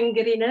been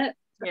fingering it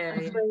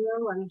as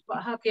well and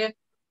what have you.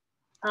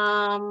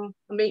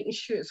 making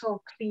sure it's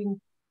all clean.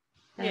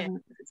 If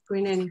it's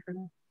going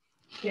anywhere.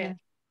 Yeah.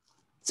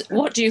 So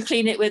what do you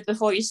clean it with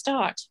before you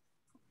start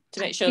to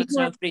make sure there's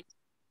no grease?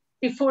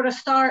 Before I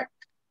start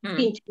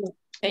painting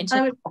it,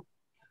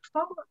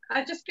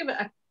 I just give it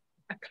a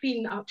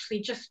clean, actually,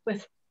 just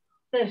with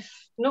this,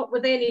 not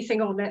with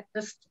anything on it,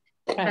 just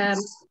a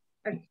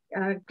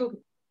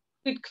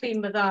good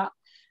clean with that.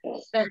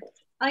 But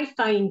I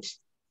find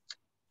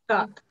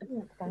that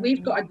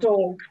we've got a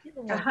dog,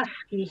 a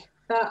husky,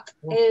 that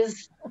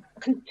is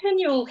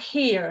continual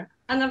hair,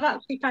 and I've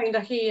actually found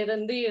a hair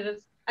in there.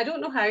 I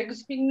don't know how,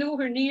 because he's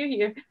nowhere near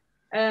here,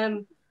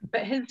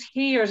 but his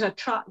hairs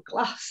attract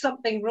glass,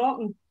 something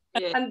rotten,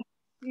 and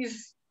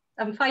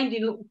I'm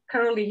finding little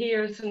curly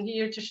hairs in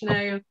here just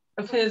now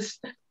of his,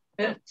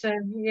 but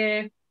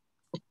yeah.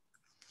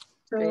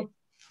 So,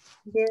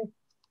 yeah.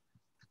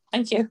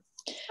 Thank you.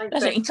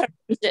 That's what encouraged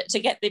it to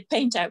get the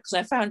paint out, because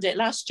I found it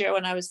last year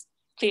when I was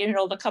clearing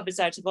all the cupboards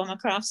out of all my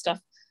craft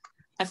stuff.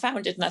 I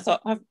found it and I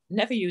thought, I've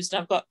never used it.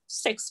 I've got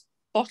 6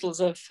 bottles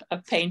of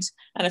paint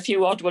and a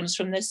few odd ones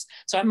from this.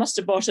 So I must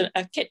have bought a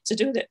kit to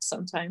do it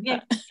sometime.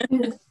 Yeah.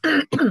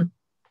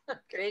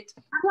 Great.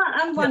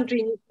 I'm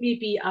wondering,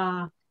 maybe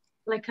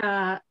like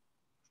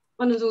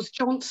one of those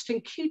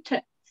Johnston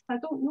Q-tips. I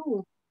don't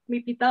know.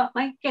 Maybe that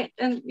might get,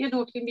 and you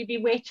know, if you maybe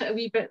wet it a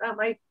wee bit, that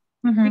might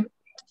the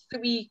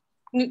wee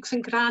nooks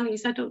and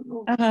crannies. I don't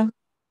know.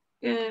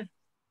 Yeah.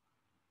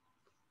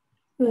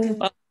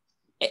 Well,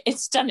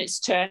 it's done its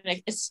turn.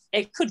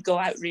 It could go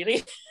out,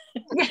 really.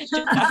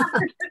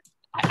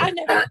 I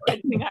never put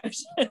anything out.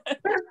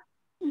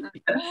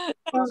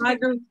 Well,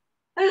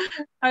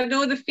 I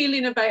know the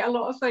feeling about a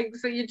lot of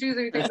things. So you do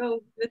think,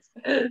 oh, this,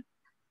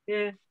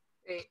 yeah.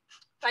 Great.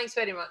 Thanks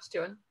very much,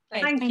 Joan.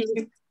 Thank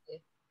you.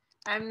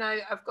 Now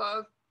I've got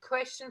a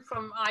question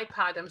from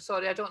iPad. I'm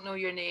sorry, I don't know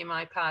your name,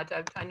 iPad.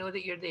 I know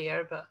that you're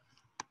there, but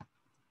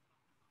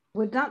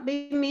would that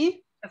be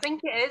me? I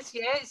think it is.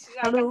 Yes.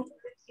 Hello.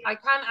 I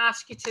can't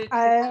ask you to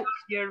start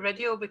your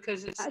video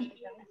because it's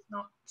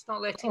not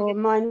letting. Oh,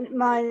 my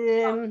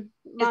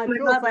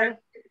profile.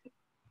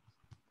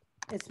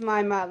 It's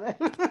my mother.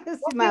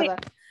 It's okay. Mother.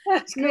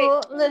 That's great.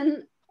 No,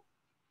 Lynn.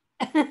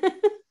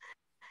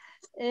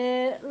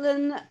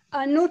 Lynn,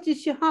 I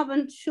notice you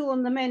haven't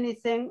shown them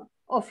anything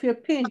of your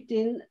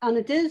painting, and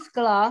it is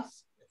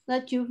glass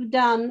that you've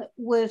done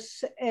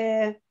with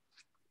the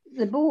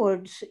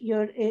boards,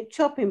 your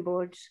chopping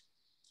boards.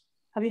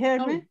 Have you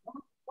heard me?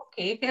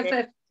 Okay.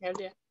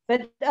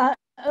 But I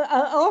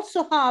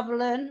also have,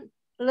 Lynn,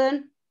 hello?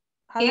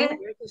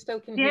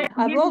 Yeah.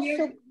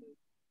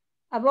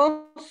 I've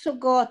also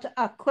got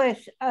a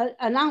question,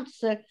 an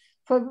answer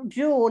for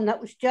Joan that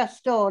was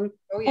just on.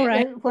 Oh, yeah.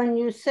 Right. When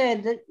you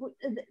said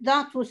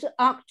that was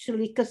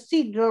actually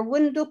cathedral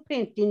window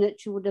painting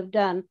that you would have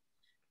done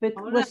with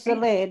the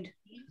lead.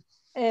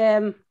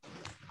 And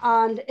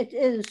it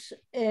is,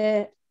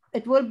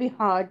 it will be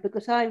hard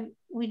because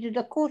we did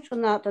a course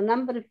on that a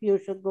number of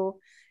years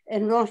ago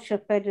in Rochester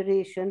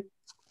Federation.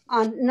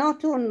 And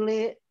not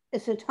only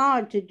is it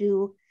hard to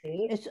do,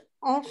 it's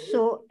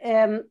also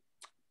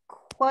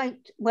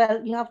quite,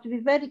 well, you have to be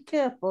very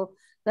careful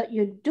that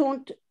you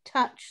don't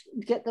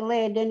get the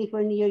lead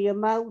anywhere near your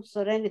mouth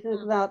or anything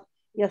like that.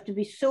 You have to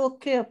be so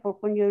careful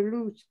when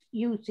you're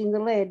using the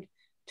lead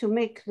to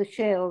make the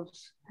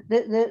shells,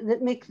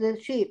 that make the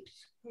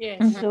shapes.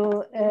 Yes.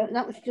 So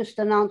that was just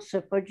an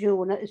answer for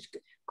Joan. It's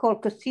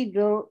called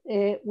cathedral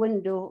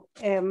window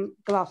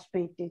glass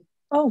painting.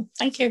 Oh,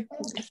 thank you.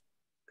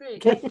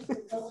 Great.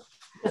 So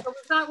was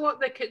that what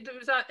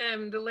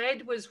the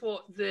lead was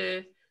what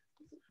the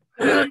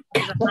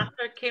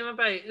hatter came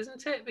about,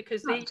 isn't it?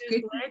 Because they use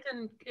lead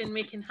in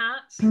making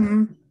hats.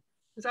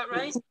 Is that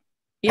right?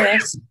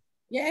 Yes.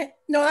 Yeah.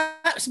 No,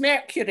 that's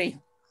mercury.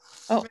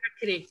 Oh,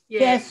 mercury. Yeah.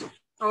 Yes.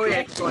 Oh,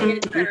 yeah.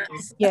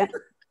 Yeah.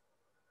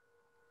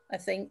 I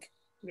think.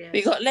 Yeah.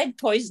 We got lead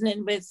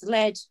poisoning with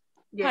lead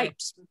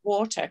pipes with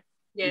water.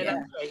 Yeah, that's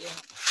right.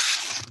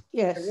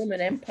 Yes. The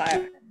Roman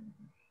Empire.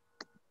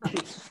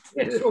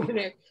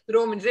 The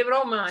Romans, they were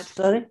all mad.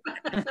 Sorry.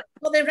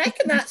 Well, they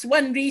reckon that's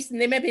one reason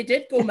they maybe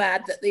did go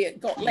mad, that they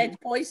got lead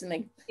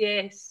poisoning.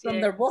 Yes.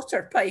 From their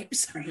water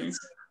pipes.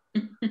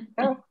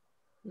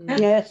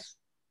 Yes.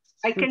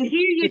 I can hear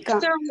you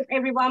still,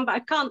 everyone, but I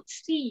can't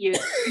see you.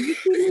 Can you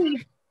see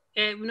me?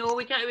 No,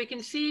 we can't. We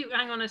can see.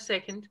 Hang on a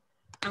second.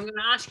 I'm going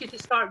to ask you to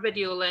start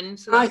video, Lynn.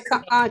 So I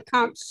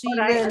can't see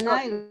Lynn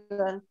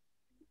either.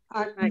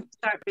 Right,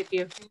 start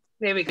video.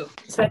 There we go.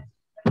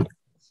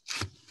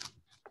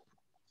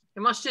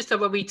 It must just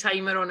have a wee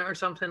timer on it or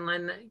something,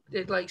 Lynn.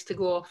 It likes to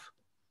go off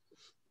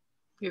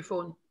your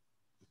phone.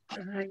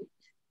 All right.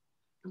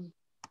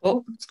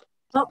 Oh.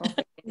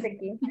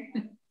 Thank you.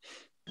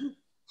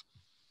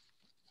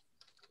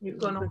 You've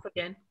gone off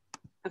again.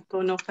 I've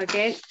gone off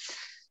again.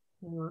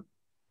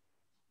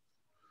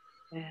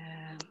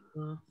 There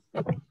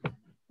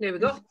we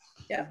go.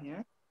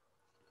 Yeah.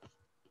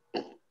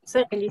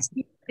 So can you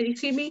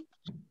see me?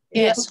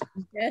 Yes.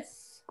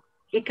 Yes.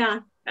 You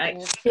can.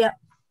 Right. Yeah.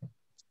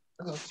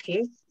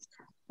 Okay.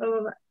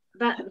 So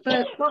what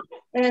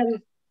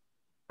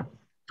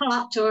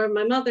Pat or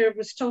my mother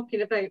was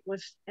talking about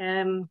was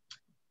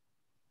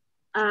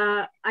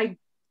I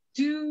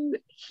do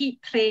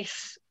heat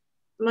press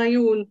my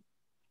own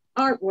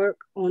artwork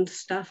on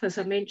stuff, as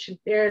I mentioned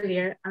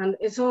earlier, and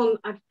it's on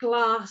a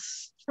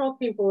glass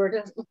chopping board.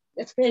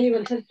 If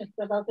anyone's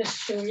interested, I'll just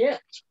show you.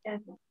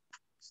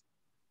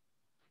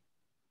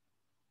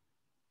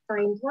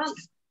 Find one.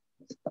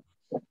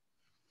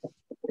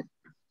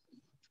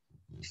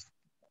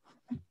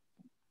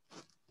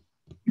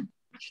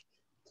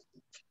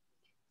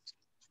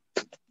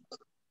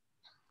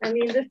 I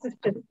mean, this is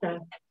just a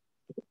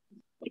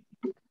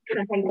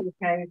Highland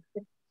cow.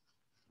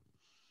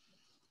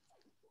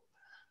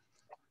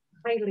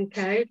 Highland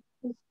cow.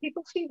 Can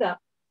people see that?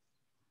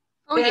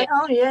 Oh yeah.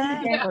 Oh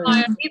yeah. Keep it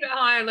higher, keep it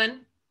higher,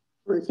 Lynn.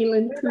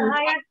 Highland cow.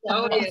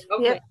 Oh yeah,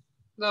 lovely. Yep.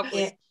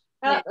 Lovely.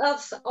 Yeah.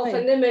 That's of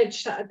an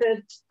image that I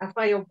did a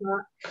while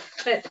back.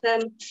 But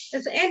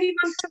is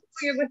anyone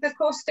familiar with the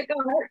caustic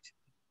art?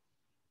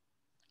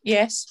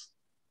 Yes.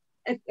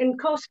 In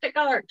caustic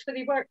art, where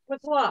they work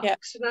with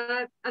wax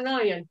and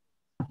iron.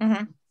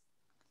 Mm-hmm.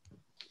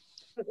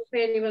 If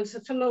anyone's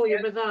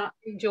familiar with that,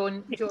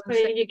 John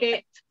where you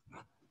get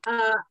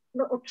a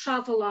little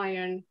travel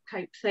iron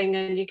type thing,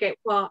 and you get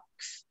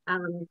wax,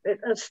 and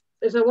it's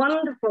a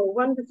wonderful,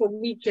 wonderful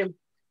medium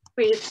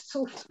where it's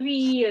so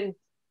free and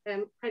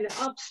kind of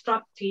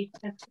abstracty.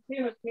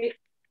 Here with me.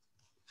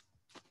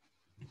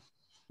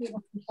 See if I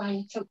can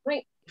find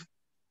something.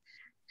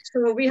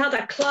 So we had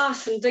a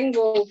class in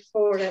Dingwall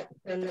for it,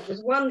 and it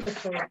was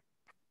wonderful.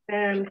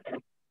 And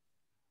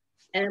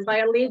by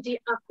a lady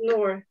up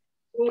north,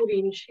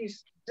 Maureen.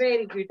 She's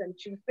very good, and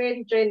she was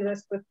very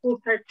generous with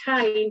both her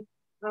time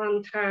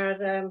and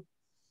her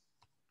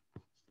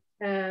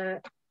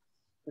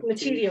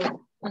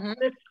material. Mm-hmm.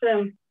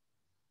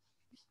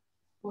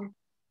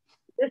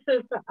 This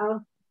is,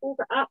 I'll hold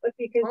it up if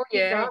you can see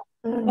that.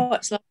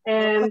 What's that?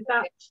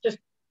 That's just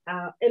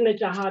an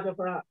image I had of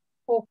a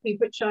coffee,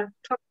 which I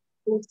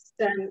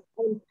turned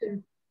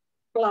onto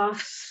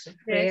glass.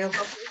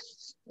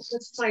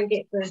 Let's try and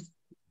get the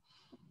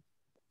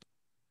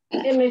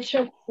image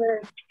of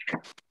the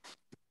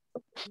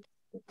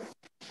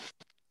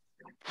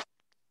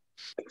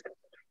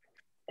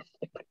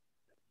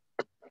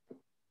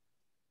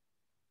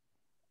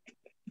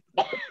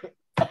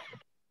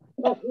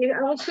you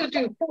also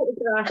do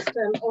photographs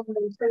on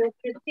them. So if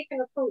you're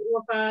taking a photo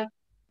of a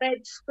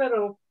red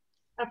squirrel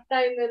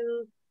down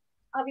in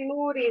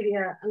Aviemore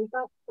area, and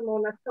that's them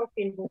on a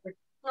chopping board.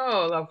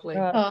 Oh, lovely.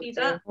 See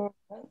that?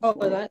 Oh,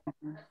 that.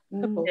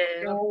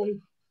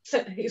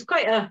 So he's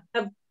quite a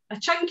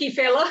chunky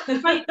fella.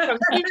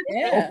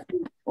 Yeah.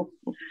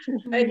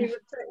 And he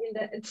was saying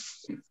that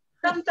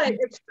sometimes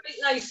it's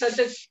quite nice. I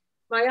did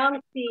my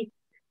auntie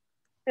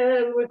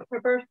with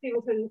her birthday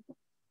was in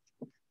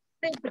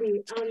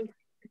February, and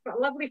it's got a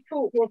lovely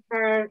photo of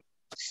her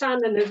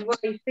son and his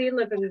wife. They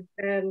live in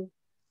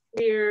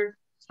near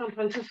San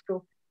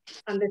Francisco,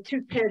 and the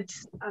two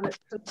kids, and it's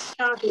a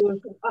shadow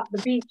at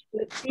the beach,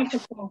 and it's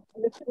beautiful.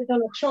 And it's put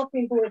on a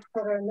chopping board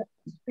for her, and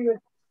she was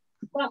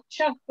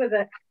chuffed with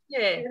it.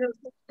 Yeah.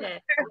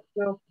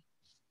 So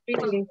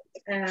really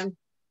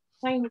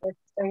find this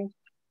thing.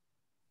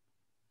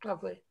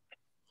 Lovely.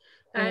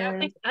 I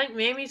think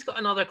Mamie's got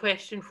another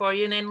question for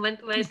you, and then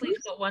Leslie's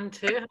got one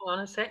too. Hang on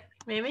a sec,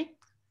 Mamie.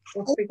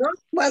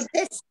 Well,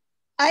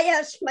 I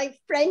asked my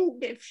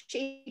friend if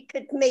she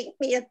could make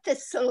me a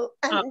thistle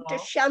and a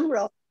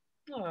shamrock.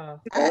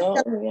 I've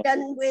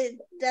done with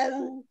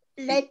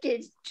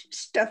leaded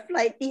stuff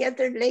like the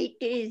other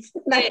ladies,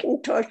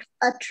 Macintosh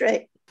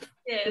Patrick.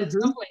 Yeah, it's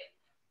lovely.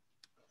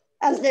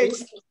 And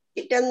there's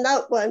done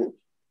that one.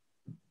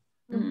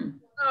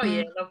 Oh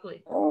yeah,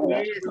 lovely.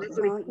 Yeah,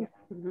 lovely.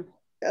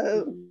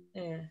 So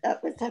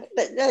that was it.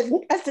 But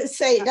then, as I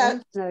say,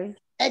 that's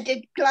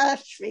leaded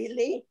glass,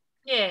 really.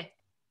 Yeah.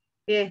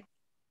 Yeah.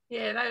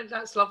 Yeah,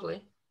 that's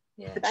lovely.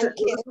 Yeah. Thank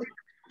you.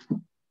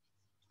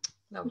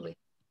 Lovely.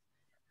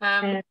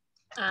 And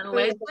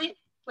Leslie?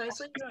 Here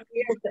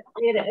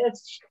it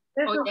is.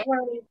 This is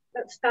one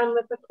that's done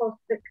with the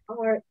caustic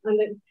art,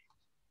 and it's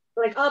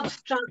like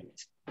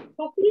abstract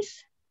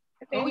copies.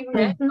 Lovely.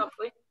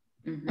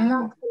 And that's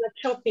on a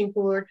chopping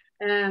board.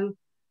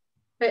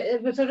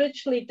 It was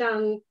originally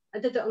done, I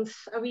did it on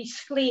a wee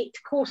slate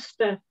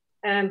coaster.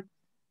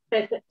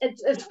 But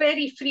it's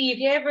very free.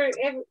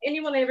 If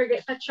anyone ever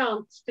gets a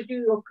chance to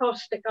do a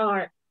caustic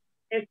art,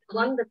 it's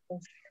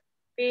wonderful.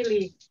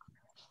 Really,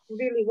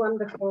 really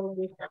wonderful.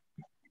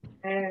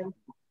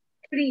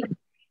 Free.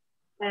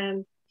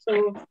 So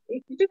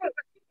if you do it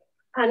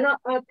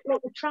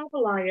with a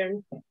travel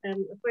iron as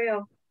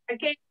well.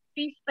 Again,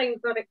 these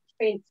things are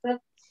expensive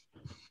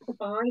to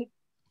buy.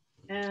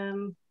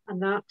 And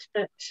that,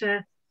 but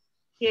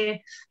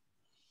yes.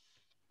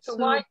 So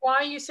why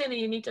are you saying that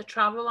you need a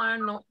travel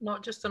iron,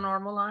 not just a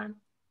normal iron?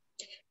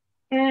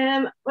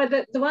 Well,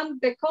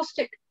 the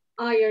caustic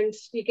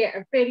irons you get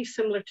are very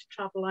similar to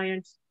travel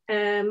irons.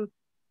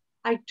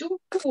 I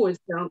don't know is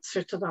the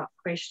answer to that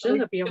question,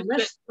 to be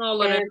honest.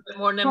 Smaller and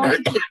more nimble.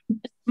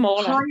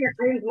 Higher,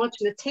 I would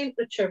imagine the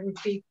temperature would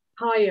be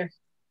higher.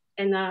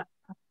 in an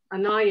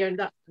iron,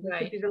 that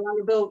could be the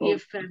liability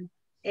of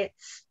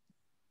it's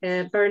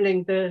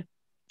burning the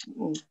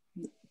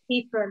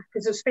paper,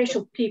 because it's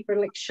special paper,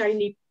 like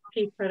shiny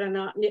paper and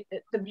that. And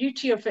the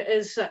beauty of it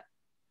is that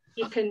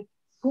you can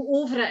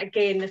go over it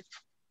again if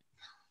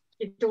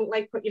you don't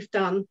like what you've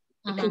done.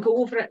 You can go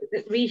over it,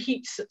 it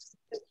reheats it,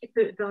 you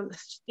put it on.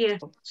 Yeah,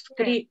 it's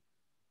great.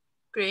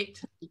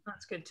 Great,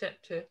 that's a good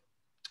tip too.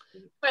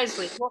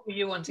 Wesley, what were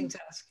you wanting to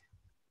ask?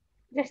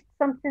 Just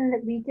something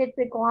that we did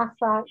with glass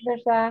art.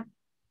 There's a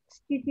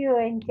studio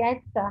in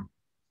Jeddah, so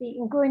you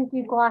can go and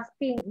do glass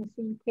painting,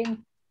 so you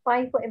can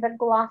buy whatever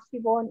glass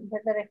you want,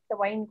 whether it's a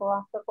wine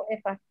glass or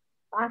whatever.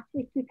 I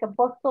actually took a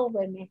bottle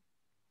with me.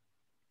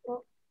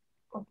 Oh,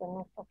 I don't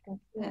know if I can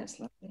see. That's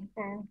lovely.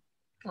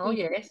 Oh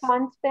yes.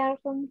 Transfers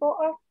on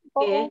water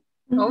bottle. Yeah.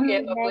 Oh yeah,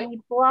 And lovely. then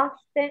you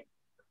blast it.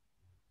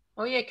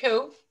 Oh yeah,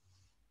 cool.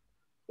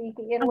 So you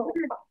get your little.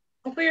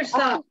 Where's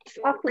that?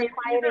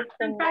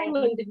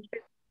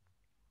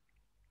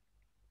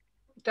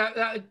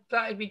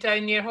 That would be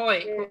down near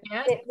Hoyt.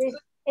 Yeah. It's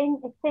in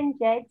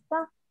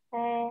Jeddah.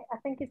 I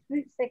think it's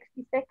Route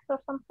 66 or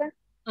something.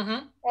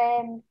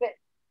 But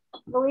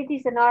the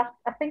lady's an art.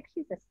 I think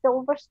she's a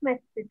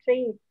silversmith to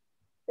trade.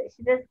 But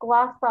she does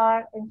glass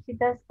art, and she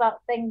does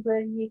that thing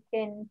where you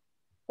can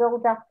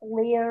build up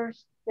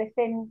layers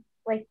within,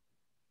 like,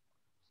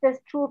 she does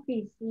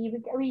trophies. So you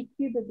would get a wee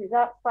cube about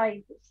that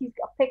size. She's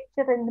got a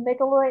picture in the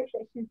middle of it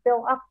that she's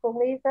built up the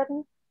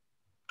lasering.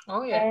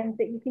 Oh yeah.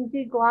 But you can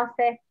do glass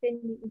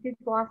etching, you can do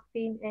glass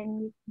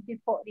painting, you can do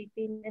pottery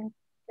painting,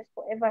 just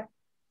whatever.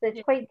 So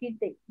it's quite good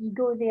that you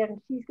go there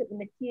and she's got the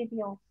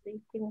materials, so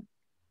you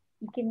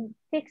can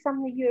take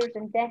some of yours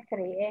and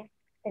decorate it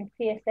and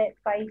pay a set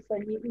price,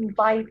 or you can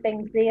buy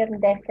things there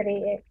and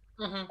decorate it.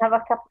 Have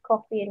a cup of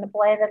coffee and a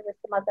blather with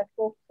some other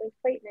folks. So it's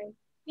quite nice.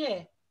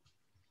 Yeah.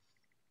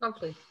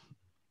 Lovely.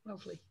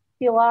 Lovely.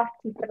 Feel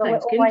arty for a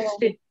little while.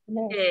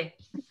 Yeah.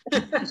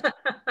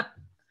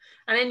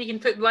 And then you can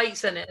put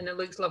lights in it and it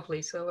looks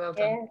lovely. So well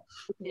done.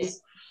 Yeah.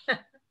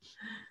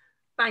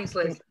 Thanks,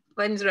 Liz.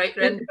 Lynn's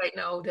writing it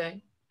all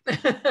down.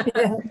 That's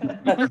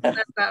that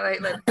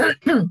right, Lynn?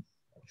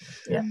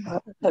 Yeah,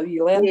 that's how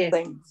you learn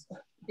things.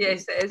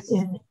 Yes, it is.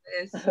 Yeah. It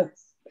is.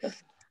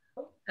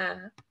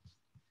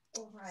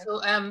 So,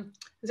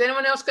 has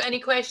anyone else got any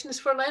questions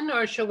for Lynn,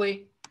 or shall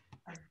we?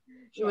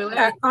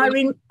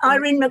 Irene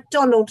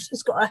McDonald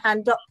has got her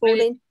hand up,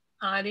 Pauline.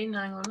 Irene,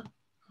 hang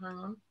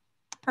on.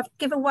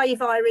 Give a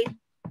wave, Irene.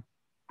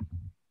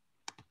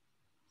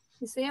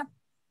 You see her?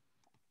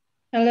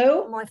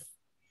 Hello?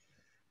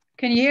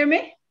 Can you hear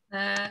me?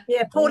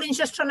 Yeah, Pauline's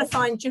just trying to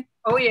find you.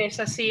 Oh yes,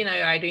 I see you now,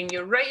 Irene.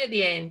 You're right at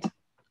the end.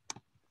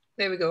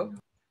 There we go.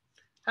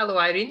 Hello,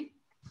 Irene.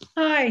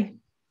 Hi.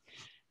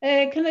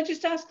 Can I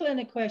just ask Lynn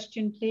a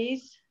question,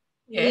 please?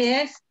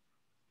 Yes.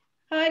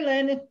 Hi,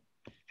 Lynn.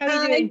 How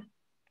are you doing?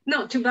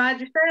 Not too bad,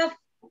 yourself?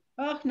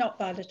 Oh, not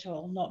bad at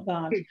all. Not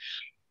bad.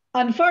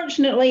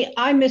 Unfortunately,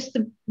 I missed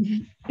the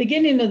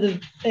beginning of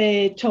the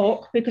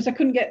talk because I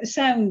couldn't get the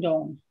sound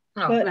on.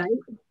 Oh, but right.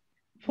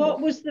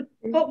 What were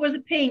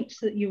the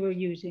paints that you were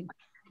using?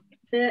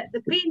 The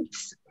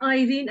paints,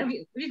 Irene. Have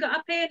you got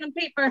a pen and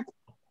paper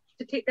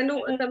to take a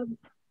note of them?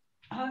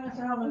 Hang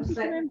on a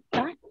second.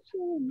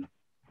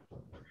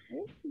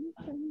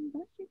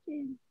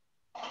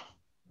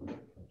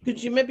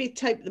 Could you maybe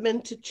type them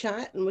into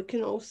chat and we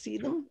can all see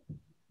them?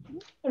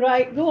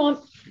 Right, go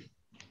on.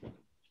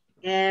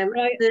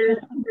 Right,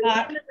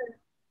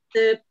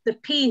 the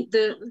paint,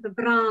 the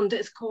brand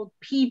is called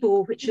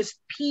Peebo, which is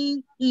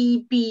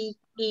P-E-B-E-O.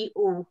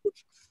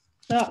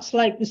 That's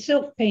like the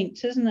silk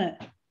paints, isn't it?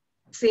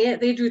 See,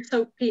 they do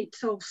silk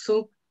paints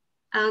also,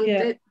 and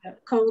it's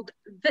called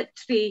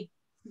Vitrea,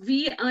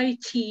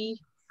 V-I-T-R-E-A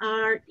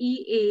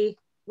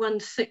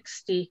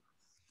 160.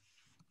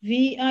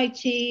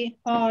 V-I-T-R-E-A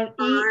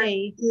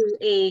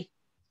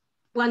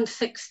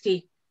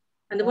 160,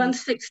 and the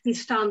 160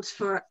 stands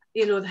for,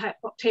 you know, the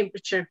what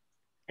temperature.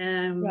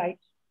 Right.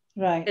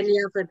 In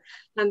the oven,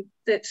 and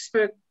it's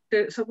a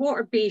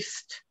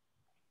water-based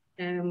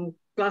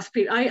glass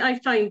paint. I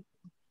find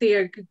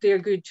they're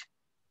good.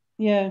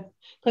 Yeah,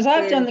 because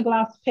I've done the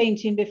glass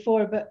painting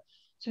before, but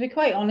to be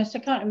quite honest, I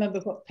can't remember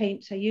what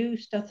paints I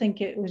used. I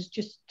think it was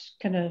just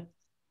kind of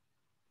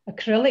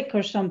acrylic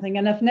or something,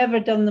 and I've never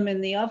done them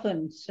in the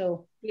oven.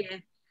 So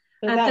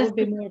but that would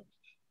be more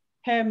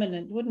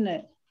permanent, wouldn't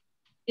it?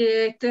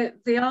 Yeah,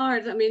 they are.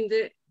 I mean,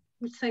 you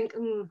think,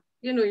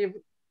 you know, you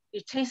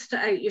test it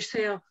out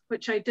yourself,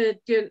 which I did,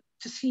 to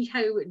see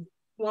how it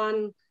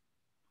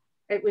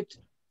would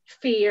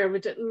fare.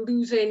 Would it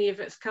lose any of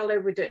its colour?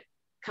 Would it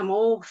come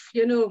off?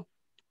 You know.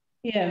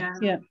 Yeah.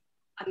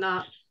 And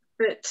that,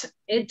 but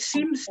it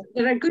seems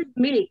they're a good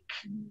make,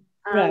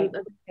 and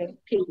the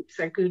paints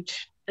are good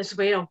as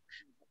well.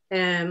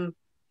 And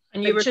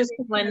you were saying,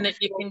 Lynn,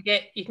 that you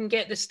can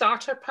get the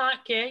starter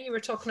pack. Yeah, you were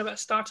talking about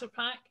starter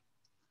pack.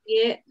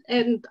 Yeah,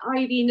 and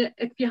Irene,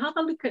 if you have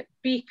a look at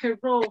Baker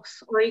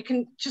Ross, or you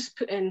can just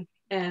put in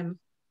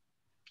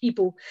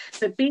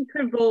but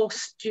Baker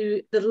Ross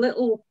do the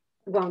little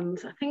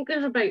ones. I think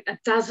there's about a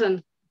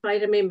dozen I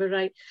remember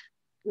right.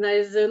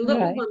 Now the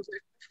little ones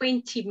are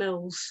 20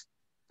 mils.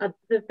 The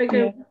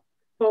bigger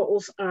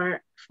bottles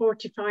are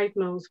 45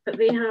 mils, but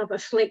they have a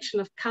selection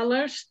of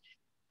colours.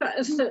 But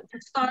it's to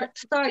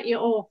start you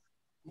off.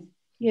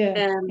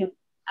 And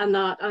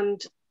that,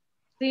 and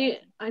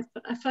I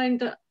found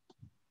that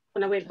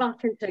when I went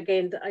back into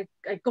again that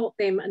I got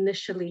them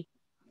initially,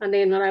 and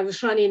then when I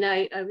was running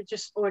out, I would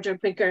just order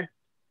bigger.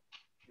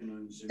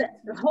 The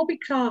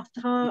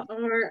Hobbycraft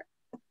are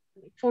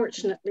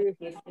fortunately,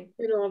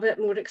 a bit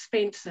more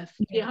expensive.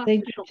 They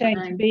do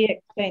tend to be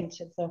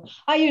expensive, though.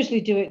 I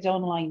usually do it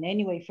online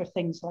anyway for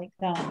things like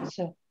that.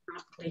 So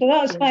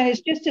that's fine.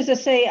 It's just as I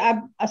say,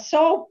 I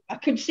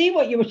could see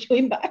what you were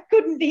doing, but I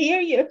couldn't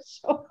hear you.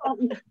 So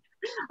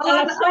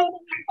I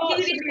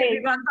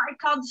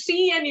can't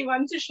see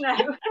anyone just now.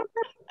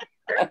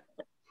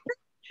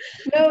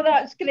 No,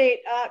 that's great.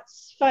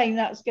 That's fine.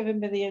 That's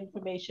given me the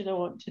information I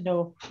want to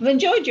know. I've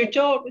enjoyed your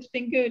talk. It's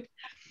been good.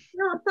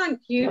 No, thank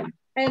you.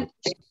 And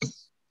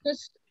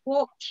just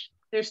watch.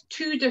 There's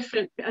two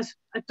different. As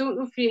I don't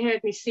know if you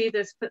heard me say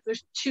this, but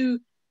there's two.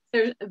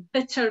 There's a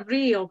bitter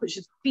rail, which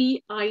is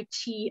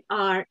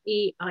bitrail.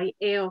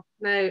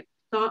 Now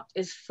that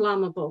is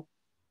flammable.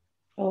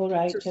 All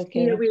right. So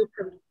okay. Stay away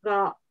from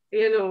that.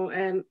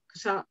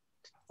 Because that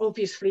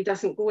obviously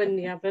doesn't go in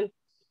the oven.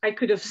 I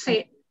could have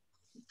set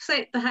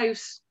the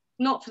house,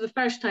 not for the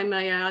first time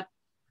I had,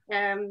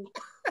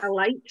 a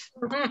light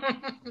with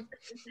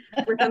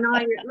an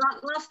iron.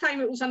 Last time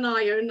it was an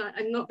iron.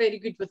 I'm not very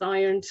good with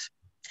irons.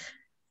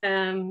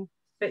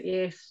 But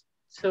yes,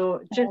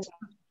 so just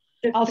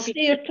I'll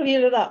steer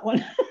clear of that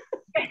one.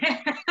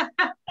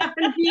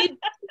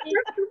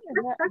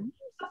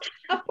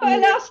 I put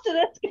an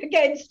asterisk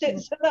against it,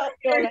 so that'll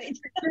be all right.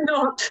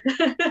 Not.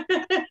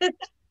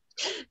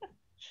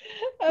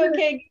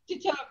 Okay,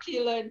 good to talk to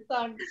you, Lynn.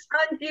 Thanks.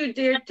 And you,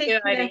 dear.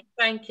 Take care.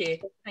 Thank you.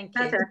 Thank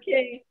you.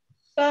 Okay.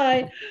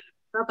 Bye.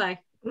 Bye-bye.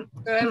 So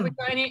have we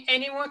got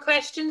any more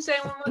questions?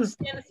 Anyone wants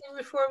to say anything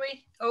before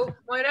we... Oh,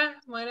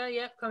 Moira,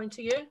 yeah, coming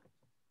to you.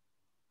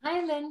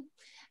 Hi, Lynn.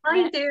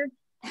 Hi, dear.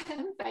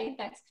 I'm fine,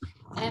 thanks.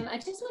 I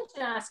just wanted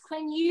to ask,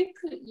 when you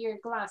put your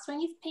glass,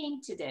 when you've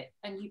painted it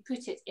and you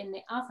put it in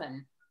the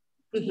oven,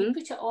 do you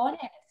put it on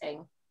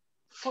anything?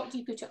 What do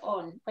you put it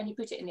on when you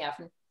put it in the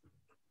oven?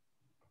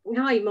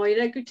 Hi,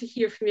 Moira, good to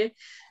hear from you.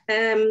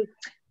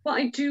 What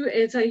I do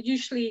is I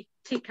usually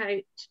take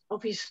out,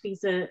 obviously,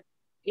 the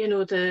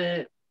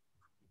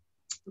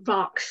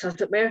rocks, as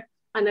it were,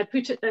 and I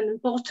put it in the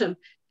bottom.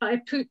 But I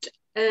put,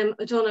 I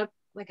don't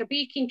like a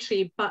baking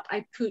tray, but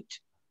I put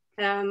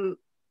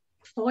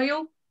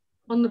foil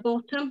on the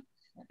bottom,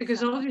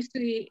 because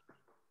obviously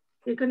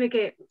you're going to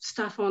get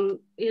stuff on,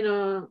 it's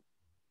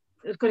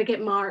going to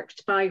get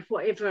marked by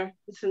whatever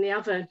is in the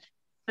oven.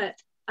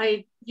 But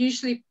I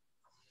usually,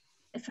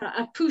 if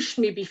I push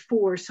maybe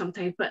 4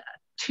 sometimes, but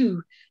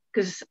 2,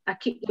 because I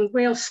keep them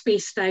well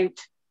spaced out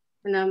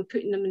and I'm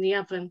putting them in the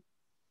oven.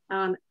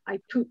 And I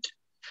put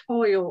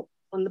foil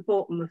on the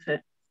bottom of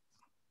it.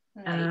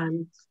 Right.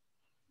 And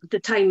the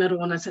timer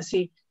on, as I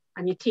say,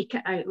 and you take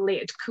it out and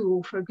let it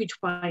cool for a good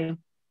while.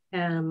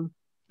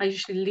 I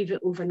usually leave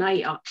it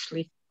overnight,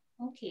 actually.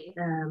 Okay.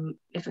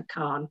 If I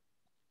can.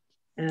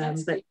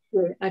 But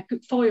yeah, I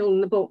put foil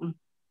on the bottom,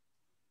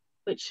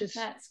 which is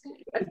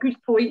a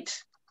good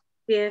point.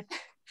 Yeah.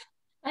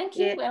 Thank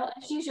you. Yeah. Well,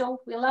 as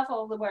usual, we love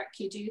all the work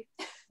you do.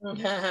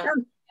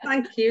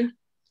 Thank you.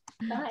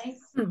 Bye.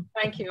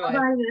 Thank you.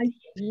 Bye.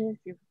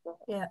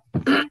 Yeah.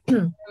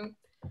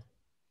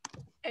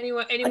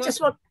 Anyone? I just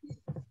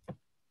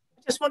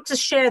want to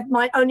share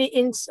my only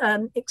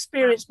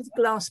experience with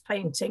glass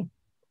painting.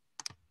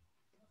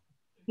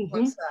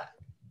 What's that?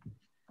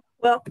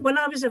 Well, when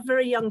I was a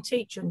very young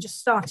teacher and just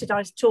started,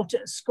 I taught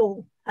at a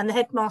school, and the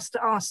headmaster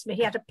asked me,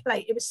 he had a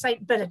plate, it was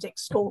St.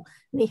 Benedict's School,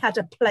 and he had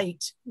a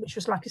plate, which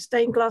was like a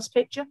stained glass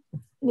picture.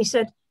 And he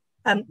said,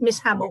 Miss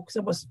Hamill, because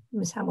I was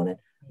Miss Hamill then,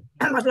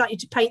 I'd like you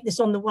to paint this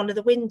on one of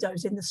the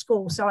windows in the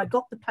school. So I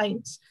got the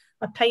paints,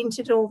 I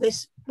painted all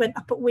this, went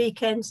up at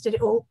weekends, did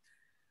it all.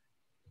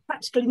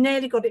 Practically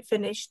nearly got it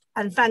finished,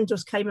 and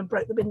vandals came and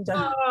broke the window.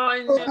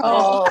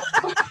 Oh,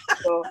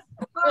 no.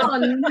 Oh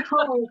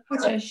no!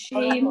 What a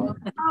shame!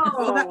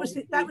 Oh, that was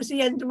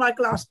the end of my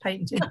glass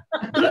painting.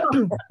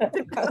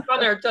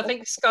 Scunnered, I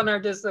think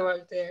scunnered is the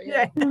word there.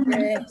 Yeah.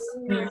 Yes.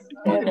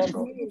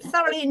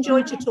 Thoroughly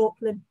enjoyed your talk,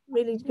 Lynn.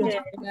 Really good.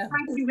 Yeah.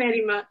 Thank you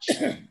very much.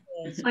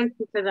 Thank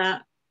you for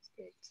that.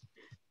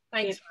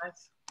 Thanks,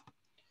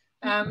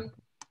 Matt.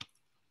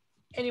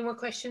 Any more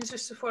questions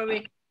just before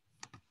we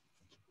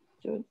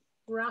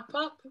wrap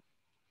up?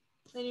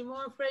 Any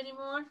more?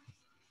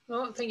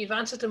 No, I think you've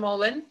answered them all,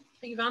 Lynn. I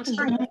think you've answered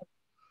them all.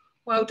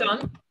 Well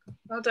done.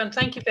 Well done.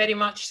 Thank you very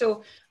much.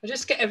 So I'll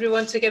just get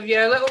everyone to give you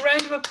a little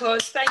round of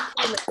applause. Thank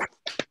you.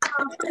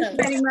 Thank you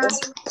very much.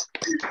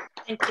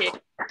 Thank you.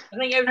 I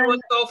think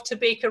everyone's off to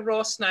Baker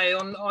Ross now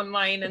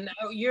online, and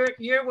you're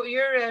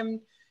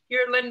Lynn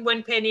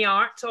Winpenny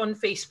Art on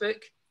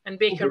Facebook and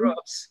Baker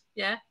Ross.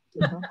 Yeah.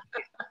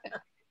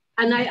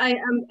 And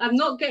I'm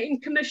not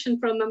getting commission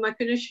from them, I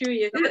can assure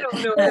you.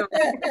 No.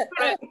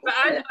 But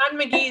Anne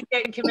McGee's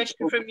getting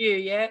commission from you,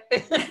 yeah?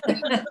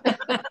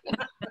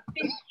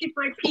 She's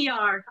my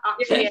PR,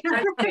 actually. Yeah,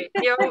 that's great.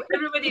 You know,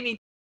 everybody needs